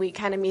time we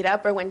kind of meet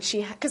up, or when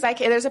because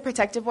there's a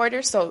protective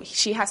order, so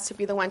she has to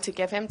be the one to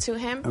give him to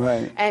him.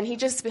 Right. And he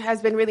just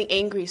has been really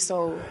angry,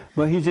 so.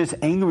 But he's just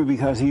angry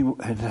because he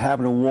is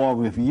having a war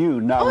with you,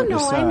 not with the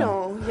son. I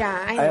know.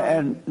 Yeah, I know.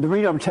 And the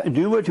reason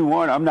do what you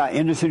want. I'm not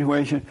in the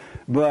situation,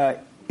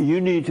 but you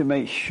need to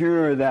make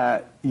sure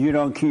that you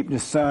don't keep the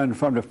son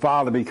from the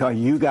father because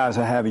you guys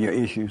are having your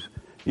issues.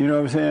 You know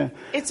what I'm saying?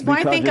 It's more,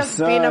 I think, of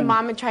being a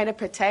mom and trying to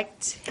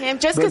protect him.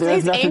 Just because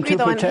he's angry, though. There's nothing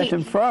to protect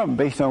him from,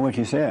 based on what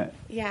you said.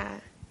 Yeah.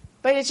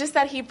 But it's just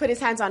that he put his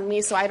hands on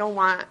me, so I don't.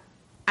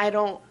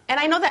 And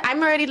I know that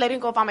I'm already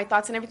letting go of all my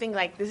thoughts and everything.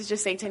 Like, this is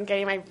just Satan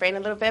getting my brain a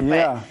little bit.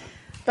 Yeah.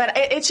 But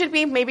it should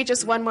be maybe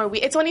just one more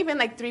week. It's only been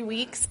like 3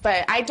 weeks,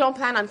 but I don't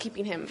plan on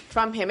keeping him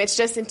from him. It's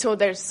just until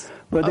there's.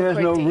 But there's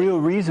no real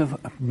reason,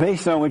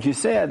 based on what you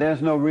said,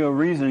 there's no real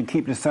reason to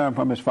keep the son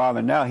from his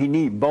father now. He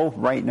needs both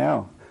right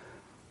now.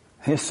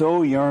 His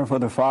soul yearns for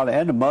the father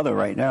and the mother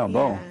right now,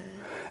 both.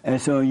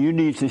 And so you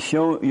need to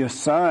show your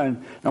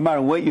son, no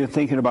matter what you're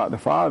thinking about the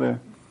father,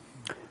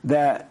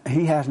 that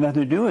he has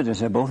nothing to do with this,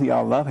 that both of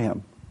y'all love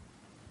him.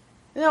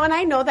 No, and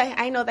I know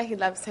that he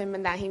loves him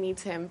and that he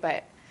needs him,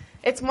 but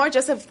it's more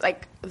just of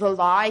like the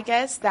law, I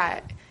guess,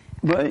 that.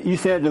 But you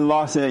said the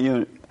law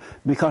said,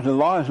 because the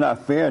law is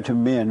not fair to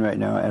men right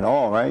now at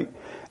all, right?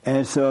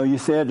 And so you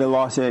said the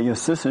law said your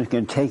sisters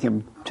can take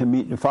him to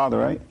meet the father,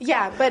 right?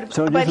 Yeah, but.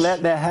 So just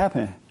let that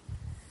happen.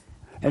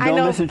 And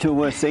don't listen to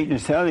what Satan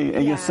is telling you.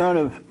 And your son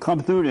will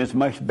come through this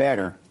much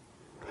better.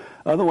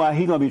 Otherwise,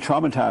 he's going to be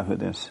traumatized with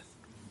this.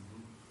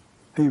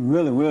 He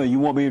really will. You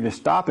won't be able to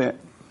stop it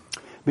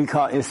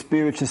because it's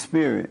spirit to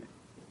spirit.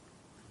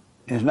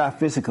 It's not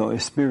physical,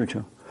 it's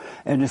spiritual.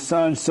 And the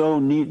son's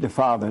soul needs the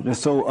father, the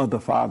soul of the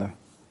father.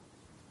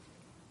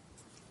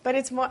 But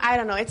it's more, I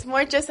don't know, it's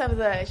more just of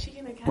the...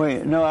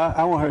 Wait, no,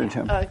 I want her to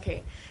tell me.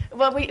 Okay.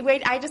 Well,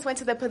 wait, I just went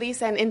to the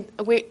police and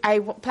I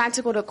plan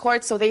to go to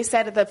court, so they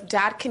said the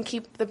dad can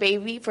keep the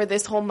baby for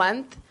this whole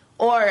month,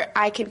 or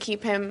I can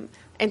keep him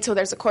until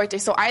there's a court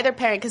date. So either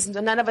parent, because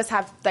none of us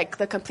have like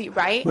the complete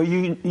right. Well,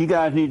 you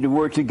guys need to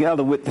work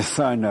together with the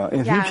son, though.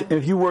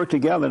 If you work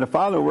together, the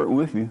father will work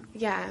with you.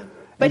 Yeah.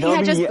 But he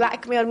had just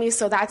blackmailed me,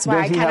 so that's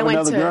why I kind of went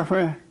to... Does he have another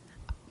girlfriend?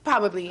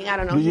 Probably. I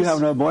don't know. Do you have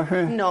another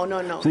boyfriend?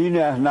 No. So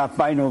you're not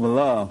fighting over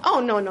love? Oh,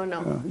 no.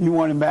 You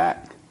want him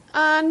back?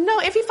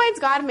 No. If he finds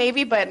God,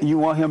 maybe, but... You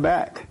want him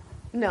back?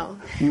 No.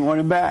 You want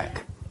him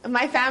back?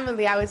 My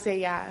family, I would say,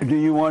 yeah. Do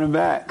you want him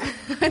back?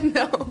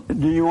 No.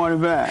 Do you want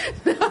him back?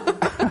 No.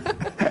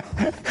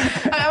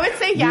 I would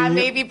say yeah,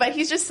 maybe, but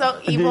he's just so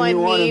evil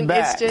and mean.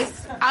 It's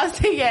just... I'll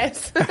say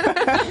yes.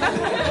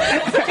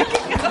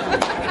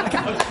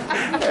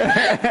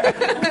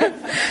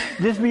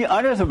 Just be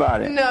honest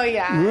about it. No,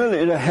 yeah. Really,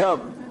 it'll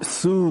help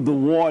soothe the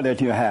war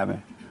that you're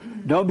having.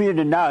 Don't be in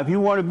denial. If you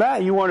want it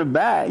back, you want it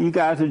back. You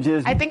guys are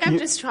just... I think I'm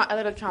just a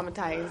little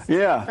traumatized.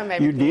 Yeah. From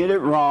everything. You did it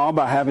wrong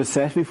by having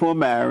sex before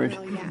marriage.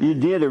 Oh, yeah. You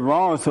did it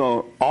wrong,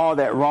 so all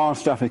that wrong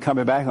stuff is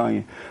coming back on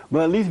you.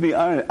 But at least be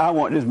honest, I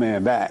want this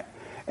man back.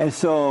 And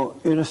so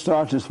it'll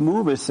start to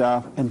smooth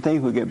itself and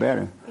things will get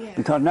better. Yeah.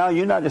 Because now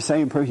you're not the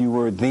same person you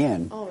were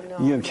then. Oh, no.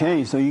 You have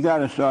changed, so you got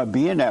to start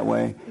being that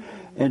way. Mm-hmm.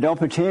 And don't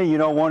pretend you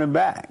don't want him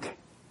back.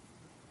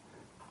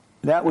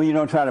 That way you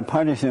don't try to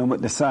punish him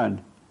with the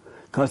son.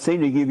 Because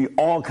Satan will give you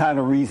all kind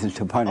of reasons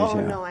to punish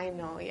him. Oh, no, I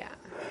know, yeah.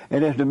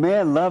 And if the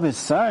man loves his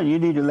son, you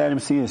need to let him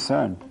see his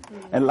son.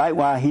 Mm-hmm. And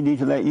likewise, he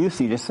needs to let you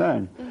see the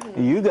son. Mm-hmm.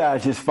 And you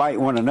guys just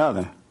fight one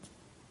another.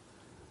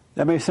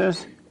 That makes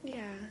sense?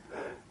 Yeah.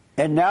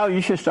 And now you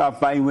should start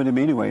fighting with him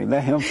anyway.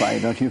 Let him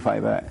fight, don't you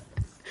fight back.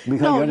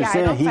 Because you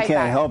understand he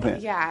can't help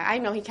it. Yeah, I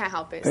know he can't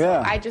help it.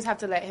 So I just have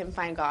to let him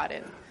find God.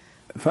 And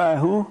find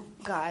who?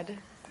 God.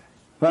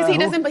 Because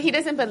he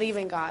doesn't believe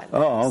in God.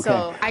 Oh,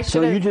 okay.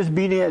 So you just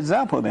be the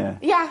example then.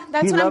 Yeah,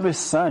 that's what he loves his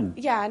son.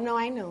 Yeah, no,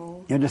 I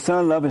know. And the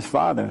son loves his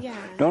father. Yeah.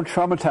 Don't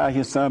traumatize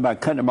your son by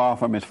cutting him off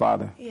from his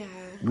father. Yeah.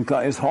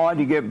 Because it's hard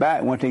to get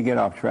back once they get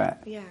off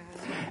track. Yeah.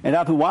 And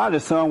after a while, the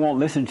son won't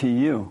listen to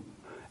you.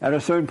 At a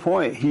certain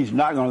point, he's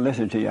not going to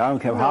listen to you. I don't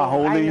care how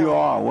holy you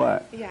are or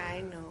what. Yeah, I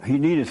know. He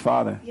needs his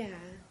father. Yeah.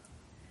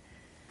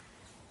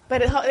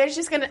 But there's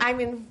just gonna. I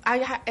mean,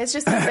 it's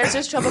just there's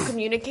just trouble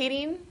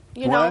communicating.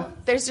 You know,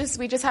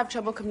 we just have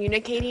trouble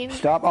communicating.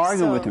 Stop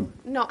arguing with him.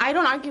 No, I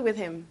don't argue with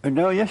him.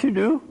 No, yes you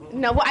do.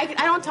 No, well, I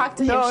don't talk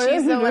to him. No,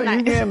 She's the one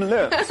you give him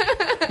lips.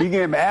 You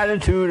give him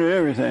attitude and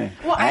everything.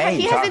 Well,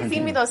 he hasn't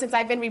seen me though since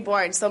I've been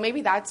reborn, so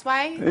maybe that's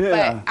why.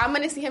 Yeah. But I'm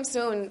gonna see him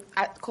soon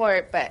at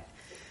court. But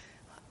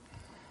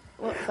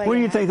what do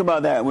you think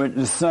about that with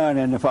the son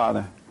and the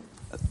father?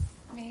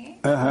 Me?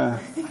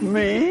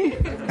 Me?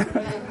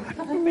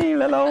 Me,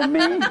 little old me.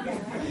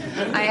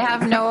 I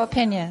have no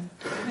opinion.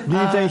 Do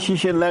you think she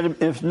should let him?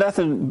 If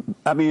nothing,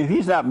 I mean, if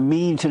he's not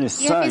mean to the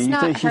son, you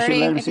think she should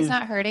let him? If he's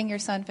not hurting your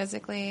son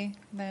physically,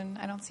 then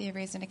I don't see a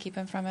reason to keep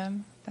him from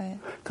him. But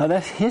because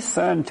that's his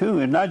son too,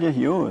 and not just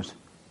yours.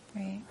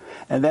 Right.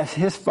 And that's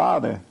his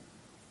father.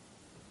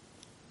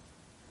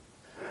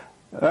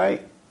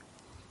 Right.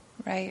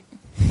 Right.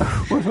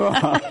 What's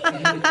wrong?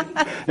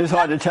 It's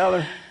hard to tell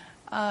her.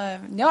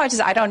 No,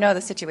 I don't know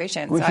the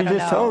situation. Well, so she I don't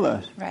just know. told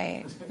us.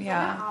 Right.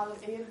 Yeah.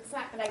 It's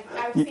not like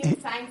I've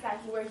seen signs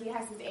that where he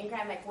has his anger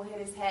and like will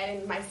hit his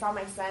head, and I saw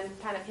my son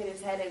kind of hit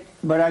his head. And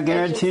but I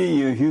guarantee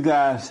you, if you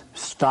guys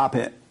stop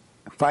it,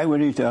 fight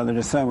with each other,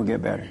 the son will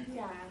get better.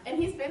 Yeah, and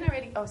he's been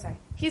already. Oh, sorry.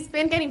 He's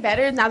been getting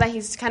better now that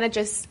he's kind of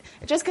just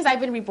because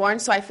I've been reborn,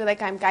 so I feel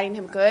like I'm guiding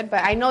him good.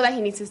 But I know that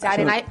he needs his dad,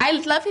 and I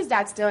love his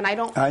dad still, and I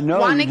don't. I know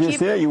want you to just keep.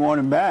 said you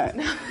want him back.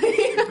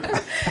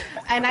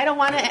 And I don't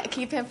want to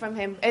keep him from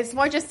him. It's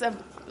more just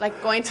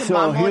like going to so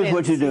mom. So here's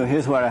what you do.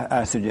 Here's what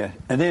I suggest,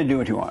 and then do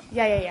what you want.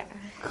 Yeah.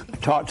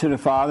 Talk to the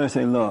father.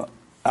 Say, look,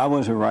 I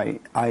wasn't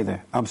right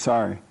either. I'm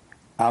sorry.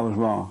 I was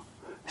wrong.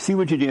 See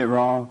what you did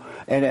wrong,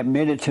 and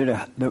admit it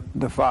to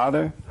the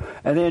father,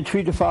 and then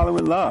treat the father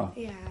with love.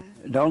 Yeah.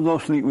 Don't go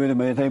sleep with him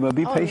or anything, but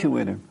be patient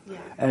with him,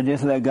 and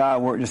just let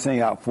God work this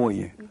thing out for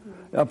you.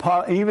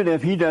 Mm-hmm. Even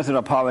if he doesn't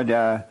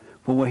apologize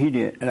for what he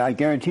did, and I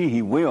guarantee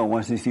he will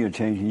once he sees a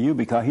change in you,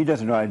 because he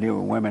doesn't know how to deal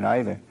with women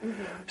either.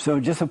 Mm-hmm.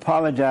 So just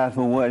apologize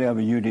for whatever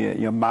you did.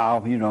 Your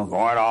mouth, going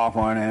off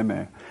on him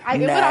and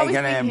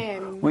nagging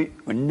him.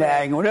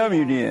 Nagging, whatever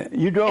you did.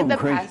 You drove him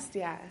crazy. Past,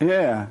 yeah.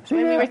 Yeah. See,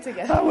 when we were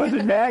together. I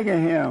wasn't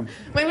nagging him.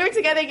 When we were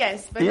together,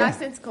 yes, but not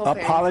since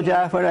co-parenting.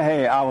 Apologize for the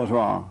hey, I was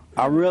wrong.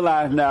 I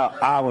realize now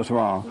I was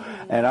wrong.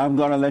 Mm-hmm. And I'm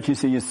going to let you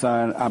see your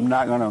son. I'm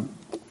not going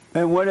to,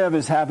 and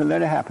whatever's happened,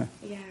 let it happen.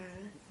 Yeah.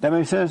 That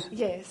makes sense?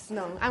 Yes.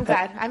 No, I'm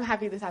glad. I'm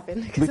happy this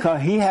happened.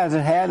 Because he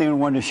hasn't had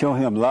anyone to show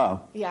him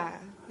love. Yeah.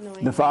 No,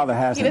 the father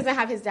hasn't. He doesn't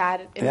have his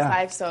dad in his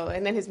life,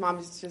 and then his mom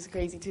is just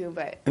crazy too,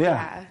 but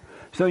yeah.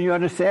 So you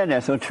understand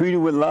that, so treat it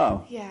with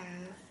love. Yeah.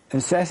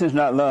 And sex is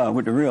not love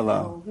with the real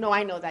love. No,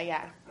 I know that,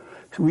 yeah.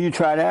 So will you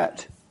try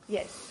that?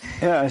 Yes.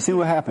 Yeah, see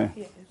what happens.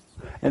 Yes.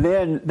 And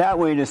then that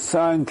way the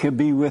son can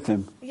be with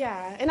him.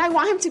 Yeah, and I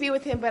want him to be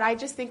with him, but I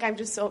just think I'm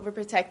just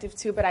overprotective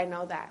too, but I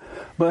know that.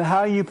 But how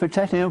are you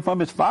protecting him from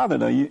his father,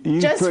 though? You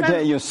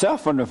protect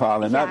yourself from the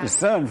father, not the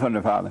son from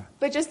the father.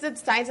 But just the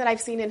signs that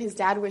I've seen in his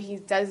dad where he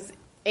does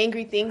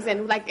angry things,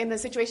 and like in the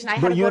situation I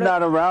had. But you're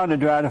not around to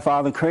drive the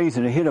father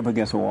crazy to hit up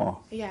against a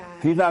wall. Yeah.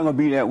 He's not going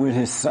to be there with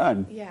his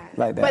son. Yeah.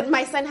 Like that. But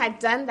my son had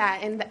done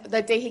that, and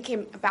the day he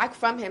came back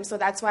from him, so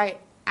that's why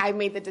I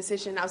made the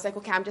decision. I was like,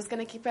 okay, I'm just going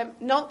to keep him.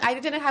 No, I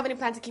didn't have any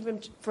plan to keep him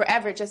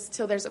forever, just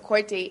till there's a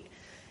court date.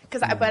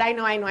 But I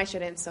know I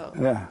shouldn't. So.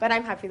 Yeah. But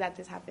I'm happy that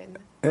this happened.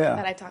 Yeah.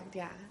 That I talked.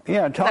 Yeah.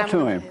 Yeah, talk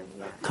to him.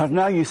 Because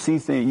now you see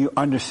things, you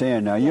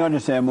understand now. You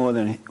understand more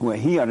than what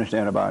he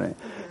understands about it.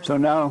 Mm-hmm. So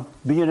now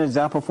be an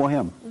example for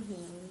him.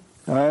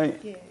 Mm-hmm. All right?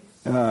 Yes.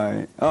 All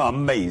right. Oh,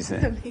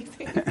 amazing.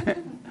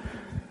 Amazing.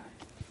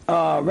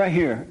 Right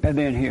here and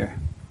then here.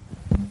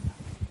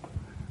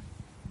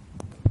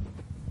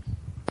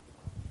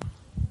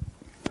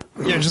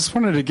 Yeah, just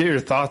wanted to get your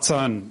thoughts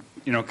on,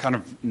 kind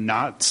of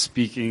not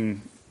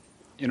speaking,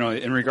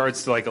 in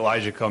regards to like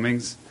Elijah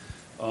Cummings,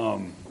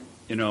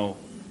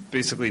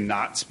 basically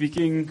not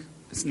speaking,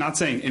 it's not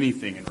saying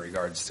anything in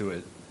regards to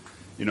it.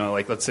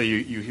 Like let's say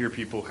you hear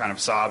people kind of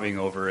sobbing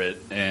over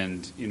it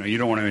and, you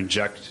don't want to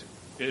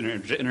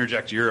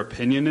interject your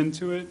opinion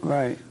into it.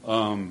 Right.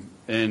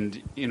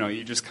 And,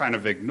 you just kind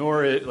of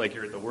ignore it, like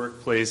you're at the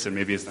workplace and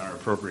maybe it's not an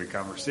appropriate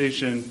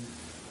conversation.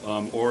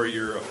 Or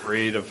you're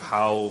afraid of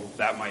how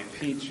that might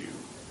paint you,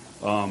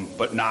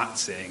 but not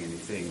saying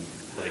anything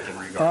like in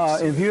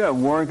regards. If you're at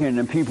work and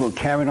the people are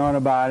carrying on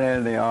about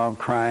it, they all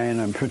crying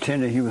and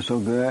pretending he was so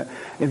good.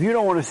 If you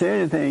don't want to say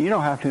anything, you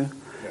don't have to.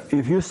 Yeah.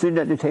 If you're sitting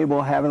at the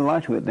table having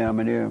lunch with them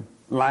and they're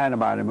lying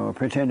about him or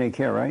pretend they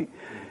care, right?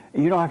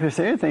 You don't have to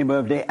say anything.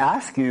 But if they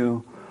ask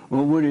you,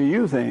 well, what do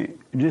you think?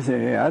 Just say,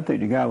 hey, I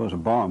think the guy was a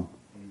bum.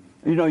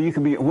 You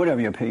can be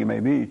whatever your opinion may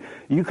be.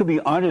 You could be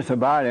honest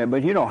about it,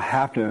 but you don't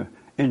have to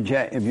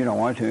inject if you don't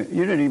want to.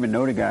 You didn't even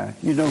know the guy.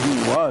 You know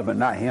who he was, but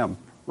not him.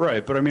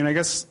 Right, but I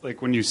guess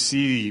like when you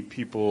see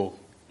people,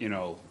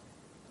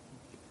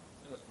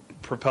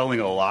 propelling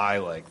a lie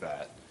like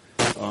that,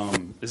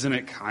 isn't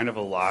it kind of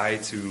a lie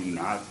to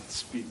not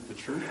speak the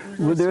truth?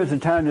 Well, there's a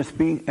time to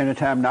speak and a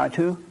time not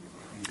to.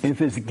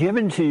 If it's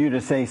given to you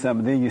to say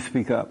something, then you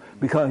speak up.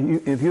 Because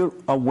if you're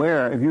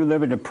aware, if you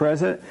live in the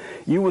present,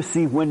 you will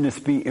see when to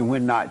speak and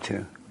when not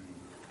to.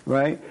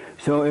 right?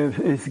 So if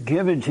it's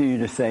given to you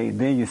to say,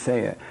 then you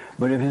say it.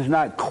 But if it's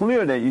not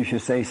clear that you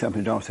should say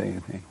something, don't say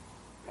anything.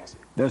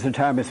 There's a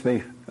time and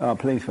space,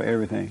 place for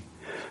everything.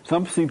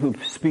 Some people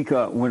speak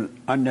up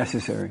when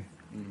unnecessary.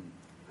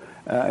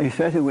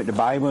 Especially with the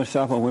Bible and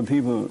stuff, or when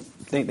people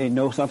think they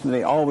know something,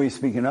 they always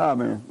speaking up,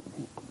 and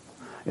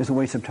it's a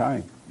waste of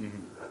time.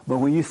 But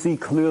when you see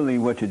clearly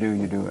what to do,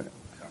 you do it.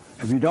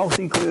 If you don't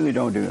see clearly,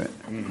 don't do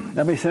it.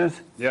 That makes sense?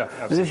 Yeah,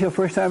 absolutely. Is this your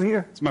first time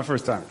here? It's my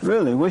first time.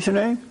 Really? What's your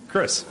name?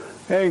 Chris.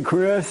 Hey,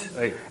 Chris.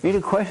 Hey.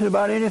 Any questions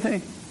about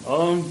anything?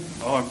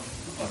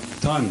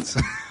 Tons.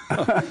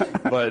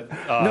 But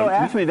no,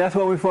 ask me. That's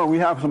what we're for. We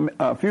have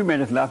a few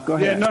minutes left. Go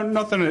ahead. Yeah,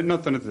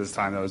 nothing at this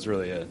time. That was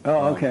really it.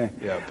 Oh, okay.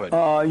 Yeah,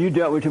 but you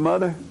dealt with your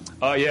mother?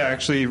 Yeah,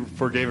 actually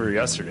forgave her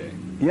yesterday.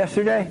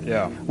 Yesterday?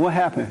 Yeah. What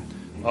happened?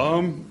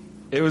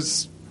 It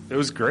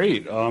was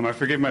great. I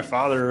forgave my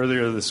father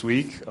earlier this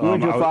week. What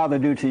did your father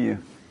do to you?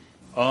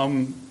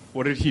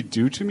 What did he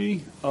do to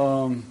me?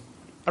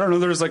 I don't know.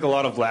 There was like a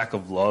lot of lack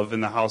of love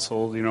in the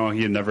household. You know,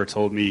 he had never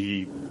told me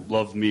he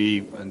loved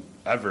me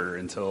ever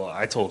until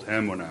I told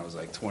him when I was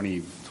like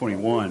 20,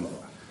 21.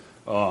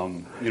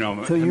 You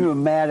know. So you were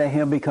mad at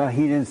him because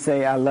he didn't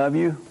say "I love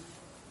you"?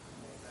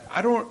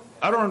 I mean,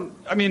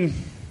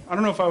 I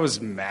don't know if I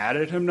was mad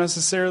at him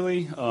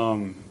necessarily.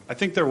 I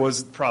think there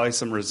was probably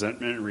some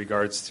resentment in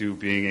regards to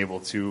being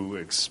able to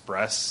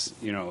express,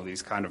 you know,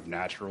 these kind of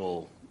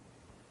natural,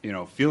 you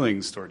know,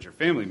 feelings towards your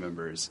family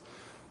members,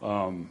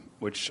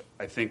 which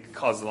I think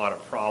caused a lot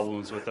of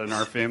problems within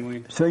our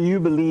family. So you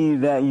believe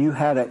that you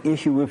had an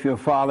issue with your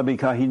father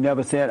because he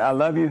never said, "I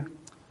love you"?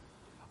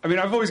 I mean,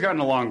 I've always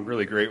gotten along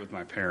really great with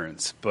my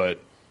parents,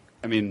 but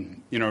I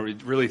mean, you know,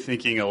 really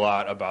thinking a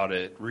lot about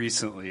it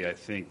recently, I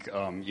think,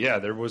 yeah,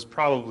 there was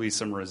probably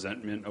some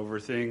resentment over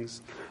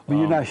things. Well,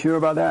 you're not sure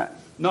about that?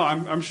 No,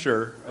 I'm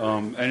sure.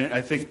 And I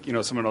think, you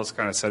know, someone else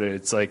kind of said it.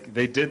 It's like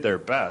they did their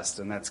best,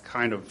 and that's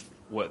kind of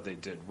what they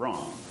did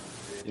wrong.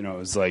 You know, it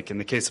was like in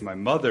the case of my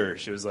mother,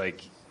 she was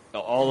like,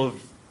 all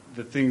of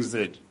the things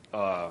that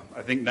I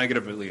think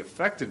negatively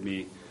affected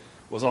me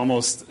was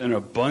almost an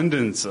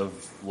abundance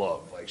of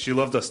love. Like, she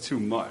loved us too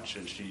much,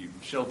 and she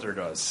sheltered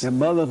us. Your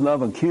mother's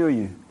love will kill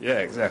you. Yeah,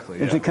 exactly.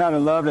 It's the kind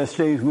of love that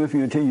stays with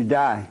you until you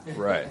die.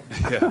 Right.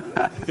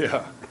 Yeah.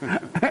 Yeah.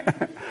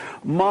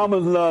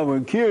 Mama's love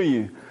will kill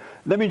you.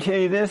 Let me tell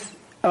you this.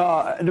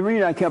 The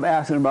reason I kept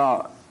asking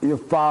about your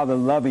father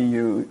loving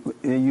you,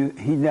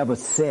 he never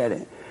said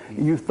it.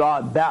 You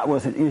thought that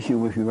was an issue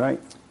with you,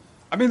 right?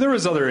 I mean, there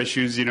was other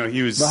issues. You know,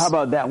 he was... But how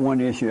about that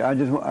one issue? I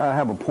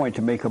have a point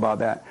to make about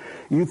that.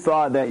 You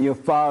thought that your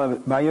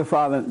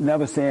father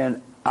never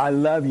saying, "I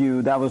love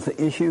you," that was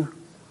the issue?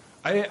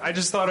 I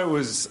just thought it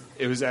was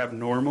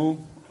abnormal.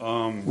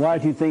 Why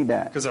did you think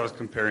that? Because I was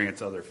comparing it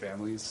to other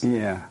families.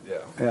 Yeah.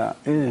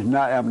 It is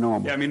not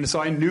abnormal. Yeah, I mean,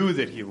 so I knew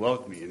that he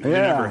loved me, and he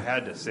never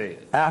had to say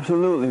it.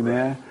 Absolutely,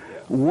 man.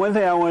 Yeah. One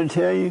thing I want to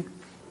tell you,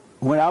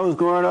 when I was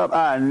growing up,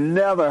 I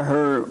never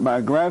heard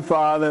my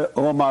grandfather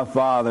or my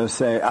father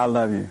say, "I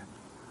love you."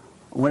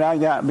 When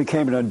I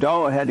became an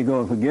adult, I had to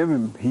go and forgive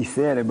him. He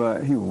said it,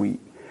 but he was weak.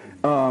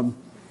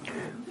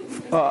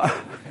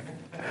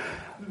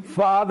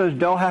 Fathers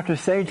don't have to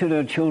say to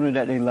their children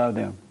that they love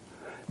them.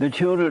 The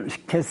children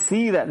can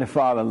see that the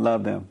father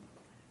loved them.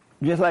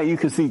 Just like you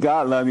can see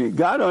God love you.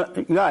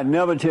 God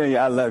never tell you,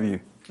 "I love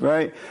you,"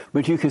 right?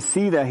 But you can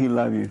see that he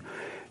loved you.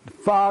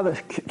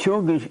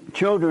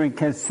 Children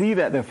can see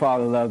that their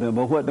father loves them,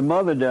 but what the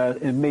mother does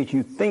is make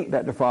you think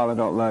that the father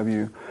don't love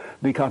you,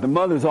 because the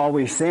mother's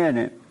always saying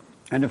it,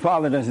 and the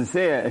father doesn't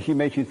say it, and she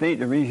makes you think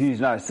the reason he's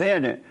not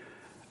saying it,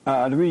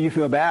 the reason you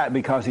feel bad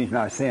because he's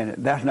not saying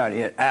it. That's not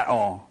it at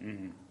all.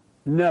 Mm-hmm.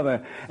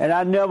 Never. And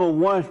I never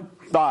once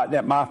thought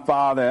that my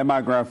father and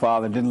my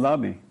grandfather didn't love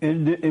me.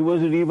 It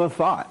wasn't even a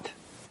thought,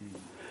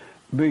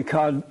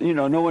 because, you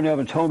know, no one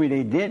ever told me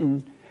they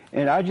didn't.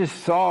 And I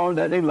just saw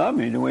that they loved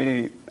me, the way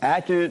they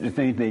acted, the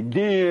things they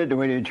did, the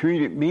way they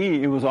treated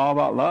me. It was all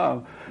about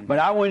love. But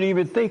I wasn't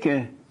even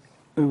thinking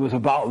it was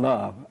about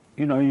love.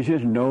 You know, you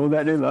just know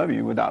that they love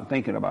you without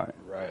thinking about it.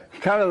 Right.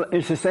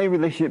 It's the same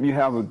relationship you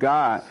have with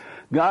God.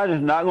 God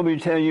is not going to be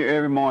telling you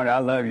every morning, "I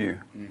love you."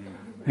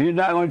 Mm-hmm. He's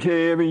not going to tell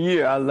you every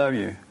year, "I love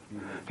you."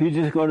 Mm-hmm. He's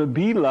just going to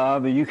be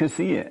love, and you can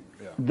see it.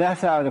 Yeah.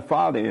 That's how the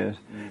father is.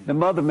 Mm-hmm. The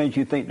mother makes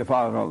you think the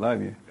father don't love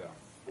you.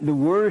 The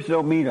words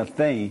don't mean a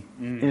thing.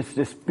 Mm. It's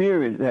the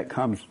spirit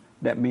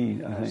that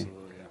means a thing.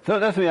 Yeah. So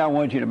that's why I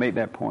want you to make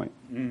that point.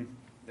 Mm.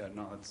 Yeah,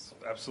 no, that's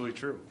absolutely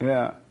true.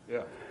 Yeah.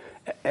 Yeah.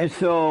 And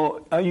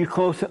so, are you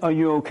close? Are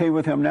you okay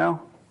with him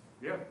now?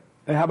 Yeah.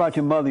 And how about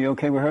your mother? You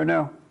okay with her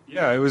now?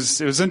 Yeah, it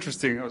was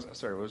interesting.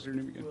 Sorry, what was your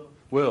name again?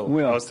 Will.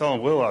 I was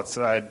telling Will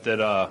outside that.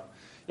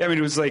 Yeah, I mean,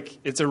 it was like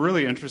it's a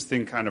really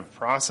interesting kind of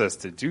process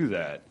to do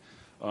that,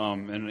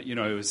 and you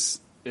know,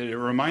 it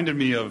reminded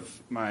me of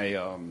my.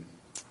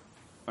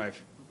 My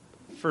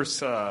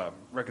first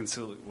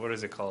reconciliation. What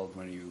is it called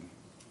when you?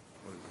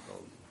 What is it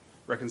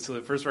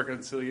called? First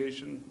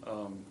reconciliation.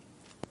 I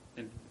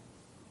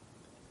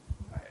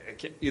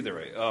can't, either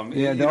way.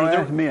 Yeah, don't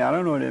ask me. I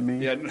don't know what it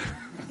means. Yeah.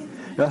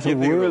 That's a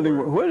worldly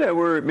word. What does that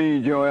word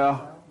mean,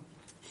 Joel?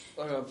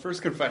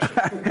 First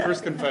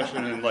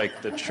confession in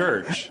like the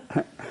church.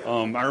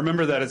 I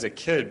remember that as a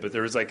kid, but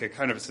there was like a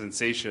kind of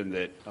sensation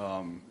that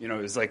it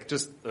was like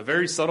just a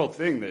very subtle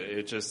thing that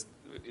it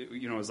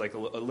was like a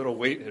little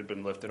weight had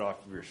been lifted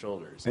off of your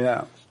shoulders.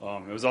 Yeah.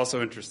 It was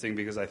also interesting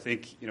because I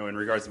think in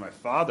regards to my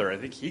father, I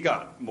think he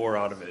got more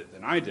out of it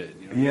than I did.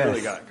 He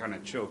really got kind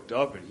of choked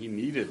up, and he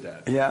needed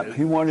that. Yeah,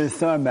 he wanted his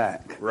son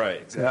back.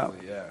 Right.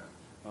 Exactly. Yeah.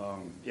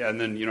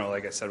 And then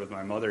like I said with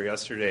my mother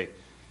yesterday.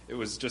 It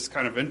was just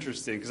kind of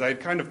interesting because I had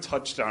kind of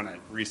touched on it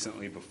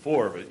recently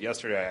before, but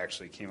yesterday I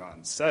actually came out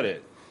and said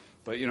it.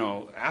 But,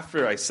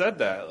 after I said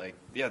that,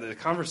 the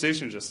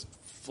conversation just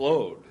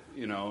flowed,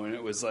 and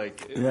it was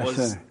like,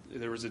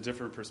 there was a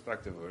different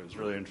perspective. It was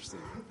really interesting.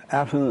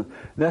 Absolutely.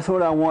 That's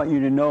what I want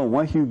you to know.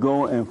 Once you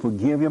go and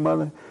forgive your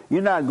mother,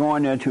 you're not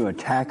going there to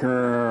attack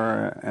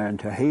her and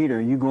to hate her.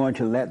 You're going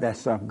to let that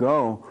stuff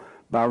go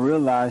by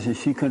realizing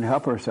she couldn't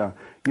help herself.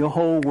 Your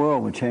whole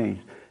world will change.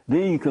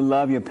 Then you can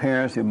love your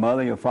parents, your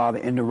mother, your father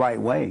in the right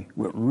way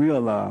with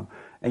real love,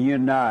 and you're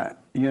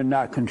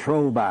not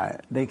controlled by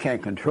it. They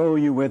can't control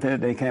you with it.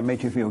 They can't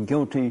make you feel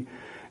guilty.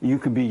 You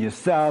can be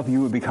yourself.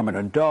 You will become an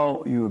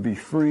adult. You will be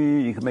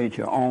free. You can make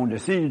your own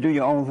decision, do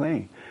your own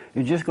thing.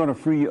 It's just going to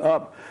free you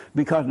up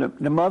because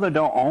the mother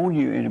don't own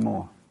you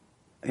anymore.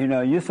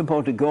 You're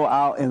supposed to go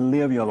out and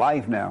live your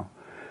life now,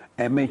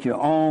 and make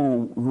your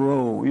own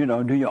role.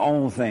 Do your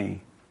own thing.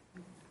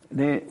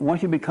 Then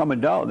once you become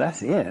adult,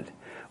 that's it.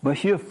 But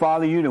she'll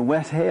follow you to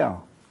West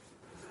Hale.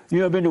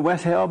 You ever been to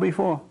West Hale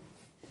before?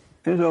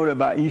 It's over there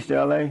by East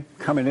L.A.,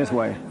 coming this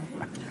way.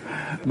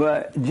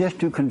 But just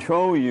to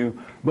control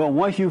you. But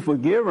once you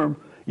forgive them,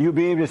 you'll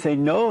be able to say,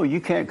 no,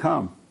 you can't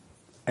come.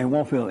 And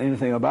won't feel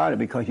anything about it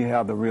because you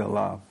have the real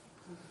love.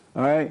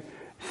 All right?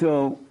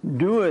 So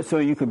do it so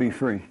you can be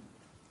free.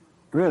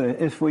 Really,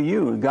 it's for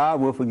you.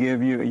 God will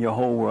forgive you and your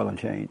whole world will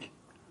change.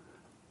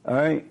 All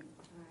right?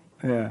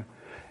 Yeah.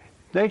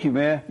 Thank you,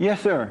 man.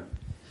 Yes, sir.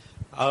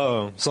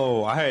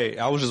 So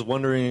I was just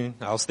wondering,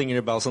 I was thinking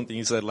about something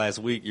you said last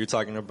week. You're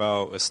talking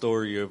about a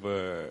story of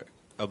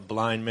a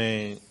blind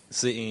man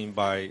sitting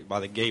by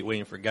the gate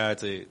waiting for God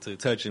to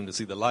touch him to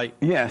see the light.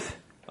 Yes.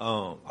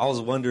 I was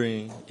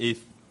wondering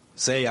if,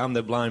 say I'm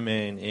the blind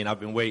man and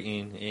I've been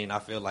waiting and I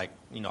feel like,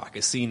 I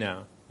can see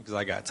now because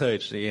I got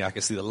touched and I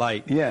can see the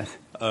light. Yes.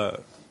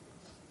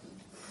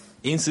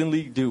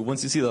 Instantly,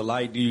 once you see the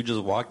light, do you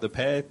just walk the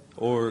path?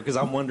 Or, because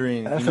I'm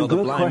wondering, That's the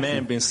blind question.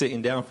 man been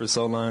sitting down for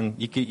so long,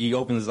 he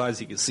opens his eyes,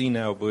 he can see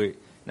now, but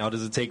now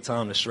does it take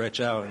time to stretch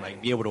out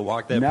and be able to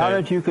walk that now path?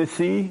 Now that you can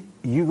see,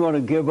 you're going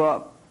to give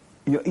up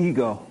your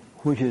ego,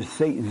 which is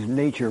Satan's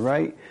nature,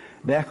 right?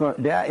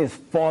 That is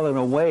falling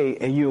away,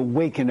 and you're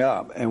waking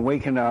up and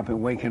waking up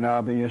and waking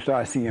up, and you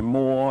start seeing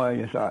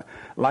more.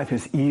 Life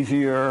is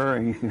easier,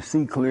 and you can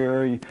see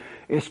clearer.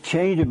 It's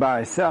changing by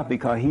itself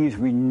because he's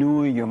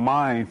renewing your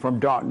mind from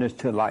darkness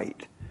to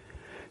light.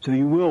 So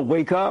you will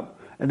wake up,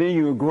 and then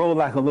you will grow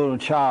like a little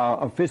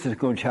child, a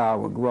physical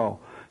child will grow.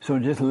 So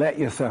just let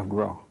yourself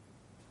grow.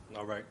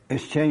 All right.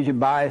 It's changing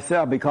by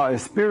itself because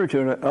it's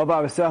spiritual. Of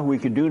ourselves, we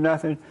can do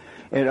nothing,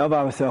 and of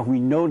ourselves,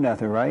 we know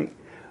nothing, right?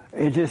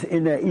 It's just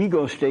in that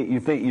ego state you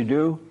think you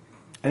do.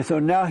 And so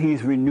now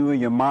he's renewing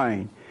your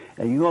mind.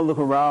 And you're going to look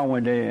around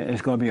one day and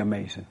it's going to be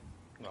amazing.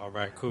 All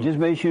right, cool. Just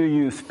make sure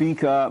you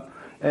speak up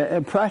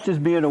and practice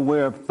being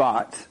aware of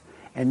thoughts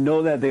and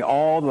know that they're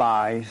all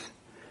lies.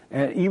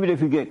 And even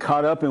if you get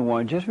caught up in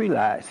one, just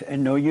relax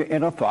and know you're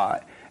in a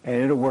thought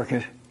and he'll work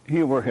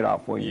it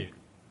out for you. Yeah,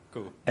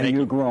 cool. And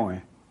you're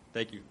growing.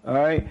 Thank you. All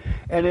right?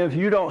 And if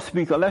you don't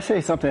speak up, let's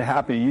say something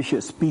happened, you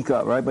should speak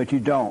up, right? But you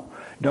don't.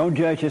 Don't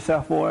judge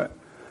yourself for it.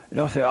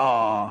 Don't say,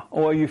 oh,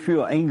 or you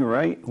feel angry,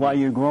 right, while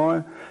you're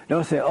growing.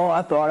 Don't say, oh,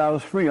 I thought I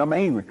was free. I'm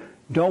angry.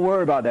 Don't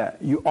worry about that.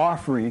 You are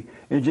free.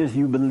 It's just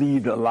you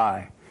believed a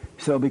lie.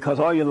 So because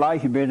all your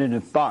life you've been in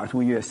the thoughts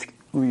when you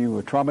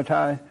were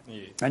traumatized,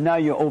 and now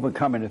you're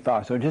overcoming the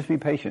thoughts. So just be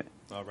patient.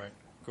 All right.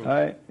 Cool. All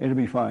right? It'll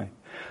be fine.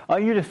 Are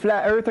you the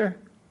flat earther?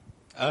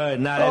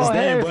 Not as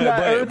them, but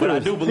I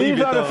do believe These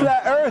it, are though. the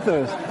flat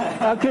earthers.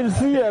 I couldn't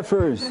see at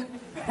first.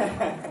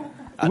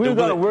 We're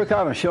going to work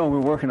out a show. We're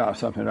working out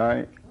something, all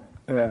right?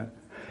 Yeah.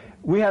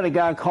 We had a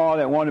guy call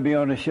that wanted to be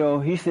on the show.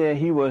 He said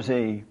he was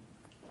a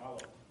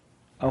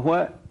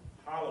what?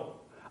 Hollow.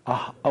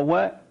 A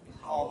what?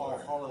 Hollow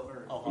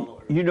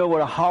earth. You know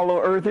what a hollow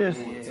earth is?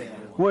 Yeah.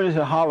 What is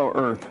a hollow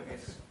earth?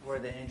 It's where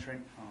the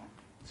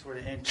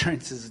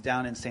entrance is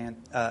down in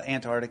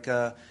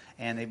Antarctica,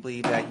 and they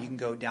believe that you can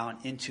go down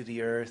into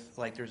the earth,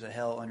 like there's a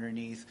hell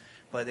underneath,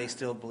 but they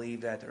still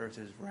believe that the earth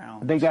is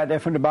round. They got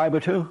that from the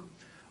Bible too?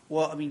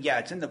 Well, I mean, yeah,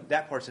 it's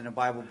that part's in the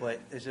Bible, but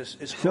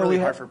it's really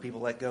hard for people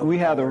to let go. We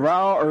have the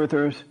round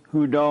earthers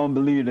who don't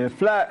believe the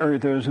flat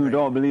earthers, who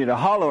don't believe the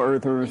hollow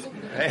earthers,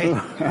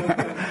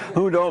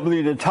 who don't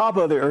believe the top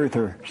of the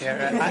earther.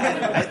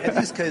 Yeah, it's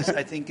just because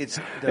I think it's...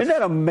 Isn't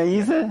that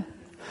amazing?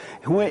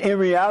 When in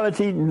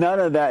reality, none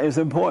of that is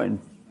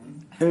important.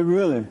 It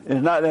really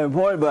is not that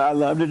important, but I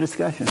love the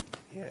discussion.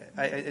 Yeah,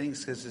 I think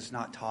it's because it's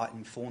not taught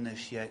in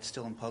fullness yet. It's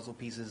still in puzzle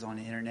pieces on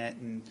the internet,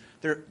 and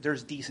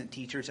there's decent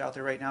teachers out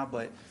there right now,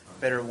 but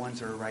better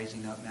ones are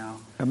rising up now.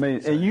 I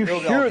mean, so, and you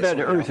sure that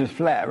the Earth is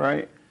flat,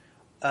 right?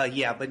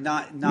 Yeah, but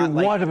not You're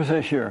like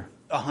 100% sure.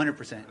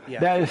 100%. Yeah,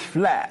 that is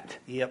flat.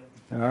 Yep.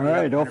 All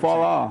right, don't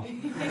fall off.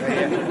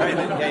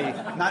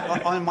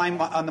 Not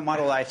on the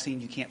model I've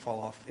seen. You can't fall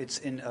off. It's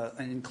in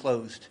an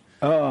enclosed.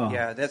 Oh.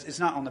 Yeah, it's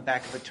not on the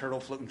back of a turtle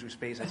floating through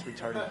space. That's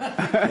retarded.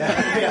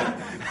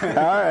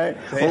 All right.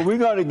 Well, we're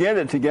going to get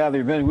it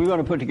together. We're going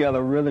to put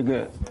together really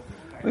good.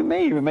 We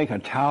may even make a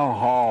town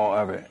hall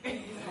of it.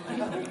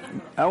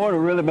 I want to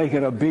really make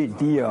it a big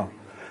deal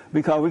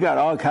because we got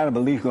all kind of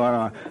beliefs going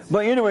on.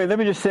 But anyway, let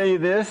me just say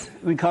this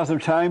because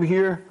of time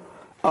here.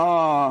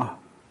 My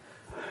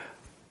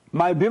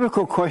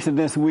biblical question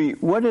this week,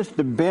 what is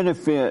the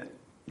benefit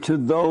to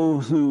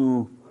those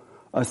who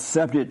are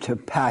subject to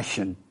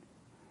passion?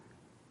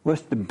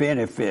 What's the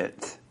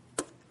benefit?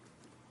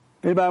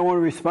 Anybody want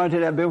to respond to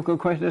that biblical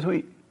question this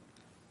week?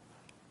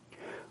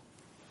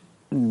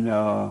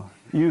 No.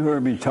 You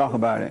heard me talk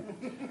about it.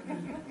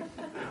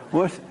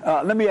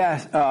 Let me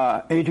ask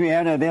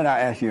Adriana, then I'll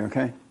ask you,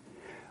 okay?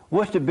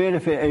 What's the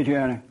benefit,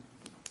 Adriana,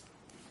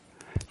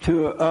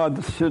 to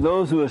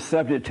those who are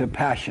subject to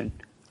passion?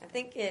 I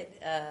think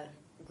it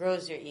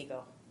grows your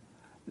ego.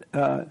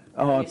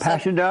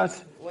 Passion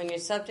does? When you're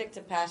subject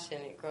to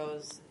passion, it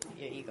grows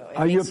your ego.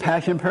 Are you a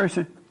passion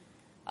person?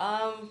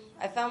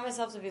 I found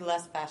myself to be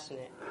less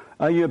passionate.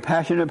 Are you a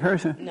passionate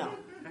person? No.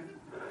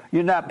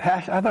 You're not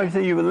passionate? I thought you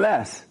said you were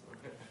less.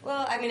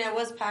 Well, I mean, I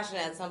was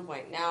passionate at some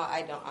point. Now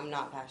I'm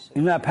not passionate.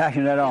 You're not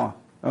passionate at all?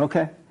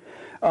 Okay.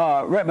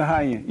 Right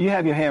behind you. You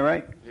have your hand,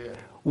 right? Yeah.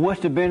 What's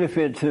the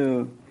benefit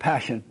to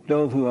passion,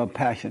 those who are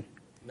passionate?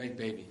 Make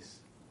babies.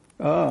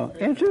 Oh,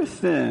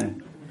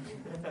 interesting.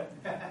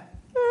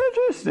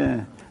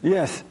 Interesting.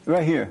 Yes,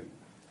 right here.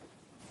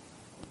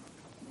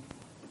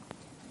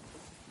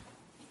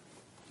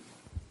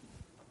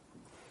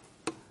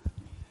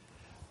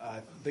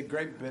 The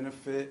great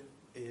benefit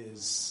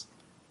is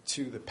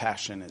to the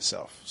passion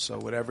itself. So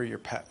whatever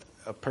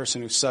a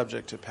person who's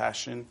subject to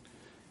passion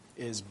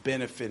is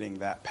benefiting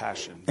that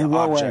passion, the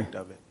object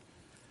of it.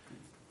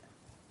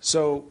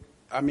 So,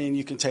 I mean,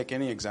 you can take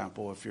any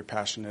example. If you're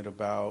passionate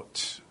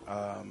about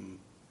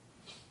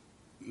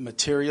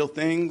material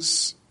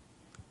things,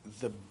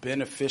 the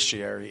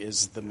beneficiary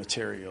is the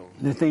material.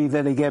 The things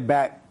that they get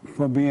back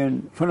from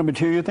the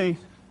material things?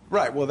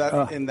 Right.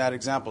 Well, in that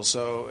example.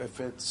 So if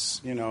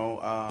it's,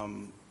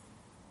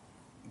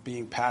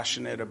 being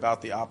passionate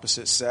about the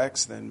opposite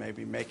sex, then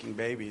maybe making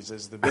babies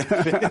is the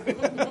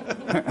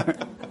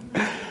benefit.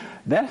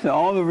 That's the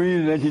only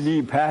reason that you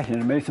need passion,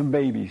 to make some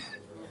babies.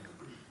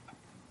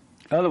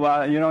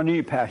 Otherwise, you don't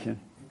need passion.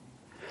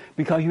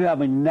 Because you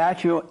have a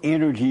natural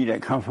energy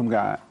that comes from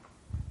God.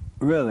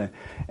 Really.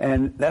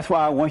 And that's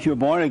why once you're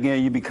born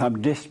again, you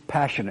become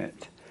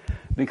dispassionate.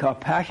 Because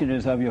passion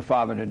is of your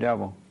father, the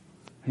devil.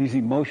 He's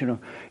emotional.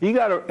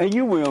 And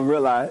you will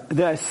realize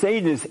that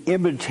Satan is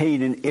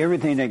imitating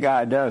everything that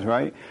God does,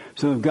 right?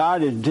 So if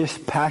God is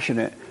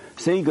dispassionate,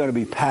 Satan's going to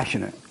be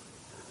passionate.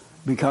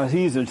 Because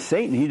he's a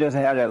Satan. He doesn't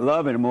have that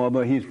love anymore,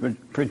 but he's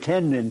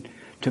pretending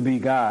to be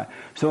God.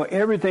 So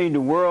everything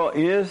the world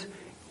is,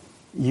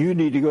 you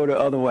need to go the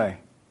other way.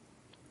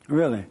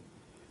 Really.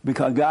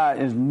 Because God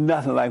is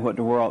nothing like what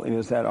the world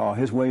is at all.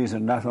 His ways are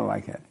nothing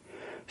like it.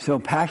 So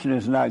passion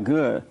is not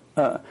good.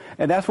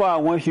 And that's why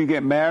once you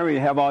get married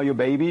and have all your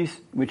babies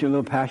with your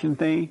little passion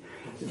thing,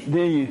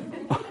 then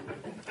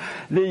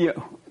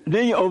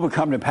you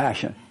overcome the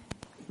passion.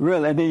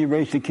 Really. And then you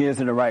raise the kids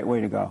in the right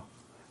way to go.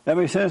 That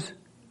makes sense?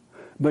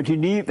 But you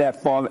need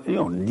that father. You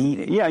don't need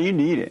it. Yeah, you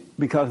need it.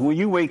 Because when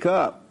you wake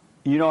up,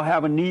 you don't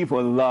have a need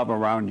for love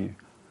around you.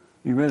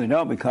 You really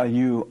don't, because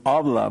you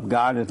are love.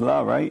 God is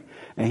love, right?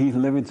 And he's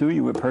living through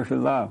you with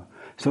perfect love.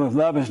 So if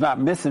love is not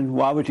missing,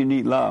 why would you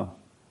need love?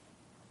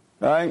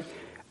 All right?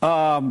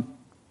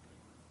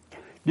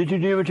 Did you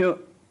deal with your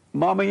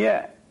mama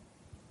yet?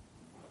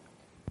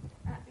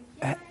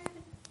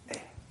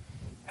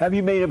 Have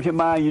you made up your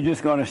mind you're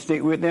just going to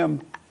stick with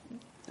them?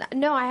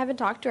 No, I haven't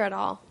talked to her at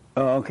all.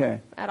 Oh, okay.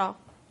 At all.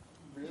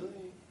 Really?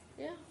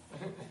 Yeah.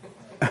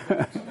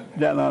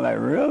 That not like,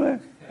 really?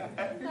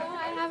 No,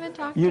 I haven't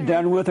talked You to her.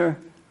 done with her?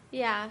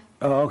 Yeah.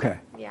 Oh, okay.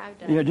 Yeah, I'm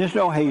done. Yeah, just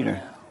don't hate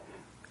her.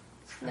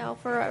 No,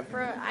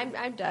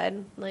 I'm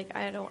done. Like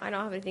I don't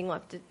have anything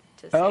left to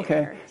say Okay.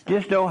 to her, so.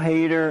 Just don't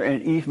hate her,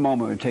 and each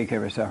moment will take care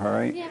of itself, all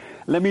right? Yeah.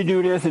 Let me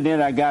do this, and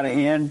then I got to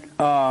end.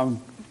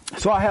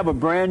 So I have a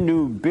brand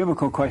new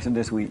biblical question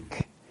this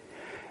week.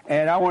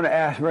 And I want to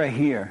ask right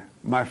here,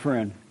 my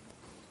friend.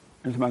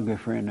 This is my good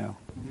friend now.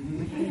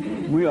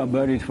 We are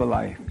buddies for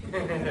life.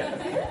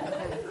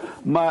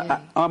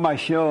 On my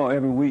show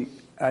every week,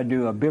 I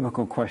do a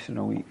biblical question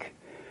a week.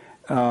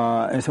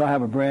 And so I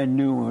have a brand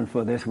new one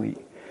for this week.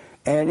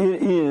 And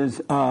it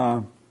is,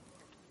 I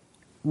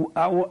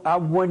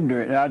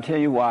wonder, and I'll tell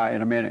you why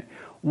in a minute,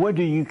 what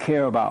do you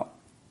care about?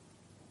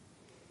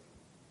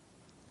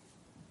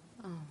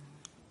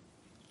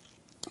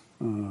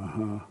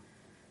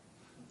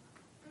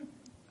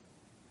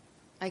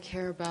 I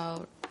care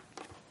about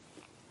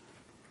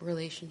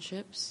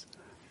relationships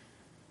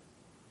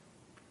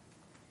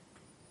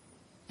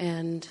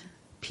and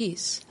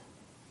peace.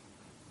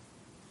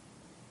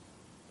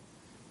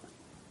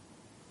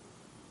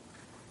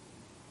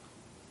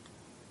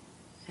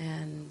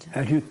 And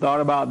have you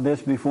thought about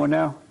this before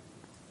now?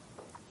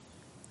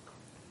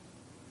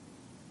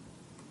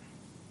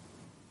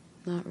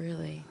 Not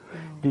really. No.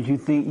 Did you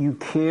think you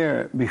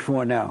cared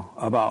before now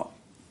about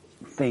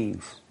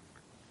things?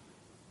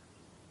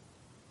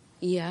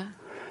 Yeah.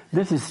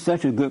 This is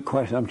such a good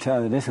question. I'm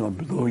telling you, this is going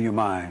to blow your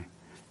mind.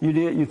 You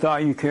did? You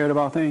thought you cared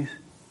about things?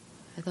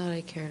 I thought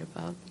I cared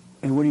about.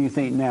 And what do you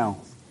think now?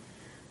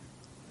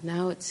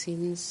 Now it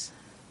seems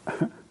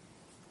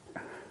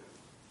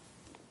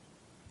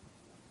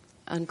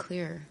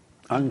unclear.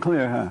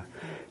 Unclear, huh?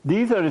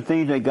 These are the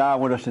things that God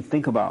wants us to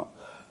think about.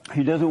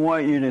 He doesn't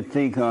want you to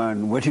think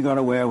on what you're going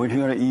to wear, what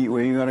you're going to eat,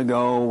 where you're going to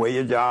go, where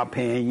your job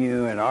paying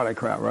you, and all that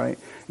crap, right?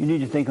 You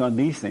need to think on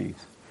these things.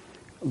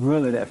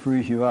 Really, that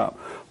frees you up.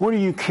 What do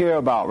you care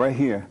about right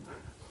here?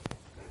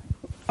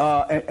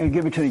 And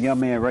give it to the young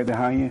man right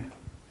behind you.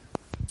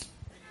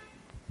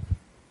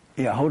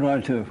 Yeah, hold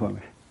on to it for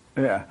me.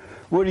 Yeah.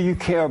 What do you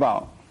care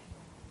about?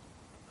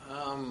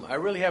 I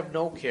really have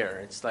no care.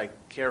 It's like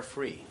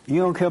carefree.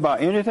 You don't care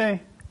about anything?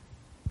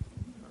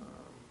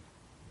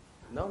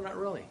 No, not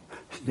really.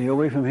 Stay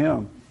away from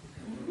him.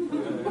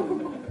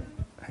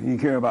 You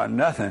care about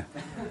nothing.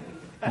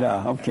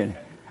 No, I'm kidding.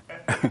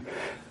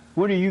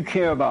 What do you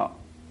care about?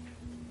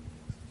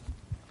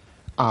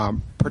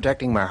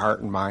 Protecting my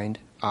heart and mind,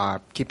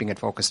 keeping it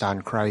focused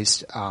on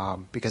Christ,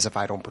 because if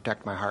I don't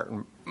protect my heart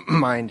and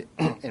mind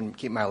and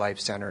keep my life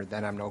centered,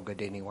 then I'm no good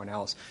to anyone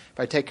else. If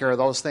I take care of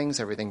those things,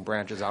 everything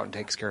branches out and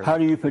takes care of How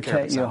do you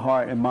protect your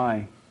heart and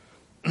mind?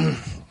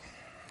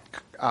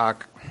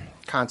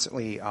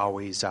 Constantly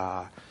always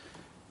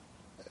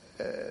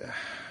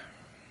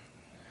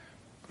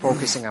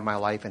focusing on my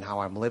life and how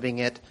I'm living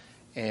it,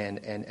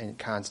 and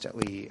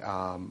constantly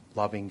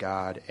loving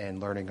God and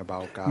learning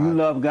about God. You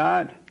love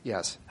God?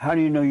 Yes. How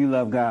do you know you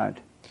love God?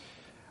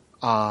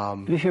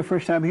 This your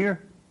first time here?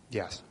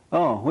 Yes.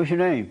 Oh, what's your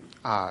name?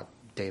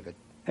 David.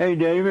 Hey,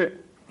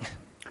 David.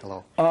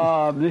 Hello.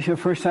 This your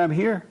first time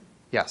here?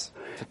 Yes.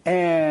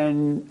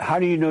 And how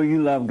do you know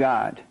you love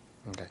God?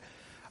 Okay.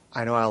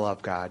 I know I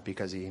love God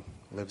because He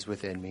lives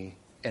within me,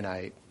 and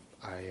I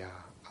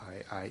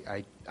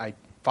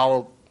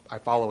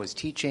follow His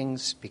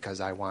teachings because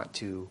I want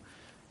to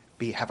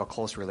have a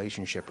close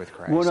relationship with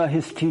Christ. What are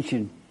His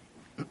teaching?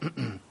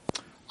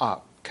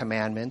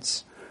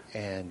 Commandments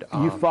and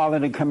you follow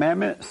the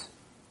commandments?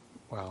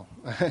 Well,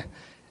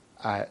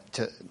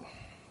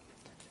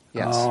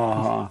 yes.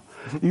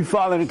 You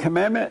follow the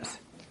commandments?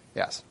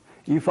 Yes.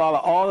 You follow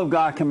all of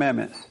God's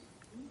commandments?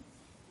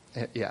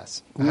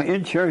 Yes. We're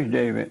in church,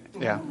 David.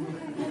 Yeah.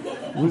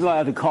 We're going to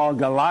have to call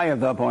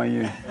Goliath up on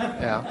you.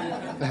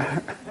 Yeah.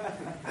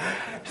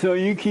 So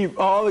you keep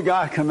all of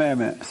God's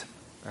commandments?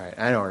 All right.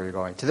 I know where you're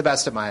going. To the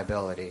best of my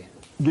ability.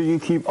 Do you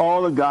keep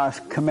all of God's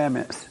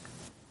commandments?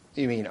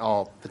 You mean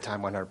all the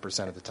time,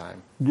 100% of the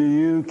time? Do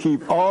you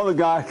keep all of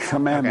God's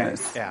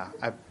commandments? Okay.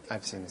 Yeah,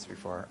 I've seen this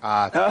before.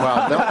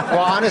 Well,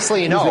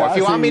 honestly, no. If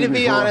you want me to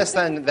be honest,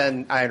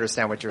 then I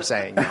understand what you're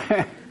saying.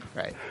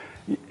 Right.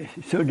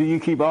 So do you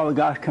keep all of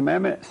God's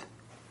commandments?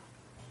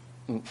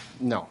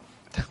 No.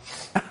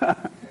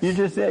 You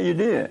just said you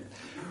did.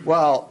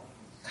 Well,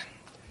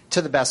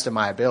 to the best of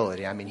my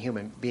ability. I mean,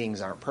 human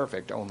beings aren't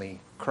perfect. Only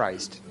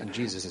Christ and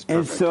Jesus is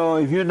perfect. And so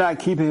if you're not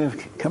keeping His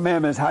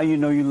commandments, how do you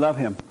know you love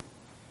Him?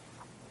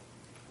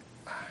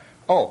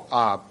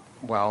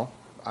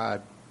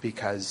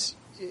 Because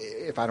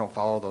if I don't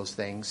follow those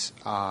things,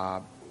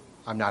 I'm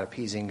not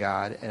appeasing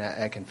God, and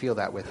I can feel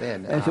that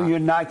within. And so you're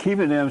not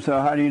keeping them,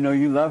 so how do you know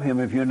you love Him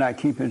if you're not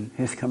keeping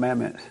His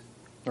commandments?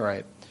 All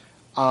right.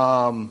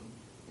 How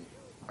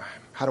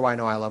do I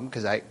know I love Him?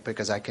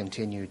 Because I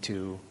continue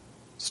to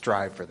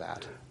strive for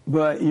that.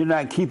 But you're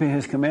not keeping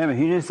His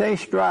commandments. He didn't say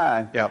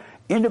strive. Yep.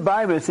 In the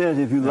Bible it says,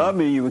 if you love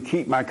me, you will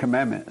keep my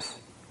commandments.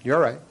 You're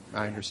right.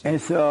 I understand.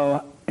 And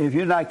so if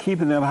you're not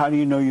keeping them, how do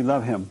you know you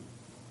love Him?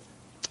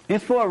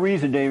 It's for a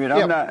reason, David.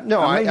 I'm not.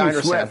 No, I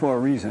understand. Sweat for a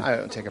reason. I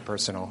don't take it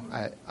personal.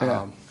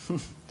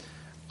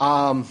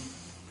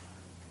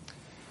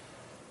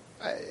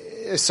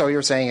 So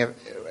you're saying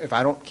if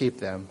I don't keep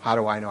them, how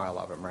do I know I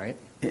love Him, right?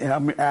 Yeah,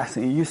 I'm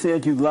asking. You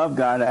said you love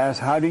God. I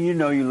asked, how do you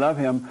know you love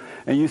Him?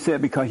 And you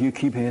said because you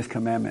keep His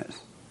commandments.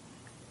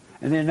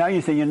 And then now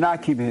you say you're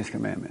not keeping His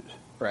commandments.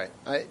 Right.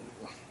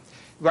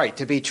 Right.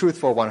 To be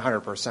truthful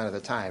 100% of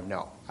the time,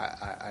 no,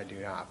 I do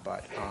not.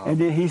 But and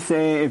did He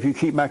say if you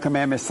keep my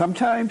commandments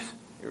sometimes?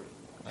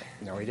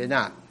 No, He did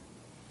not.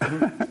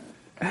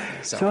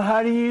 So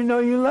how do you know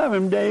you love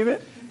Him,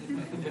 David?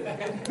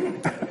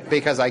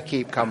 Because I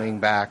keep coming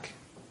back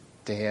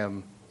to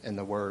Him in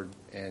the Word,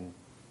 and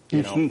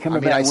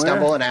I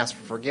stumble and ask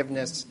for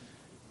forgiveness,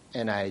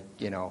 and I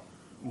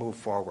move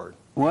forward.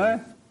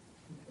 What?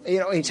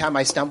 Anytime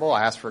I stumble,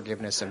 I ask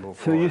forgiveness and move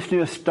forward. So you're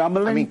still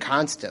stumbling? I mean,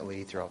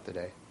 constantly throughout the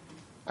day.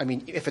 I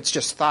mean, if it's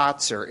just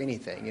thoughts or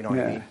anything, you know what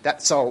I mean?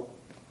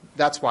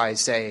 That's why I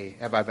say,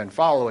 have I been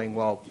following?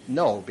 Well,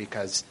 no,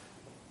 because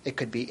it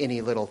could be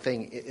any little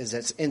thing is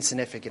as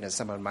insignificant as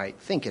someone might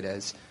think it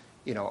is.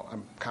 You know,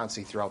 I'm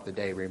constantly throughout the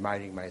day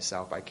reminding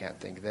myself, I can't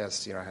think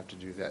this, you know, I have to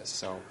do this.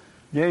 So,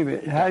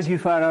 David, how did you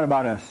find out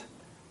about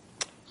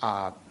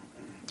us?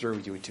 Through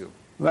YouTube.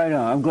 Right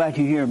on. I'm glad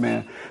you're here,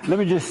 man. Let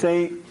me just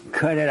say,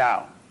 cut it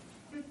out.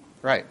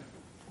 Right.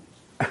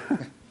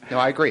 No,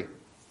 I agree.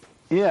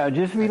 Yeah,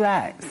 just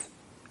relax.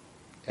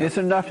 Yeah. It's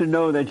enough to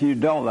know that you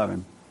don't love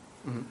him,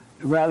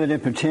 rather than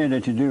pretend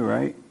that you do,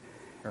 right?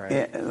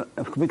 Right.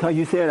 Because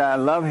you said, I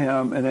love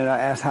him, and then I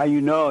asked how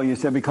you know. You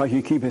said, because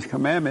you keep his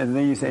commandments. And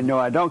then you say, no,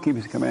 I don't keep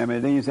his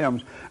commandments. And then you say,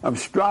 I'm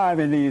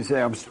striving. And then you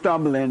say, I'm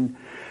stumbling.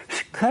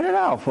 Cut it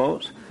out,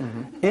 folks.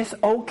 It's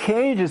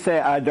okay to say,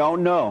 I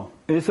don't know.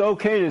 It's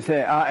okay to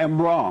say, I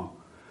am wrong.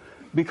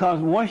 Because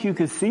once you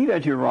can see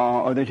that you're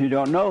wrong or that you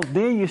don't know,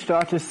 then you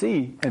start to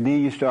see, and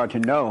then you start to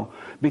know,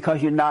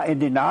 because you're not in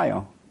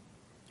denial.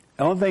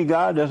 The only thing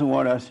God doesn't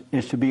want us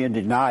is to be in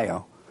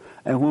denial.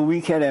 And when we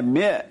can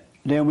admit,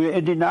 then we're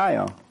in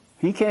denial.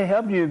 He can't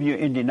help you if you're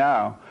in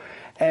denial.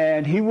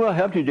 And he will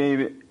help you,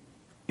 David,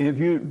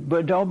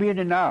 but don't be in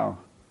denial.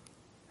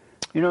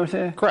 You know what I'm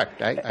saying?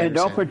 Correct. I and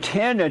don't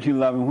pretend that you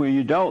love him when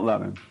you don't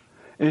love him.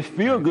 It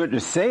feels good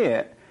to say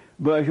it,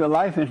 but if your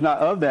life is not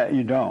of that,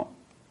 you don't.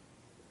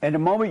 And the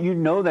moment you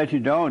know that you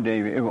don't,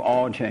 David, it will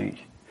all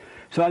change.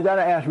 So I got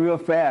to ask real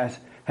fast,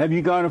 have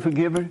you gone and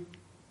forgiven?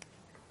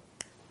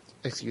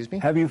 Excuse me?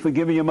 Have you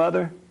forgiven your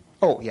mother?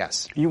 Oh,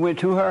 yes. You went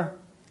to her?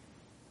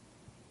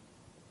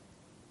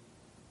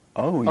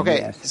 Oh, okay,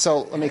 yes. So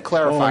let me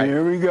clarify. Oh,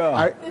 here we go.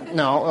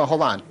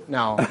 Hold on.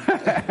 Now,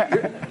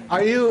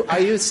 are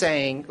you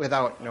saying,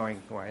 without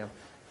knowing who I am,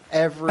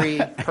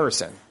 every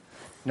person,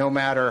 no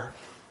matter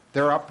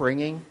their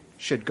upbringing,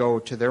 should go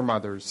to their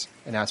mothers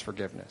and ask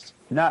forgiveness?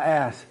 Not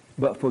ask,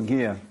 but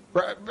forgive.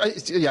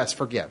 Yes,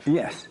 forgive.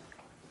 Yes.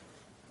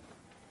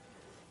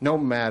 No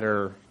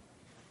matter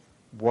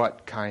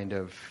what kind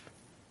of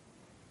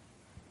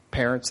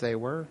parents they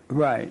were?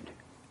 Right.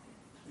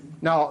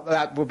 Now,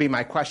 that will be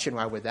my question.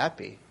 Why would that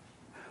be?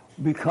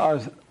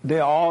 Because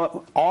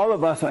all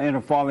of us are in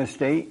a fallen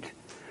state,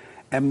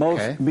 and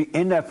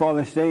in that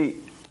fallen state,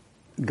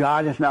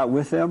 God is not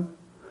with them.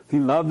 He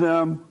loves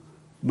them,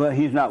 but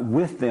he's not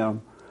with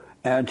them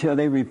until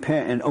they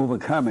repent and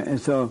overcome it.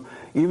 And so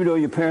even though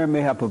your parent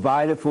may have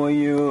provided for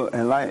you,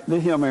 and like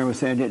this young man was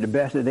saying, did the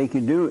best that they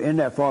could do in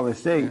that fallen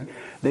state,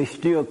 they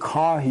still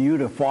cause you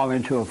to fall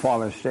into a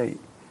fallen state.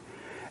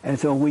 And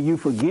so when you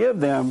forgive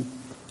them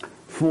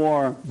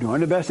for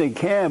doing the best they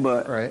can,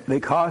 but they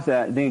cause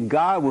that, then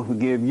God will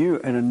forgive you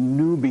and a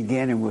new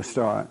beginning will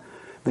start.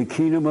 The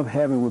kingdom of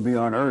heaven will be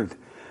on earth.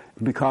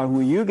 Because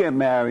when you get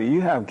married,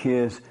 you have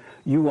kids,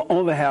 you will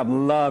only have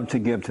love to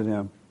give to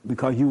them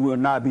because you will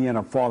not be in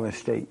a fallen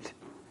state.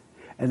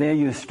 And then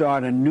you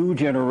start a new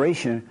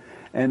generation,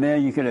 and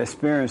then you can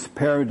experience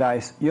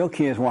paradise. Your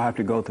kids won't have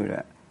to go through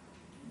that.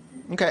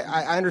 Okay,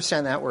 I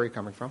understand that, where you're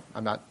coming from.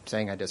 I'm not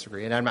saying I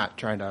disagree, and I'm not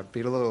trying to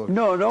belittle.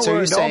 No, don't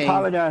worry. Don't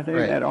apologize to you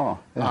at all.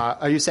 Yeah.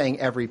 Are you saying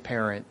every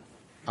parent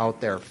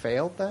out there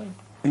failed then?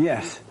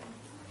 Yes.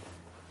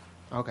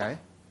 Okay.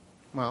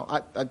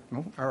 Well,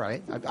 all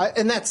right.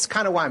 And that's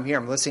kind of why I'm here.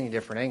 I'm listening to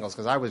different angles,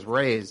 because I was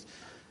raised,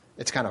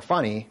 it's kind of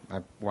funny.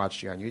 I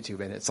watched you on YouTube,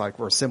 and it's like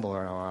we're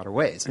similar in a lot of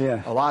ways.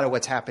 Yeah. A lot of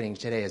what's happening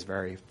today is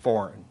very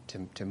foreign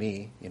to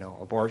me. You know,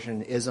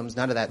 abortion, isms,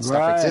 none of that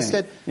stuff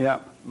existed. Yeah.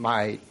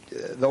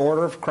 The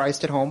order of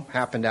Christ at home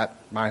happened at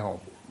my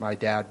home. My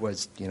dad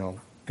was,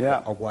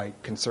 a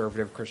white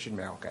conservative Christian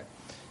male.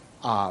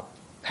 Okay.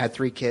 Had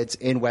 3 kids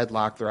in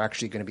wedlock. They're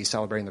actually going to be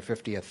celebrating the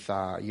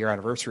 50th year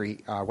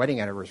anniversary,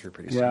 wedding anniversary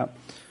pretty soon.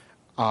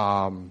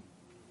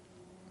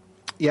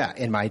 Yeah.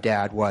 And my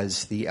dad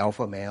was the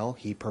alpha male.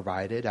 He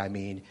provided. I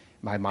mean,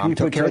 my mom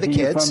took care of the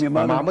kids.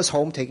 My mom was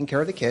home taking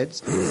care of the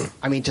kids.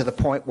 I mean, to the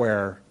point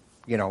where,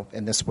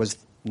 and this was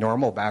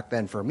normal back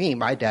then for me,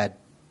 my dad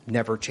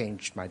never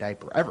changed my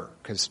diaper ever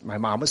because my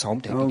mom was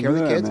home taking care of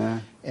the kids,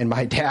 and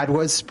my dad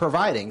was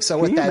providing. So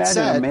with that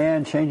said, a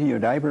man changing your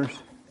diapers?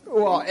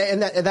 Well,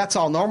 and that's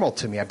all normal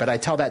to me. But I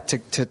tell that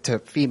to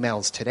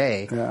females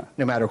today,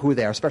 no matter who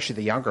they are, especially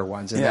the younger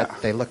ones, and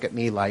that they look at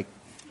me like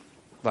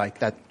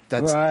that.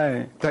 That's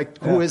like,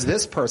 who is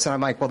this person? I'm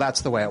like, well,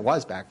 that's the way it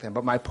was back then.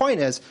 But my point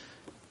is,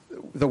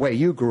 the way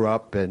you grew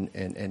up and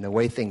the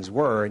way things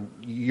were,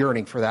 and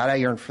yearning for that, I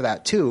yearn for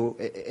that too.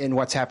 And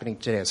what's happening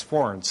today is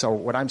foreign. So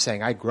what I'm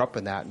saying, I grew up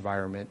in that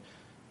environment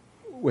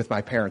with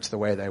my parents the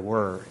way they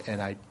were,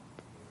 and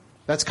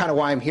that's kind of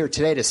why I'm here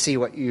today, to see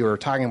what you were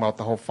talking about,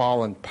 the whole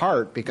fallen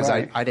part, because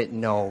I didn't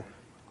know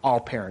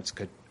all parents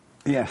could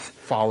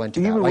fall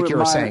into that, like you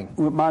were saying.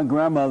 With my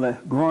grandmother,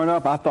 growing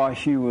up, I thought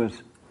she was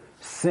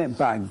sent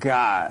by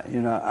God.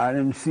 I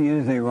didn't see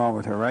anything wrong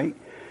with her, right?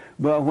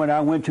 But when I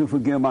went to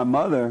forgive my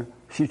mother,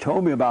 she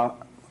told me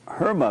about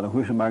her mother,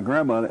 which was my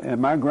grandmother, and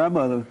my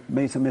grandmother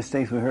made some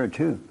mistakes with her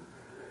too.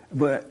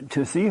 But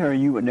to see her,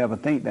 you would never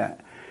think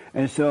that.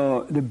 And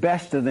so the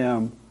best of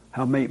them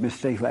have made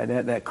mistakes like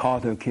that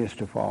cause their kids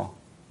to fall.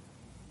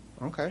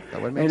 Okay,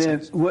 that would make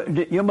sense.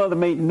 Did your mother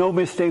made no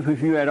mistake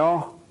with you at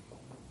all?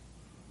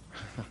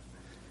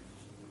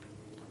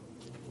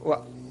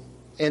 Well,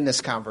 in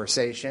this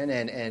conversation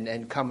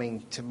and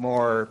coming to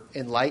more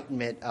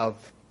enlightenment of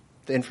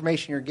the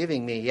information you're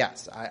giving me,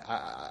 yes,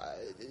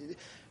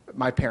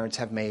 my parents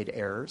have made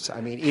errors.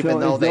 I mean, even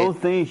though those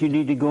things you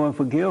need to go and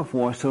forgive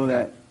for, so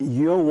that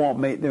you won't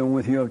make them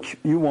with your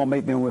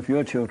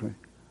children.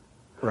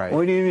 Right.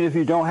 Or even if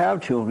you don't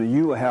have children,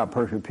 you will have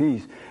perfect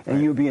peace,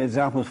 and you'll be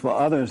examples for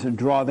others and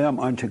draw them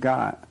unto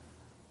God.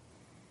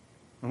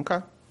 Okay.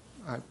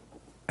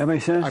 That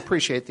makes sense? I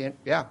appreciate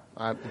yeah.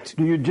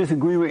 Do you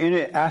disagree with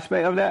any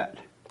aspect of that?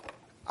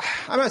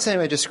 I'm not saying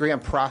I disagree. I'm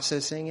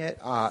processing it.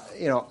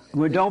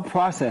 Well, don't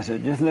process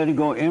it. Just let it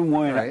go in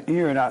one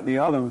ear and out the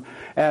other.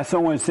 As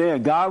someone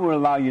said, God will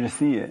allow you to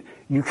see it.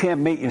 You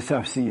can't make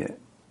yourself see it.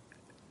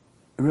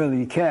 Really,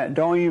 you can't.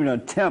 Don't even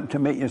attempt to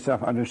make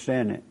yourself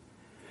understand it.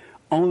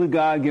 Only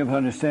God gives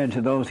understanding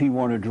to those He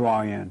wants to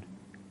draw in.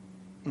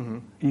 Mm-hmm.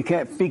 You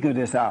can't figure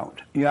this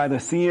out. You either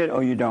see it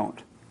or you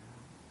don't.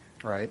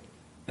 Right.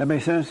 That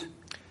makes sense?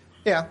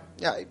 Yeah.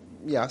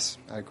 Yes,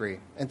 I agree.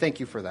 And thank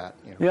you for that.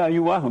 Yeah,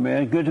 you're welcome,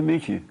 man. Good to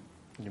meet you.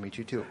 Good to meet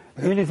you, too.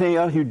 Anything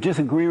else you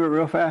disagree with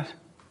real fast?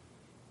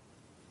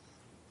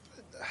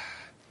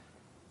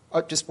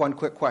 Just one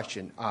quick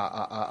question.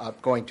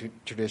 Going to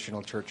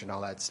traditional church and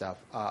all that stuff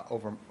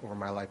over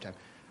my lifetime.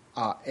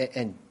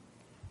 And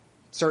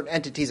certain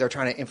entities are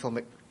trying to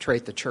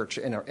infiltrate the church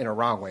in a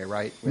wrong way,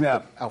 right? With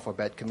the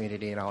alphabet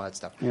community and all that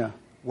stuff. Yeah.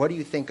 What do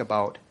you think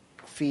about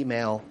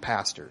female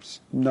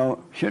pastors?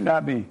 No, should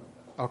not be.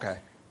 Okay.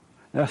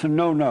 That's a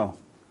no-no.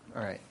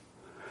 All right.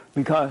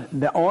 Because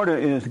the order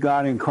is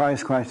God in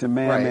Christ, Christ in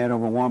man, man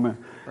over woman.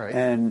 Right.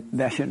 And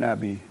that should not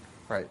be.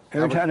 Right.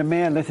 Every time the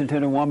man listens to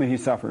the woman, he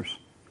suffers.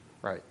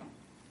 Right.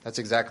 That's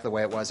exactly the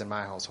way it was in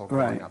my household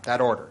growing up.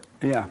 That order.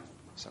 Yeah.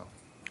 So.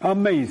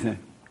 Amazing.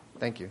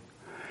 Thank you.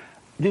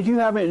 Did you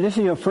have this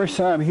is your first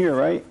time here,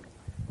 right?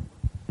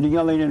 The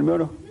young lady in the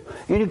middle.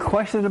 Any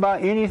questions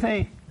about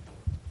anything?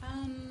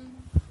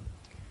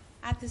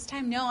 At this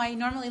time, no. I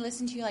normally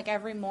listen to you like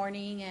every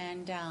morning,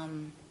 and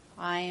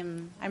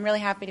I'm really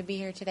happy to be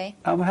here today.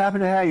 I'm happy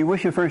to have you.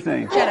 What's your first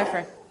name?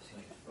 Jennifer.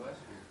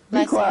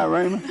 Be quiet,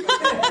 Raymond.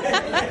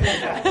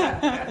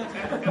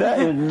 That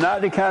is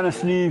not the kind of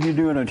sneeze you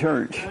do in a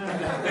church.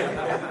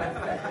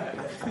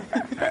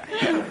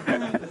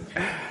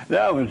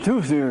 That was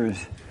too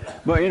serious.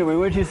 But anyway,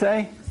 what did you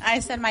say? I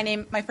said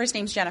my first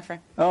name's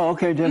Jennifer. Oh,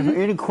 okay, Jennifer.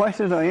 Mm-hmm. Any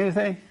questions or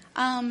anything?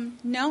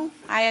 No,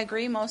 I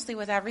agree mostly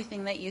with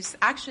everything that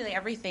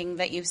everything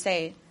that you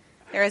say.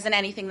 There isn't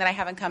anything that I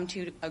haven't come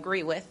to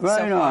agree with so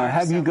far.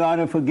 Have you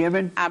gotten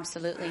forgiven?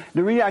 Absolutely.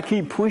 The reason I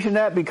keep pushing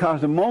that,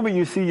 because the moment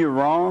you see you're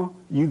wrong,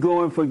 you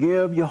go and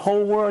forgive, your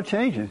whole world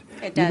changes.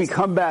 It does.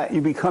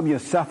 You become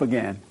yourself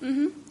again.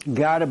 Mm-hmm.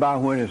 Guided by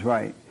what is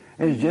right.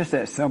 It's just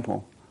that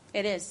simple.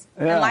 It is.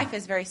 Yeah. And life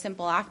is very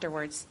simple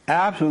afterwards.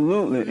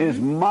 Absolutely. Mm-hmm. It's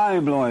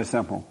mind-blowing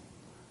simple.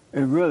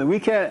 It really,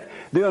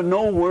 there are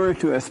no words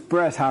to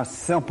express how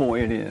simple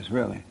it is,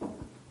 really.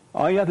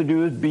 All you have to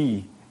do is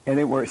be, and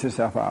it works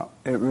itself out.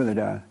 It really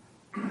does.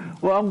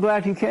 Well, I'm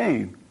glad you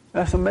came.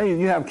 That's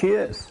amazing. You have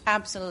kids?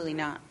 Absolutely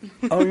not.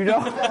 Oh, you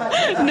don't?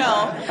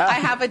 No. I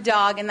have a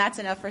dog, and that's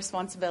enough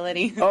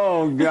responsibility.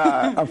 Oh,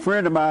 God. A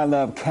friend of mine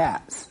loves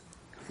cats.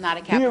 Not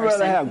a cat person. He'd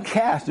rather have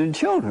cats than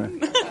children.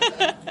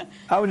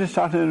 I was just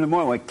talking to him in the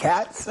morning, like,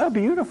 cats are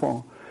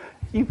beautiful.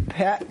 You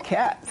pet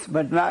cats,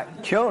 but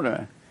not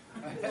children.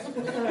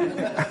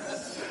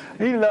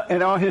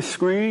 And on his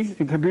screen,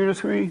 the computer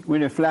screen,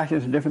 when it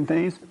flashes different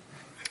things,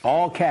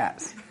 all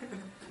cats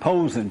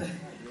posing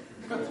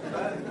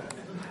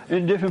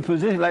in different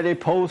positions, like they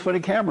pose for the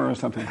camera or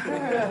something.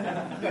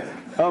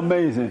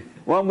 Amazing.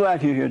 Well, I'm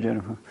glad you're here,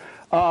 Jennifer.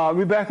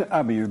 Rebecca.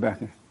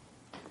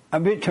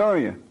 I'm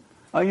Victoria.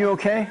 Are you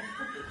okay?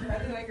 I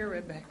look like a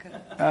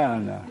Rebecca. Oh,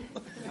 no.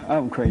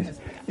 I'm crazy.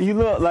 You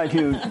look like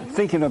you're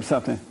thinking of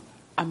something.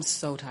 I'm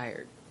so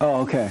tired.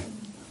 Oh, okay.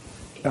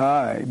 All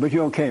right. But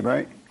you're okay,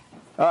 right?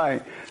 All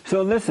right.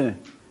 So listen.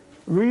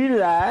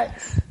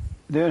 Relax.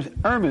 There's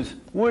Hermes.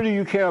 What do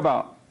you care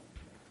about?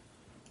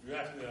 You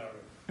asked me already.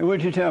 What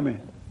did you tell me?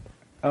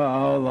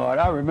 Oh, Lord.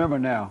 I remember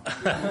now.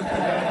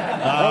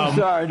 I'm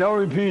sorry. Don't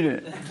repeat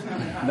it.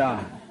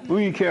 No. What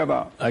do you care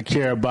about? I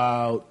care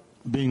about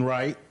being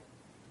right.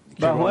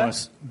 About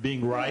what?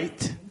 Being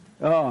right.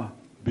 Oh.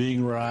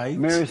 Being right.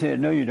 Mary said,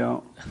 no, you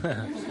don't.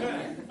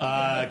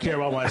 I care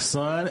about my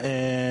son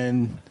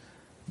and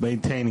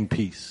maintaining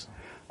peace.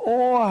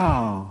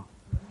 Wow.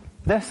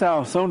 That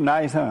sounds so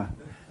nice, huh?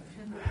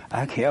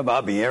 I care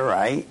about being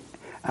right.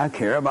 I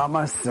care about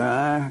my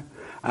son.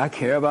 I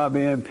care about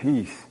being in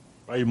peace.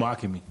 Why are you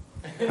mocking me?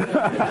 I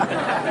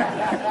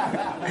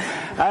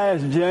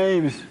asked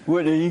James,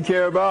 what did he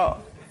care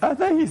about? I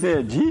think he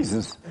said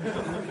Jesus.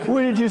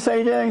 What did you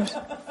say, James?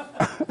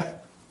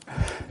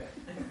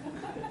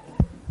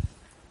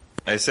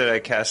 I said I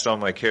cast all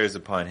my cares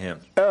upon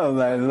him. Oh,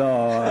 my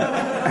Lord.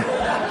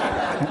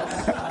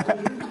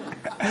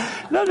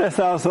 Doesn't that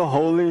sound so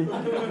holy?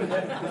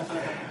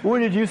 What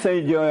did you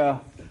say,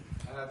 Joel?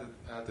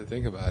 I have to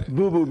think about it.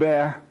 Boo Boo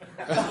Bear.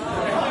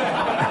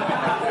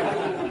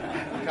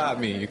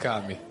 You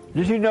caught me.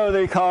 Did you know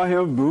they call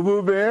him Boo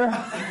Boo Bear?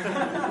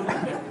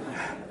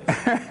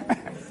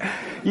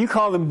 You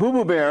call him Boo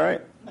Boo Bear,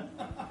 right?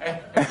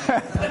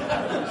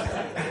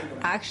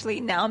 Actually,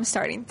 now I'm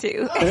starting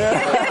to.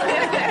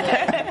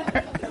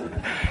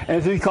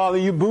 And so he's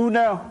calling you Boo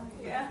now?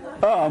 Yeah.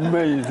 Oh,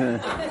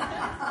 amazing.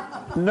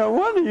 No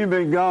wonder you've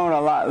been gone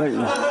a lot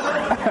lately.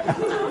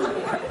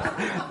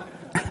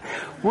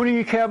 What do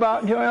you care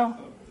about, Joel?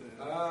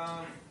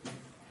 I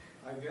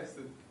guess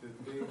the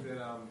things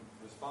that I'm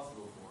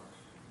responsible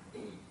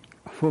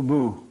for. For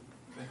Boo.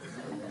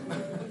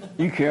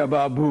 You care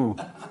about Boo.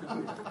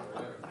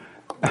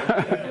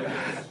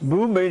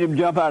 Boo made him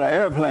jump out of an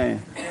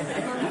airplane.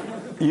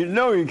 You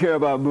know you care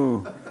about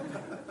Boo.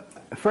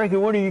 Frankie,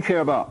 what do you care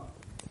about?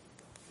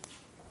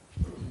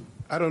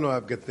 I don't know.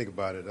 I've got to think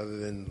about it other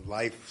than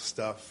life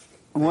stuff.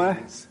 What?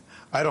 Things.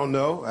 I don't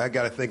know. I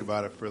got to think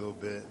about it for a little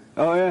bit.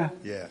 Oh, yeah?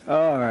 Yeah.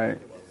 All right.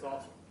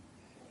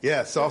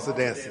 Yeah, salsa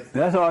dancing.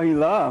 That's all he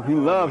loved. He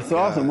loved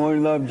salsa more than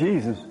he loved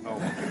Jesus.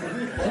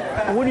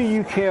 What do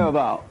you care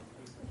about?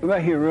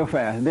 Right here real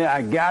fast. Then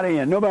I got it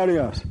in. Nobody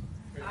else.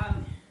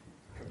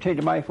 Take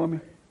the mic for me.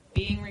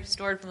 Being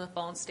restored from the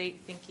fallen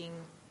state, thinking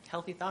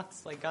healthy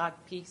thoughts like God,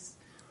 peace.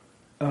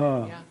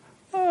 Oh,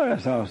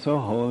 that sounds so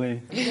holy.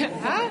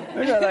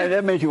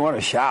 That makes you want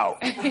to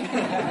shout.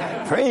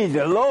 Praise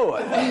the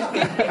Lord.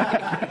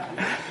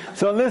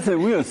 So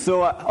listen, we are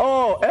so...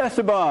 Oh,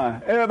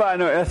 Esteban. Everybody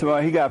know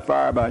Esteban. He got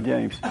fired by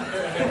James.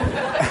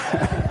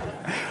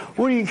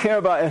 What do you care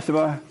about,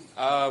 Esteban?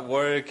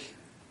 Work.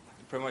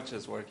 Pretty much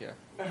just work, yeah.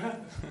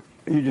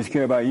 You just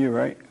care about you,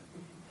 right?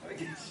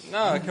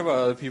 No, I care about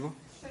other people.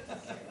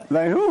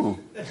 Like who?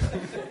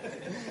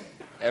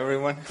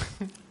 Everyone.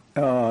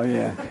 Oh,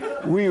 yeah.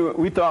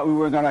 We thought we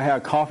were going to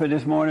have coffee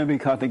this morning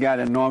because the guy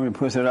that normally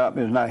puts it up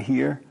is not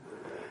here.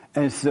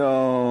 And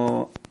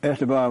so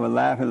Esteban was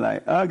laughing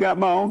like, I got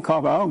my own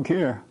coffee. I don't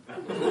care.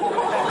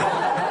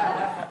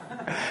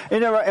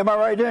 Ain't that right? Am I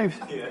right, James?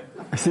 Yeah.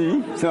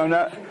 See? So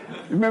now,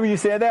 remember you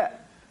said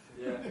that?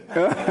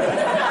 Yeah.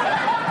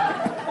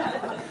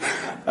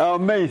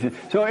 Amazing.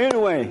 So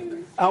anyway,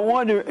 I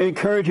want to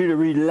encourage you to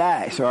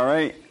relax, all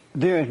right?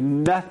 There's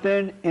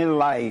nothing in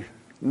life,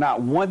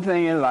 not one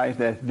thing in life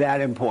that's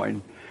that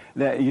important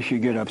that you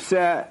should get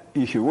upset,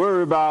 you should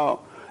worry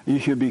about, you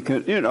should be,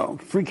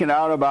 freaking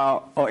out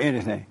about, or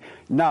anything.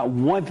 Not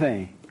one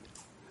thing.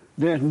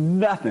 There's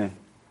nothing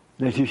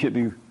that you should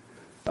be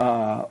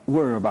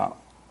worried about.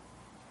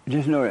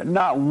 Just know that.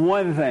 Not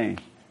one thing.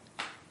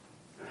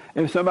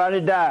 If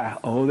somebody died,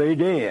 they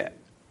dead.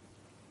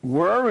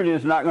 Worrying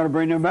is not going to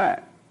bring them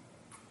back.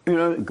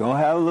 Go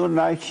have a little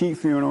nice, cheap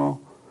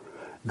funeral.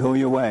 Go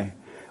your way.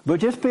 But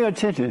just pay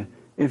attention.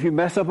 If you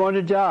mess up on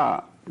the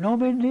job, no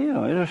big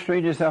deal. It'll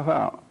straighten itself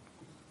out.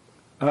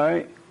 All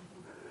right?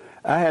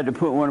 I had to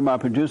put one of my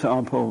producers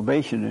on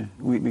probation this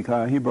week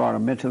because he brought a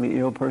mentally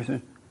ill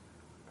person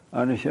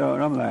on the show.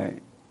 And I'm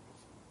like,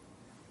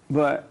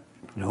 but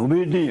no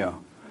big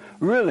deal.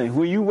 Really,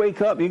 when you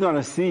wake up, you're going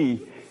to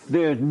see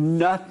there's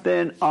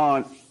nothing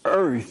on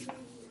earth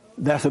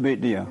that's a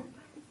big deal.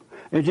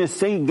 It's just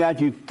Satan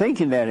got you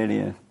thinking that it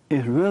is.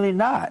 It's really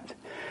not.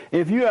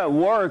 If you're at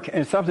work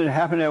and something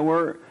happened at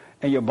work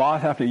and your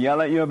boss has to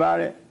yell at you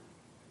about it,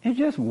 it's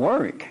just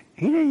work.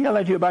 He didn't yell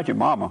at you about your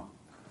mama.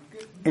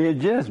 It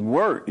just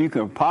work. You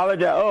can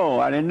apologize. Oh,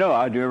 I didn't know.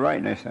 I'll do it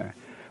right next time.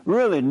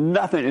 Really,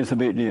 nothing is a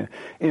big deal.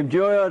 If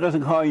Joel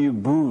doesn't call you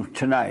Boo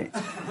tonight,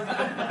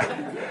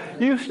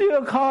 you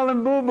still call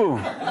him Boo Boo.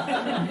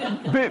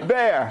 Big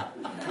Bear.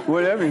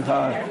 Whatever you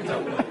call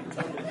him.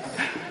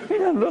 He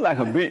doesn't look like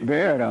a big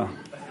bear, though.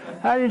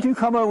 How did you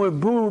come up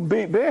with Boo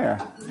Big Bear?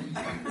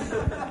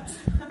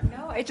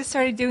 No, I just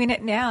started doing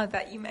it now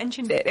that you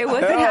mentioned it. It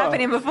wasn't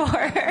happening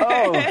before.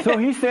 So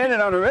he said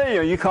it on the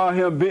radio. You call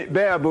him Big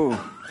Bear Boo.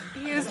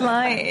 He was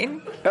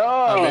lying.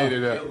 Oh. I made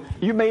it up.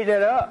 You made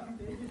that up?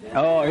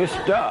 Oh, it's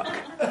stuck.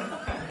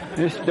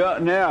 It's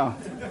stuck now.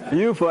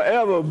 You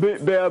forever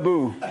Big Bear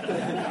Boo.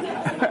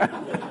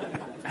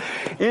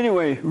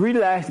 Anyway,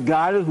 relax.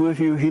 God is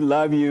with you. He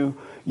loves you.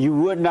 You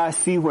would not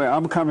see where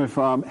I'm coming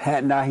from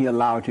had not he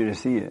allowed you to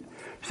see it.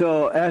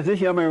 So as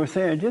this young man was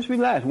saying, just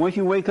relax. Once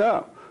you wake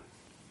up,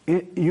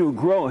 you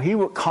grow. He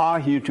will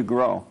cause you to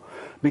grow.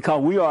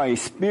 Because we are a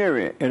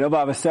spirit, and of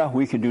ourselves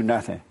we can do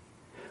nothing.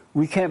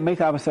 We can't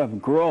make ourselves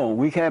grow.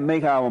 We can't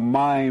make our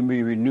mind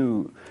be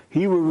renewed.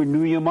 He will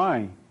renew your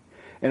mind.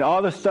 And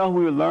all the stuff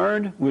we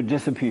learned will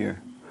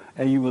disappear.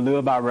 And you will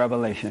live by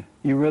revelation.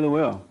 You really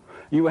will.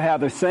 You will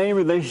have the same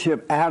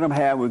relationship Adam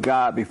had with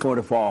God before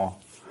the fall.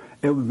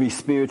 It would be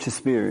spirit to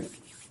spirit.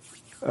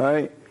 All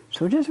right?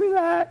 So just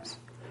relax.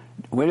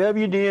 Whatever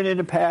you did in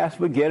the past,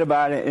 forget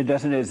about it. It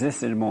doesn't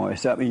exist anymore.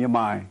 It's up in your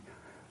mind.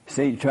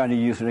 Satan trying to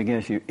use it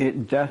against you.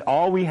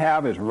 All we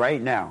have is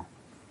right now.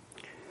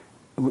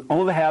 We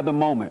only have the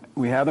moment.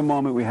 We have the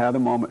moment. We have the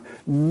moment.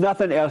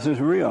 Nothing else is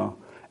real.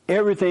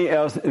 Everything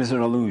else is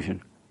an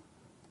illusion.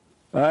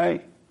 All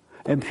right?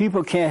 And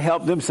people can't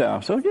help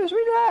themselves. So just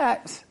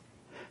relax.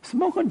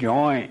 Smoke a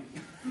joint.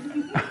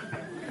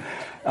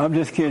 I'm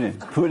just kidding.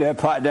 Put that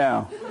pot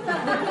down.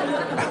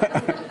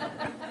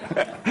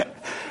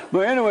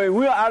 But anyway,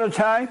 we're out of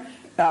time.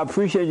 I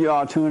appreciate you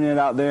all tuning in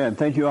out there, and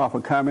thank you all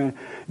for coming.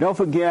 Don't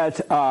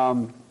forget,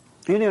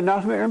 any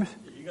announcement, Ernest?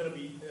 You're going to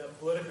be at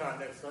Politicon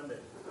next Sunday.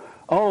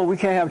 Oh, we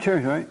can't have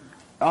church, right?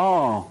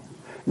 Oh,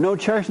 no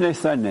church next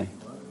Sunday.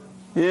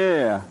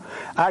 Yeah.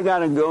 I got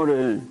to go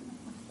to,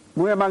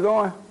 where am I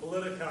going?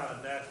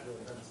 Politicon, Nashville,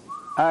 Tennessee.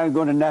 I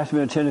go to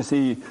Nashville,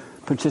 Tennessee,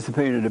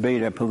 participate in a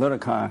debate at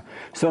Politicon.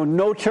 So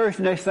no church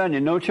next Sunday.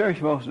 No church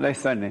folks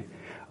next Sunday.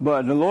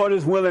 But the Lord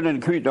is willing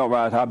and the creek don't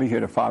rise. I'll be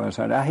here the following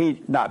Sunday. I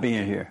hate not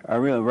being here. I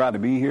really rather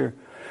be here,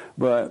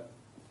 but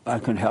I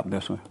couldn't help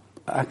this one.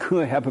 I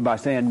could help it by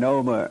saying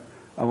no, but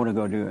I want to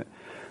go do it.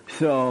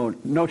 So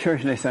no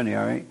church next Sunday,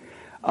 all right?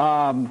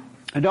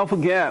 And don't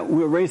forget,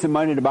 we're raising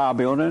money to buy a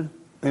building.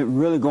 It's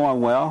really going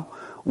well.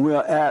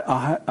 We're at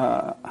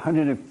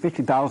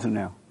 150,000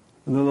 now,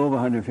 a little over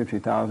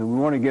 150,000. We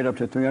want to get up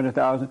to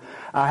 300,000.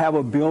 I have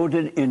a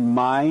building in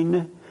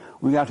mind.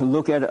 We got to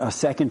look at it a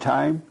second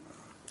time.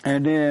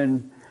 And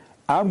then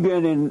I'm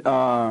getting,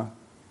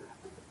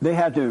 they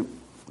had to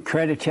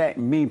credit check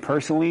me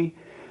personally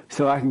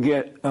so I can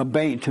get a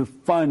bank to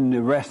fund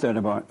the rest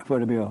of for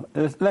the bill.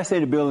 Let's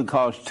say the building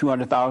costs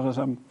 $200,000 or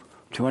something,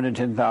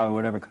 $210,000,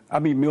 whatever. I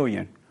mean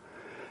million.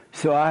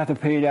 So I have to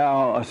pay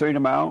down a certain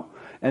amount,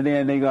 and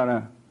then they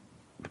gotta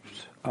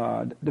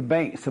the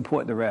bank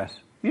support the rest.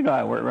 You know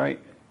how it works,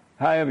 right?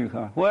 However you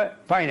call it. What?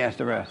 Finance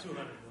the rest.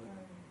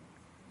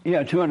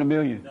 Yeah, 200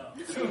 million.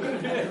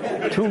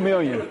 No. 2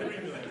 million.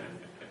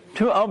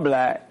 I'm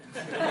black.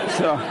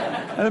 So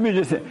let me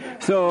just say.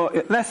 So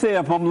let's say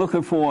if I'm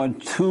looking for a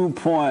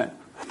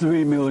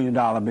 $2.3 million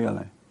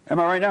building. Am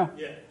I right now?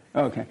 Yeah.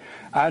 Okay.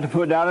 I have to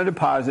put down a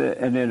deposit,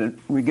 and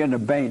then we get the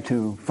bank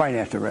to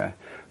finance the rest.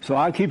 So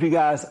I'll keep you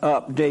guys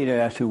updated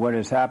as to what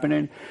is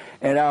happening,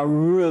 and I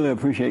really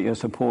appreciate your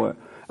support.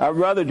 I'd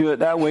rather do it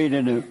that way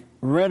than to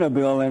rent a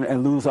building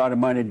and lose all the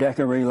money,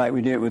 decorate like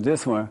we did with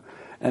this one,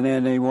 and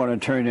then they want to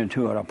turn it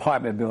into an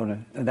apartment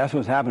building. And that's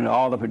what's happening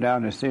all up and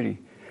down the city.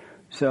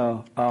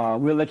 So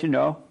we'll let you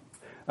know.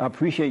 I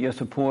appreciate your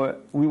support.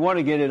 We want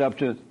to get it up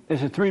to,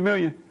 is it 3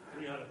 million?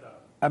 300,000.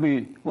 I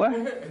mean, what? We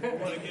want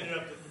to get it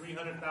up to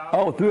 300,000.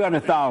 Oh,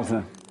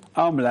 300,000.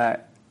 I'm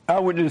black. I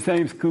went to the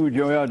same school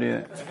Joel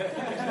did.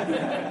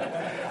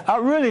 I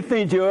really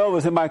think Joel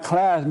was in my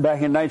class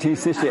back in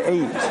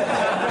 1968.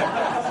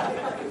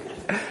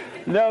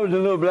 That was a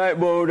little black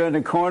boy over there in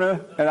the corner,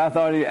 and I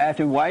thought he was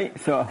acting white.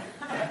 So,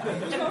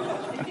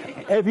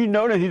 if you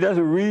notice, he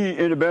doesn't read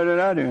any better than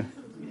I do.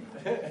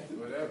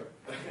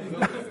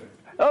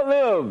 A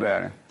little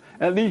better.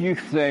 At least you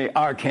can say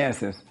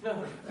Arkansas,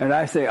 and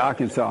I say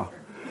Arkansas.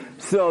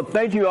 So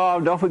thank you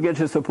all. Don't forget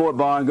to support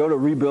Bond. Go to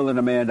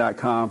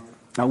rebuildingaman.com.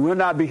 I will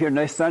not be here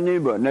next Sunday,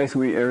 but next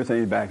week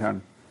everything is back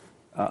on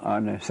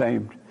the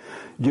same.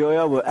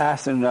 Joel was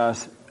asking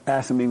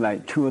me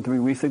like 2 or 3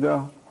 weeks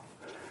ago,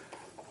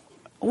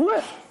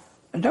 what?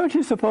 Don't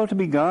you supposed to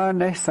be gone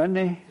next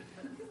Sunday?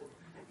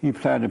 He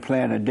tried to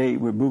plan a date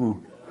with Boo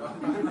Boo.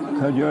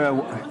 So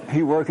Joel,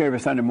 he worked every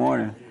Sunday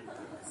morning.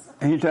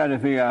 And he tried to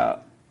figure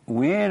out,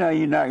 when are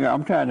you not going?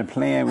 I'm trying to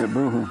plan with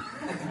Boo Boo.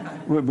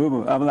 With Boo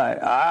Boo. I'm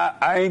like,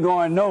 I ain't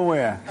going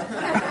nowhere.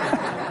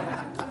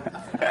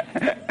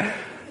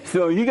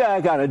 So you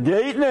guys got a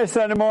date next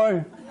Sunday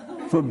morning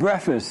for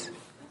breakfast?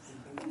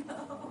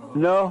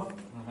 No?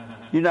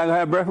 You're not going to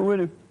have breakfast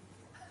with him?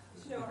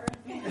 Sure.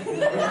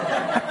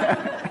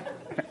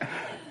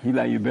 He's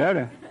like, you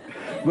better.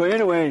 But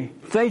anyway,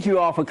 thank you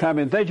all for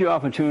coming. Thank you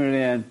all for tuning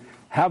in.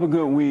 Have a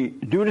good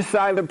week. Do the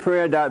silent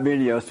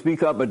prayer.video.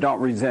 Speak up but don't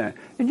resent.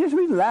 And just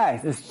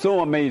relax. It's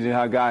so amazing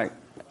how God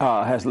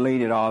has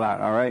laid it all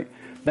out, all right?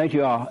 Thank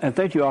you all. And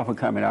thank you all for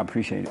coming. I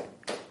appreciate it.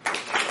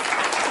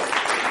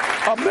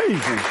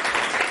 Amazing.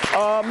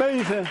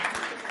 Amazing.